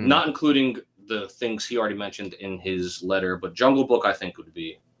 Not including the things he already mentioned in his letter, but Jungle Book I think would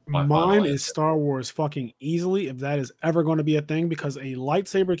be mine is Star Wars fucking easily, if that is ever going to be a thing, because a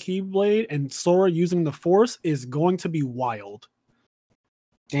lightsaber keyblade and Sora using the Force is going to be wild.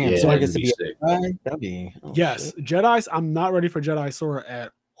 Damn, so I guess to be Jedi, that'd be yes, shit. Jedi's. I'm not ready for Jedi Sora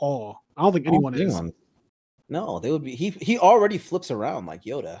at all. I don't think anyone is. No, they would be. He already flips around like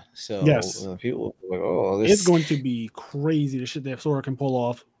Yoda. So yes, people are like, oh, it's going to be crazy the shit that Sora can pull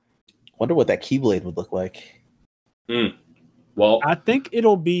off. Wonder what that Keyblade would look like. Well, I think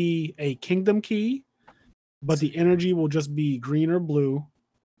it'll be a Kingdom Key, but the energy will just be green or blue.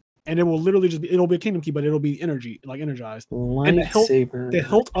 And it will literally just be, it'll be a Kingdom Key, but it'll be energized. Lightsaber. And the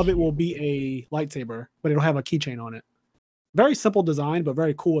hilt of it will be a lightsaber, but it'll have a keychain on it. Very simple design, but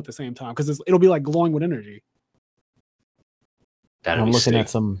very cool at the same time, because it'll be like glowing with energy. I'm looking at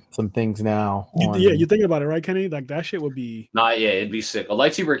some things now. You're thinking about it, right, Kenny? Like that shit would be. It'd be sick. A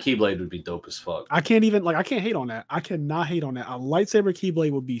lightsaber keyblade would be dope as fuck. I can't hate on that. I cannot hate on that. A lightsaber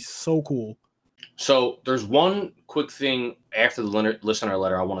keyblade would be so cool. So there's one quick thing after the listener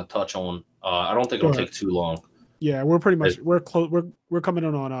letter I want to touch on. I don't think it'll take too long. Yeah, we're pretty much we're close. We're coming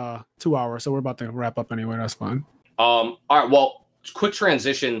in on 2 hours, so we're about to wrap up anyway. That's fine. All right. Well, quick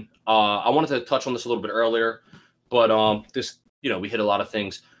transition. I wanted to touch on this a little bit earlier, but this we hit a lot of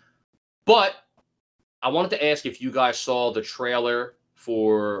things. But I wanted to ask if you guys saw the trailer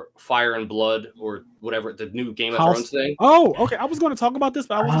for Fire and Blood or whatever, the new Game of Thrones thing. Oh, okay. I was going to talk about this,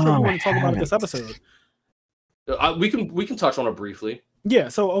 but I wasn't sure you want to talk about it this episode. We can touch on it briefly. Yeah,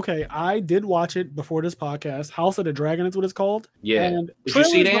 so okay, I did watch it before this podcast. House of the Dragon is what it's called. Yeah. And did you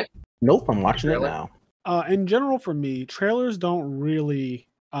see that? Nope, I'm watching it now. In general, for me, trailers don't really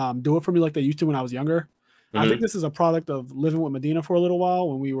do it for me like they used to when I was younger. I think this is a product of living with Medina for a little while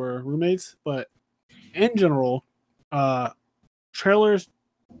when we were roommates. But in general, trailers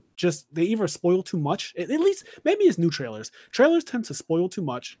they either spoil too much. At least maybe it's new trailers. Trailers tend to spoil too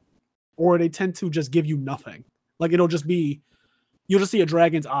much, or they tend to just give you nothing. Like it'll just be, you'll just see a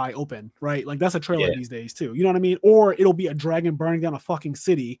dragon's eye open, right? Like that's a trailer these days too. You know what I mean? Or it'll be a dragon burning down a fucking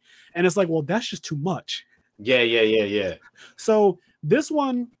city, and it's like, well, that's just too much. Yeah. So this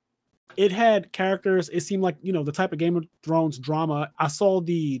one, it had characters. It seemed like the type of Game of Thrones drama. I saw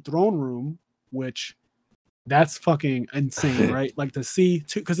the throne room, which that's fucking insane, right? Like to see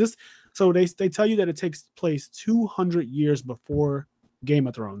because this. So they tell you that it takes place 200 years before Game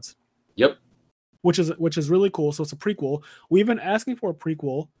of Thrones. Yep. Which is really cool. So it's a prequel. We've been asking for a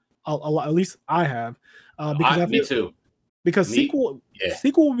prequel. At least I have. Because me too. Because sequel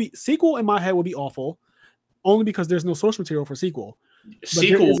in my head would be awful, only because there's no source material for sequel.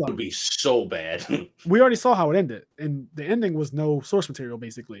 Sequel would be so bad. We already saw how it ended, and the ending was no source material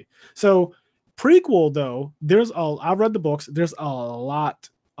basically. So prequel though, I read the books. There's a lot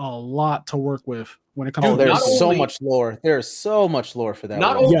to work with when it comes to there's so much lore. There's so much lore for that.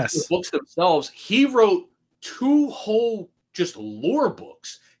 Not only the books themselves, he wrote 2 whole just lore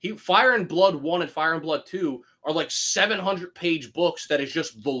books. Fire and Blood 1 and Fire and Blood 2 are like 700-page books that is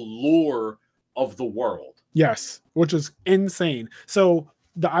just the lore of the world. Yes, which is insane. So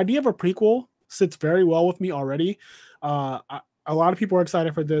the idea of a prequel sits very well with me already. A lot of people are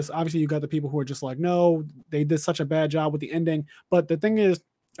excited for this. Obviously, you got the people who are just like, no, they did such a bad job with the ending. But the thing is,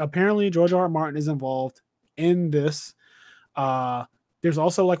 apparently George R. R. Martin is involved in this. There's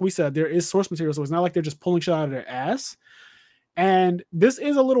also, like we said, there is source material, so it's not like they're just pulling shit out of their ass. And this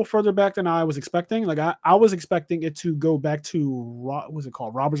is a little further back than I was expecting. Like I was expecting it to go back to what was it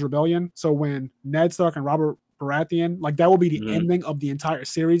called, Robert's Rebellion. So when Ned Stark and Robert Baratheon, like that will be the ending of the entire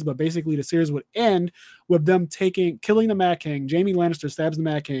series. But basically, the series would end with them killing the Mad King. Jaime Lannister stabs the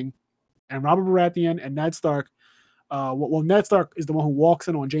Mad King, and Robert Baratheon and Ned Stark. Well, Ned Stark is the one who walks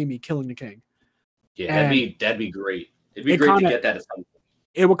in on Jaime killing the king. Yeah, that'd be great. It'd be great to get that at some point.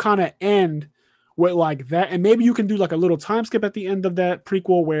 It would kind of end with like that, and maybe you can do like a little time skip at the end of that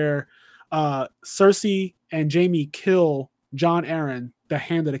prequel where Cersei and Jaime kill Jon Arryn, the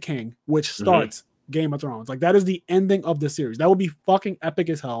Hand of the King, which starts Game of Thrones. Like that is the ending of the series. That would be fucking epic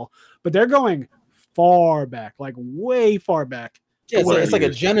as hell. But they're going far back, like way far back. Yeah, so it's like a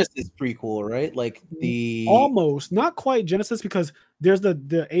Genesis prequel, right? Like almost not quite Genesis, because there's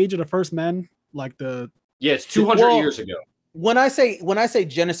the Age of the First Men, like it's 200 years ago. When I say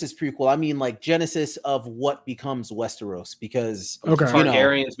Genesis prequel, I mean like Genesis of what becomes Westeros, because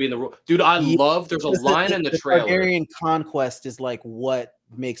Targaryens being the rule. Dude, I love. There's a line in the trailer. Targaryen conquest is like what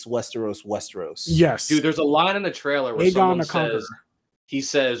makes Westeros Westeros. Yes, dude. There's a line in the trailer where someone says, "He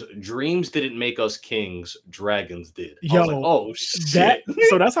says dreams didn't make us kings, dragons did." I was like, oh shit!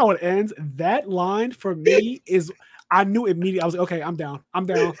 So that's how it ends. That line for me is. I knew immediately. I was like, okay, I'm down.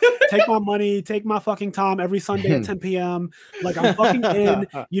 Take my money, take my fucking time every Sunday at 10 p.m. Like I'm fucking in.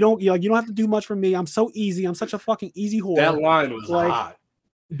 You don't have to do much for me. I'm so easy. I'm such a fucking easy whore. That line was like, hot.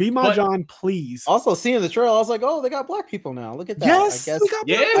 Be my John, please. Also, seeing the trailer, I was like, oh, they got black people now. Look at that. Yes, I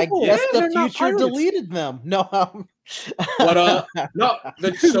guess the future deleted them. No, but no.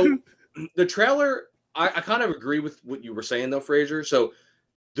 So the trailer, I kind of agree with what you were saying though, Fraser. So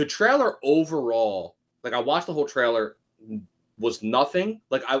the trailer overall. Like I watched the whole trailer, was nothing.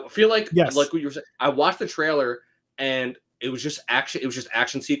 Like I feel like like what you were saying. I watched the trailer and it was just action. It was just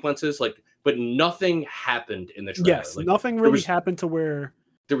action sequences. Like, but nothing happened in the trailer. Yes, like, nothing really happened to where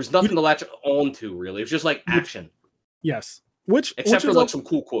there was nothing to latch on to. Really, it was just like action. Yes, except for like some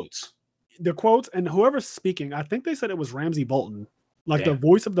cool quotes. The quotes and whoever's speaking, I think they said it was Ramsay Bolton. Like the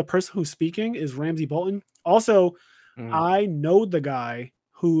voice of the person who's speaking is Ramsay Bolton. Also, I know the guy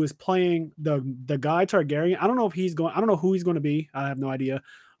who is playing the guy Targaryen. I don't know who he's going to be. I have no idea.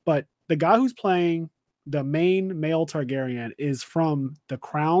 But the guy who's playing the main male Targaryen is from The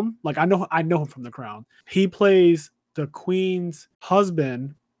Crown. Like I know him from The Crown. He plays the Queen's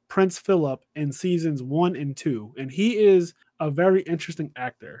husband, Prince Philip, in seasons 1 and 2. And he is a very interesting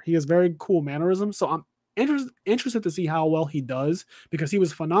actor. He has very cool mannerisms. So I'm interested to see how well he does, because he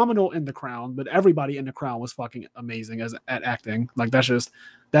was phenomenal in The Crown, but everybody in The Crown was fucking amazing at acting. Like that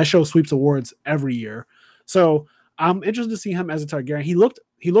show sweeps awards every year. So I'm interested to see him as a Targaryen. He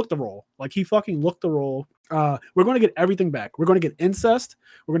looked the role. Like he fucking looked the role. We're going to get everything back. We're going to get incest.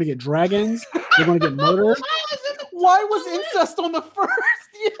 We're going to get dragons. We're going to get murder. Why was incest on the first?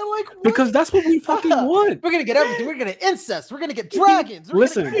 Yeah, like what? Because that's what we fucking want. We're gonna get everything. We're gonna incest. We're gonna get dragons.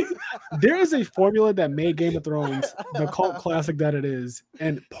 Listen, there is a formula that made Game of Thrones the cult classic that it is,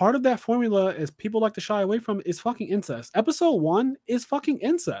 and part of that formula is people like to shy away from is fucking incest. Episode 1 is fucking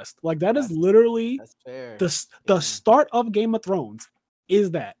incest. Like that's literally the start of Game of Thrones.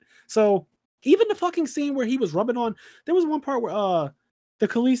 Is that so? Even the fucking scene where he was rubbing on. There was one part where the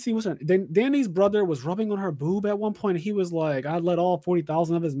Khaleesi was Dany's brother was rubbing on her boob at one point, and he was like, "I'd let all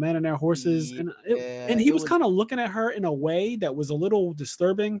 40,000 of his men and their horses," and he was kind of looking at her in a way that was a little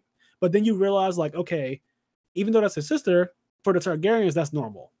disturbing. But then you realize, like, okay, even though that's his sister, for the Targaryens, that's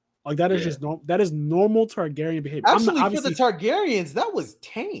normal. Like that is just that is normal Targaryen behavior. Actually, for the Targaryens, that was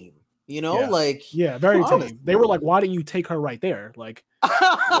tame. You know, very tame. They were like, "Why didn't you take her right there?" Like,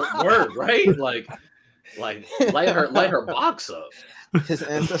 word, right? Like light her box up. His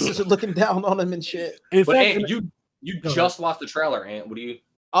ancestors are looking down on him and shit. But Ant, you just watched the trailer, Ant. What do you?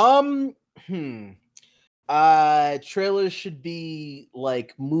 Trailers should be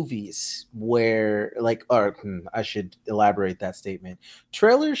like movies where I should elaborate that statement.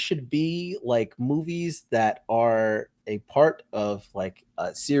 Trailers should be like movies that are a part of like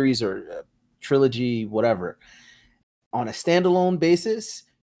a series or a trilogy, whatever, on a standalone basis.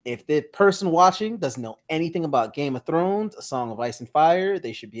 If the person watching doesn't know anything about Game of Thrones, A Song of Ice and Fire,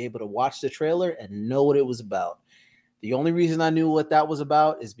 they should be able to watch the trailer and know what it was about. The only reason I knew what that was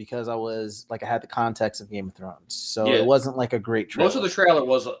about is because I had the context of Game of Thrones. So it wasn't like a great trailer. Most of the trailer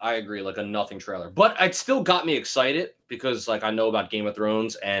was, I agree, like a nothing trailer. But it still got me excited because like I know about Game of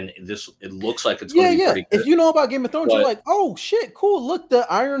Thrones and it looks like it's going to be pretty good. If you know about Game of Thrones, you're like, oh shit, cool. Look, the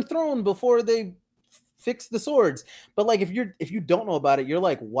Iron Throne before they fix the swords. But like if you don't know about it, you're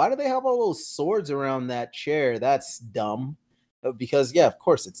like, why do they have all those swords around that chair? That's dumb. Because of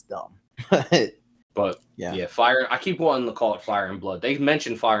course it's dumb. But yeah, Fire. I keep wanting to call it Fire and Blood. They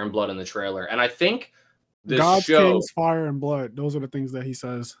mentioned Fire and Blood in the trailer, and I think this God's show, Kings, Fire and Blood. Those are the things that he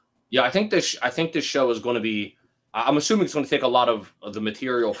says. Yeah, I think this show is going to be. I'm assuming it's going to take a lot of the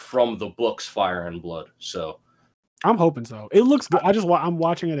material from the books Fire and Blood. So I'm hoping so. It looks good. I'm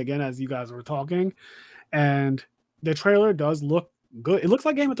watching it again as you guys were talking, and the trailer does look good. It looks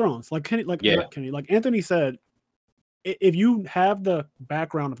like Game of Thrones. Like Anthony said, if you have the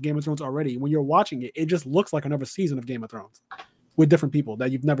background of Game of Thrones already, when you're watching it, it just looks like another season of Game of Thrones with different people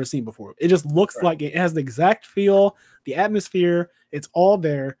that you've never seen before. It just looks like it has the exact feel, the atmosphere. It's all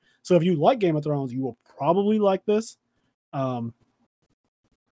there. So if you like Game of Thrones, you will probably like this. But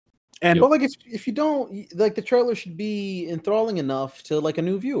like if you don't like, the trailer should be enthralling enough to like a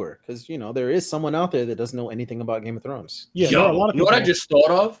new viewer, because there is someone out there that doesn't know anything about Game of Thrones. Yeah, there are a lot of people. What I just thought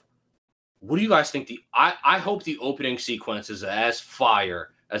of? What do you guys think? I hope the opening sequence is as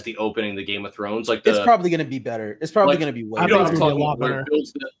fire as the opening of the Game of Thrones. It's probably going to be better. It's probably going to be way better.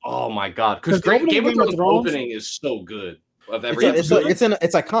 Oh my god! Because Game of Thrones opening is so good. Of every it's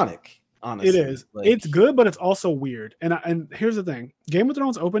iconic. Honestly, it is. It's good, but it's also weird. And here's the thing: Game of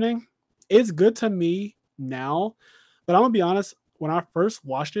Thrones opening, it's good to me now, but I'm gonna be honest. When I first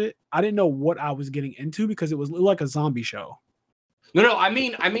watched it, I didn't know what I was getting into because it was like a zombie show. No, I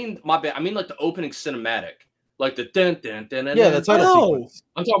mean, my bad. I mean, like the opening cinematic, like the dun. Yeah, the title sequence.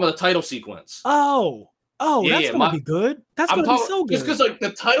 I'm talking about the title sequence. That's gonna be good. That's gonna be so good. Just because like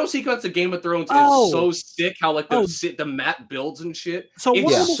the title sequence of Game of Thrones is so sick. How like the map builds and shit. So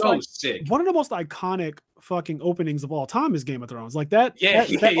it's so sick. One of the most iconic fucking openings of all time is Game of Thrones. Like that.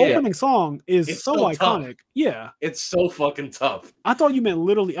 That opening song is so iconic. Tough. Yeah, it's so fucking tough. I thought you meant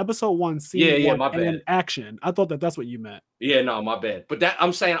literally episode 1, scene 1, my bad. And then action. I thought that's what you meant. Yeah, no, my bad. But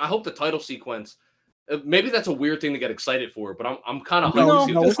I'm saying I hope the title sequence. Maybe that's a weird thing to get excited for, but I'm kind of no,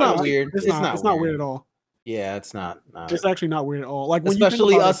 it's not weird. It's not weird at all. Yeah, it's not. It's actually not weird at all. Like when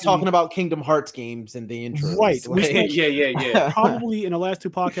especially us talking about Kingdom Hearts games in the intro, right? Like, yeah. Probably in the last 2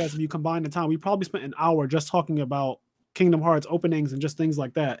 podcasts, if you combine the time, we probably spent an hour just talking about Kingdom Hearts openings and just things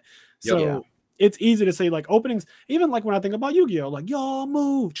like that. So it's easy to say like openings. Even like when I think about Yu-Gi-Oh, like y'all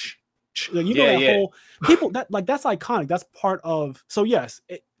move, like, whole people that's iconic. That's part of. So yes,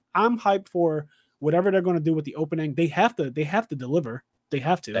 I'm hyped for whatever they're going to do with the opening. They have to deliver. They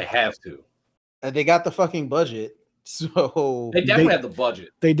have to. They got the fucking budget, so they definitely have the budget.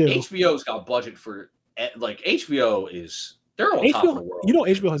 They do. HBO's got budget for HBO is they're on top of the world.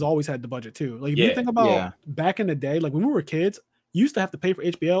 HBO has always had the budget too. Like if you think about back in the day, like when we were kids, you used to have to pay for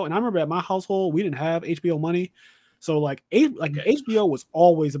HBO, and I remember at my household we didn't have HBO money, so like HBO was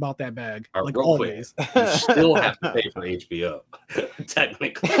always about that bag. Like always. You still have to pay for HBO,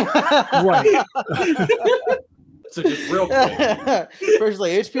 technically, right? So just real quick. First,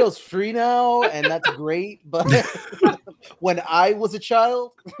 like HBO's free now, and that's great. But when I was a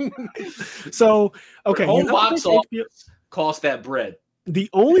child, so okay, home box office cost that bread. The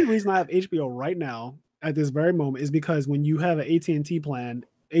only reason I have HBO right now at this very moment is because when you have an AT&T plan,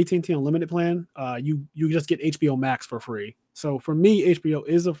 AT&T Unlimited plan, you just get HBO Max for free. So for me, HBO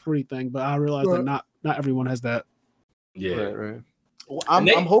is a free thing, but I realize that not everyone has that. Yeah, right. Well, I'm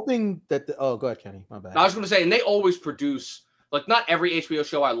hoping that go ahead, Kenny. My bad. I was going to say, and they always produce, like, not every HBO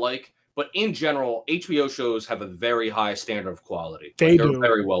show I like, but in general, HBO shows have a very high standard of quality. They're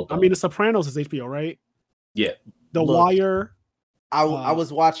very well done. I mean, The Sopranos is HBO, right? Yeah. The Wire. I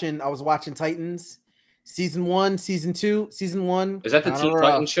was watching Titans, season 1, season 2, season 1. Is that the Teen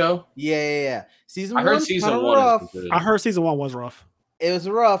Titans show? Yeah. Season 1. I heard season 1 is good. I heard season 1 was rough. It was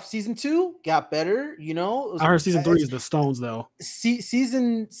rough. Season 2 got better, I heard season 3 is the Stones though.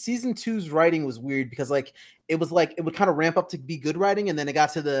 Season 2's writing was weird because it would kind of ramp up to be good writing, and then it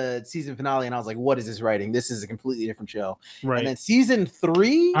got to the season finale, and I was like, "What is this writing? This is a completely different show." Right. And then season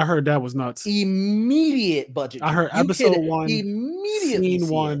 3, I heard that was nuts. Immediate budget. I heard episode 1, immediately scene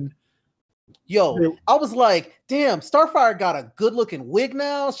 1. Yo, I was like, damn, Starfire got a good looking wig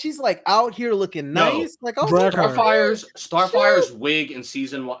now. She's like out here looking nice. Like, I was like, Starfire's wig in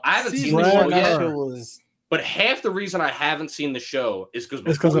season 1. I haven't seen the show yet. But half the reason I haven't seen the show is because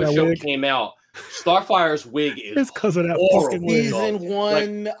before the show came out, Starfire's wig is it's because of that fucking season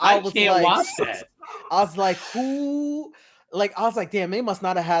 1. I can't watch that. I was like, who? Like, I was like, damn, they must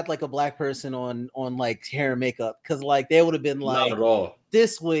not have had like a black person on like hair and makeup, because like they would have been like, not at all.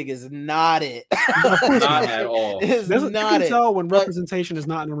 This wig is not it. Not at all. It's not you can tell when representation is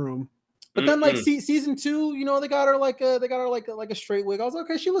not in the room. But then like season 2, they got her like a straight wig. I was like,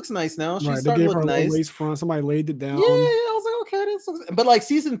 okay, she looks nice now. She's starting to look nice. Lace front. Somebody laid it down. Yeah, I was like, okay, this looks. But like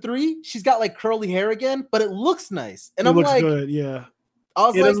season 3, she's got like curly hair again, but it looks nice. And I'm looks like, good, yeah. I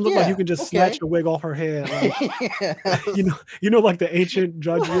was It like, doesn't look like you can just snatch okay. the wig off her head. Like, Yes. you know, like the ancient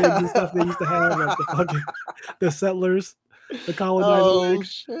judge wigs and stuff they used to have, like the settlers, the colonizer Oh wig.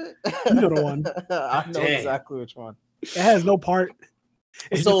 shit! You know the one. I know Damn. exactly which one. It has no part.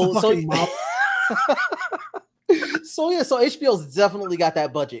 It's So just a fucking mop. so HBO's definitely got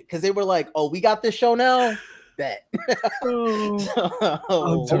that budget because they were like, oh, we got this show now. Bet. Oh,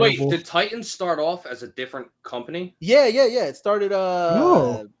 Oh wait, terrible. did Titans start off as a different company? Yeah. It started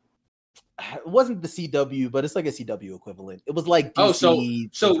No. it wasn't the CW, but it's like a CW equivalent. It was like Oh, DC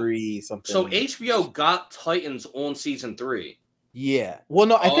so 3 something. So HBO got Titans on season 3. Yeah. Well,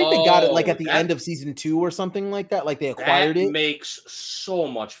 no, I think they got it like Oh, at the end of season 2 or something like that. Like they acquired That it. makes so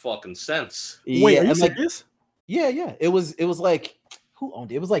much fucking sense. Wait, are you and like, serious? yeah. It was like who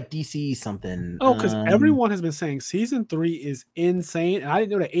owned it? It was like DC something. Oh, because everyone has been saying season 3 is insane, and I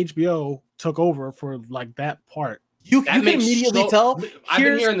didn't know that HBO took over for like that part. You can immediately tell. I've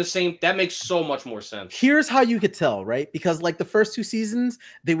been hearing the same. That makes so much more sense. Here's how you could tell, right? Because like the first 2 seasons,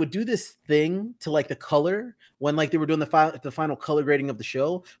 they would do this thing to like the color when like they were doing the final color grading of the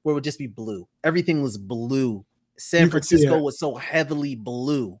show, where it would just be blue. Everything was blue. San Francisco was so heavily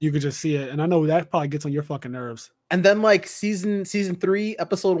blue. You could just see it, and I know that probably gets on your fucking nerves. And then like season 3,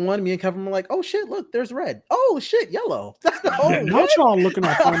 episode 1, me and Kevin were like, oh shit, look, there's red. Oh shit, yellow. Now y'all looking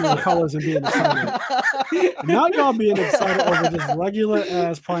at primary colors and being excited. Now y'all being excited over just regular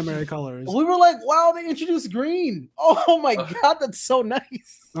ass primary colors. We were like, wow, they introduced green. Oh my god, that's so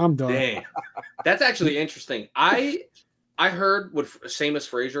nice. I'm done. Dang. That's actually interesting. I heard same as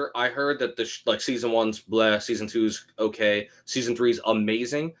Frasier. I heard that like season 1's blah, season 2's okay, season 3's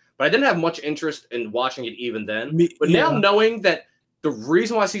amazing. But I didn't have much interest in watching it even then. Now knowing that the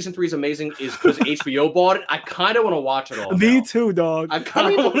reason why season 3 is amazing is because HBO bought it, I kind of want to watch it all. Me too, dog. I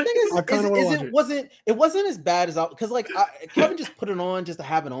kind of want to. It wasn't as bad as because like Kevin just put it on just to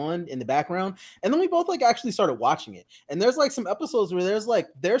have it on in the background, and then we both like actually started watching it. And there's like some episodes where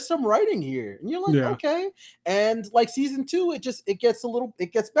there's some writing here, and you're like, okay. And like season 2,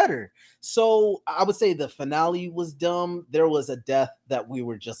 it gets better. So I would say the finale was dumb. There was a death that we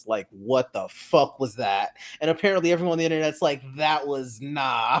were just like, what the fuck was that? And apparently everyone on the internet's like, that was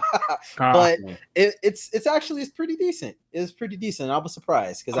nah. But it's actually pretty decent. It's pretty decent. I was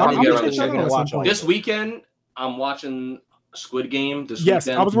surprised because I didn't watch all this weekend. I'm watching Squid Game this yes,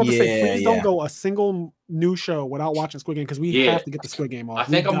 weekend. I was about to say, please don't go a single new show without watching Squid Game because we have to get the Squid Game off. I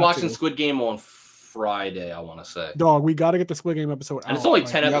think I'm watching Squid Game on Friday, I want to say. Dog, we got to get the Squid Game episode and it's only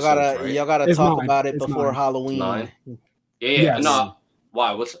 10 episodes, y'all gotta talk about it before Halloween. 9. Yeah. No.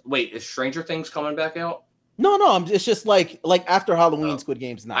 Why? Wait, is Stranger Things coming back out? No, it's just like after Halloween, Squid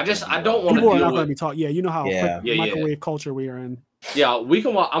Game's not. I don't want to deal with. Be taught. Yeah, you know how quick microwave culture we are in. Yeah, we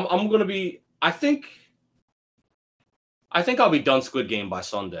can. I'm gonna be. I think I'll be done Squid Game by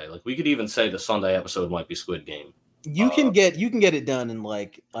Sunday. Like we could even say the Sunday episode might be Squid Game. You can get it done in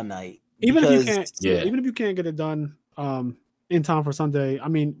like a night. Even if you can't get it done in time for Sunday. I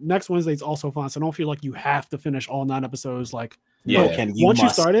mean, next Wednesday is also fine. So don't feel like you have to finish all 9 episodes. Like once you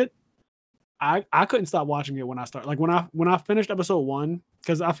start it. I couldn't stop watching it when I started. Like when I finished episode 1,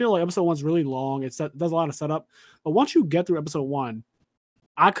 because I feel like episode 1's really long. It does a lot of setup. But once you get through episode 1,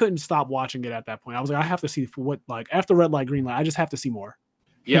 I couldn't stop watching it at that point. I was like, I have to see after red light, green light. I just have to see more.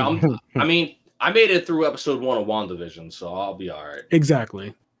 Yeah, I mean, I made it through episode 1 of WandaVision, so I'll be all right.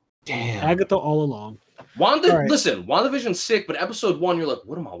 Exactly. Damn. Agatha all along. Listen, WandaVision's sick, but episode 1, you're like,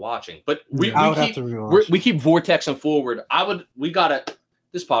 what am I watching? But we keep vortexing forward.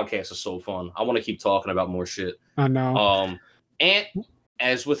 This podcast is so fun. I want to keep talking about more shit. I know. And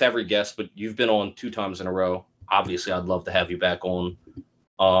as with every guest, but you've been on 2 times in a row. Obviously, I'd love to have you back on.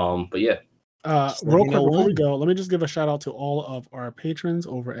 But yeah. Real quick before we go, let me just give a shout out to all of our patrons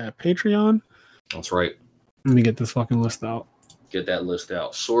over at Patreon. That's right. Let me get this fucking list out. Get that list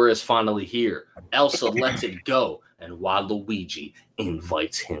out. Sora is finally here. Elsa lets it go, and Waluigi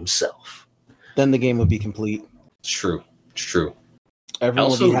invites himself. Then the game would be complete. It's true.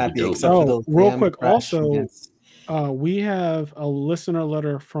 Everyone will be happy except for those. Real quick, also, we have a listener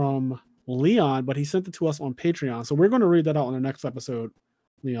letter from Leon, but he sent it to us on Patreon. So we're going to read that out on the next episode.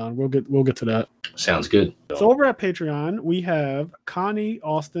 Leon, we'll get to that. Sounds good. So over at Patreon, we have Connie,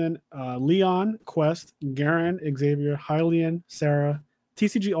 Austin, Leon, Quest, Garen, Xavier, Hylian, Sarah,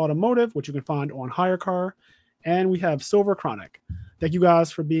 TCG Automotive, which you can find on HireCar, and we have Silver Chronic. Thank you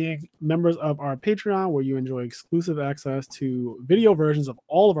guys for being members of our Patreon, where you enjoy exclusive access to video versions of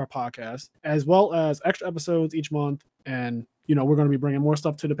all of our podcasts, as well as extra episodes each month. And, we're going to be bringing more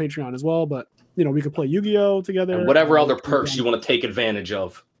stuff to the Patreon as well. But, we could play Yu-Gi-Oh! Together. And whatever other perks you want to take advantage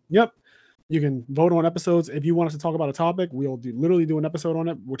of. Yep. You can vote on episodes. If you want us to talk about a topic, we'll literally do an episode on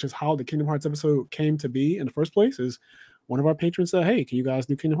it, which is how the Kingdom Hearts episode came to be in the first place. Is one of our patrons said, "Hey, can you guys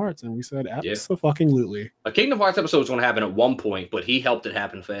do Kingdom Hearts?" And we said, "Abso-fucking-lutely." A Kingdom Hearts episode was going to happen at one point, but he helped it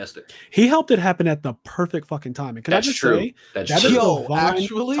happen faster. He helped it happen at the perfect fucking timing. Can I just say that is divine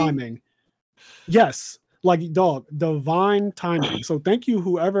timing? Yes, like dog, divine timing. So thank you,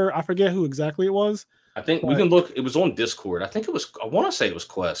 whoever. I forget who exactly it was. I think we can look. It was on Discord. I think it was. I want to say it was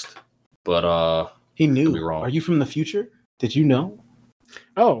Quest, but he knew. Could be wrong. Are you from the future? Did you know?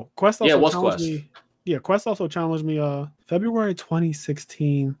 Oh, Quest also challenged Quest. me. Yeah, Quest also challenged me. February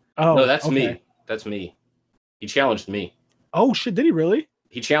 2016. Oh, no, that's me. That's me. He challenged me. Oh shit! Did he really?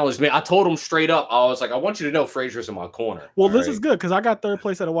 He challenged me. I told him straight up. I was like, I want you to know Fraser's in my corner. Well, this is good because I got third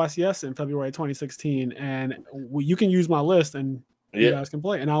place at a YCS in February 2016, and you can use my list and you guys can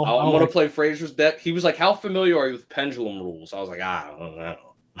play. And I want to play Fraser's deck. He was like, "How familiar are you with pendulum rules?" I was like, "I don't know."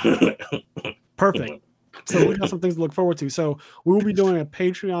 Perfect. So we got some things to look forward to. So we will be doing a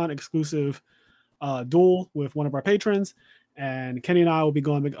Patreon exclusive duel with one of our patrons, and Kenny and I will be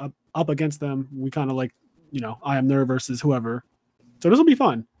going up against them. We kind of like, IMNerd versus whoever. So this will be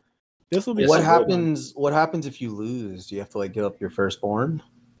fun. This will be. What happens? What happens if you lose? Do you have to like give up your firstborn?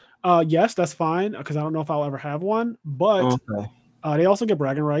 Yes, that's fine because I don't know if I'll ever have one. But they also get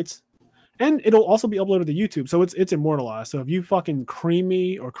bragging rights, and it'll also be uploaded to YouTube, so it's immortalized. So if you fucking cream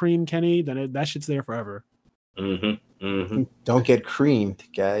me or cream Kenny, then that shit's there forever. Don't get creamed,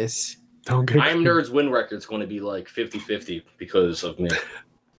 guys. Don't get. IMNerd's win record's going to be like 50-50 because of me.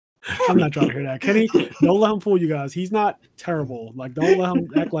 I'm not trying to hear that. Kenny, don't let him fool you guys. He's not terrible. Like, don't let him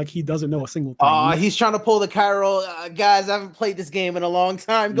act like he doesn't know a single thing. He's trying to pull the Cairo. Guys, I haven't played this game in a long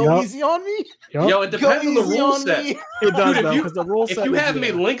time. Go easy on me. Yo, it depends on the rule set. It does, though, because the rule set. If you have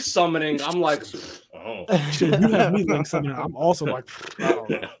me link summoning, I'm like, oh. Shit, you have me link summoning. I'm also like, oh.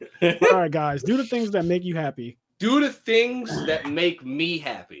 All right, guys, do the things that make you happy. Do the things that make me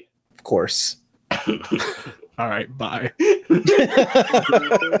happy. Of course. All right, bye.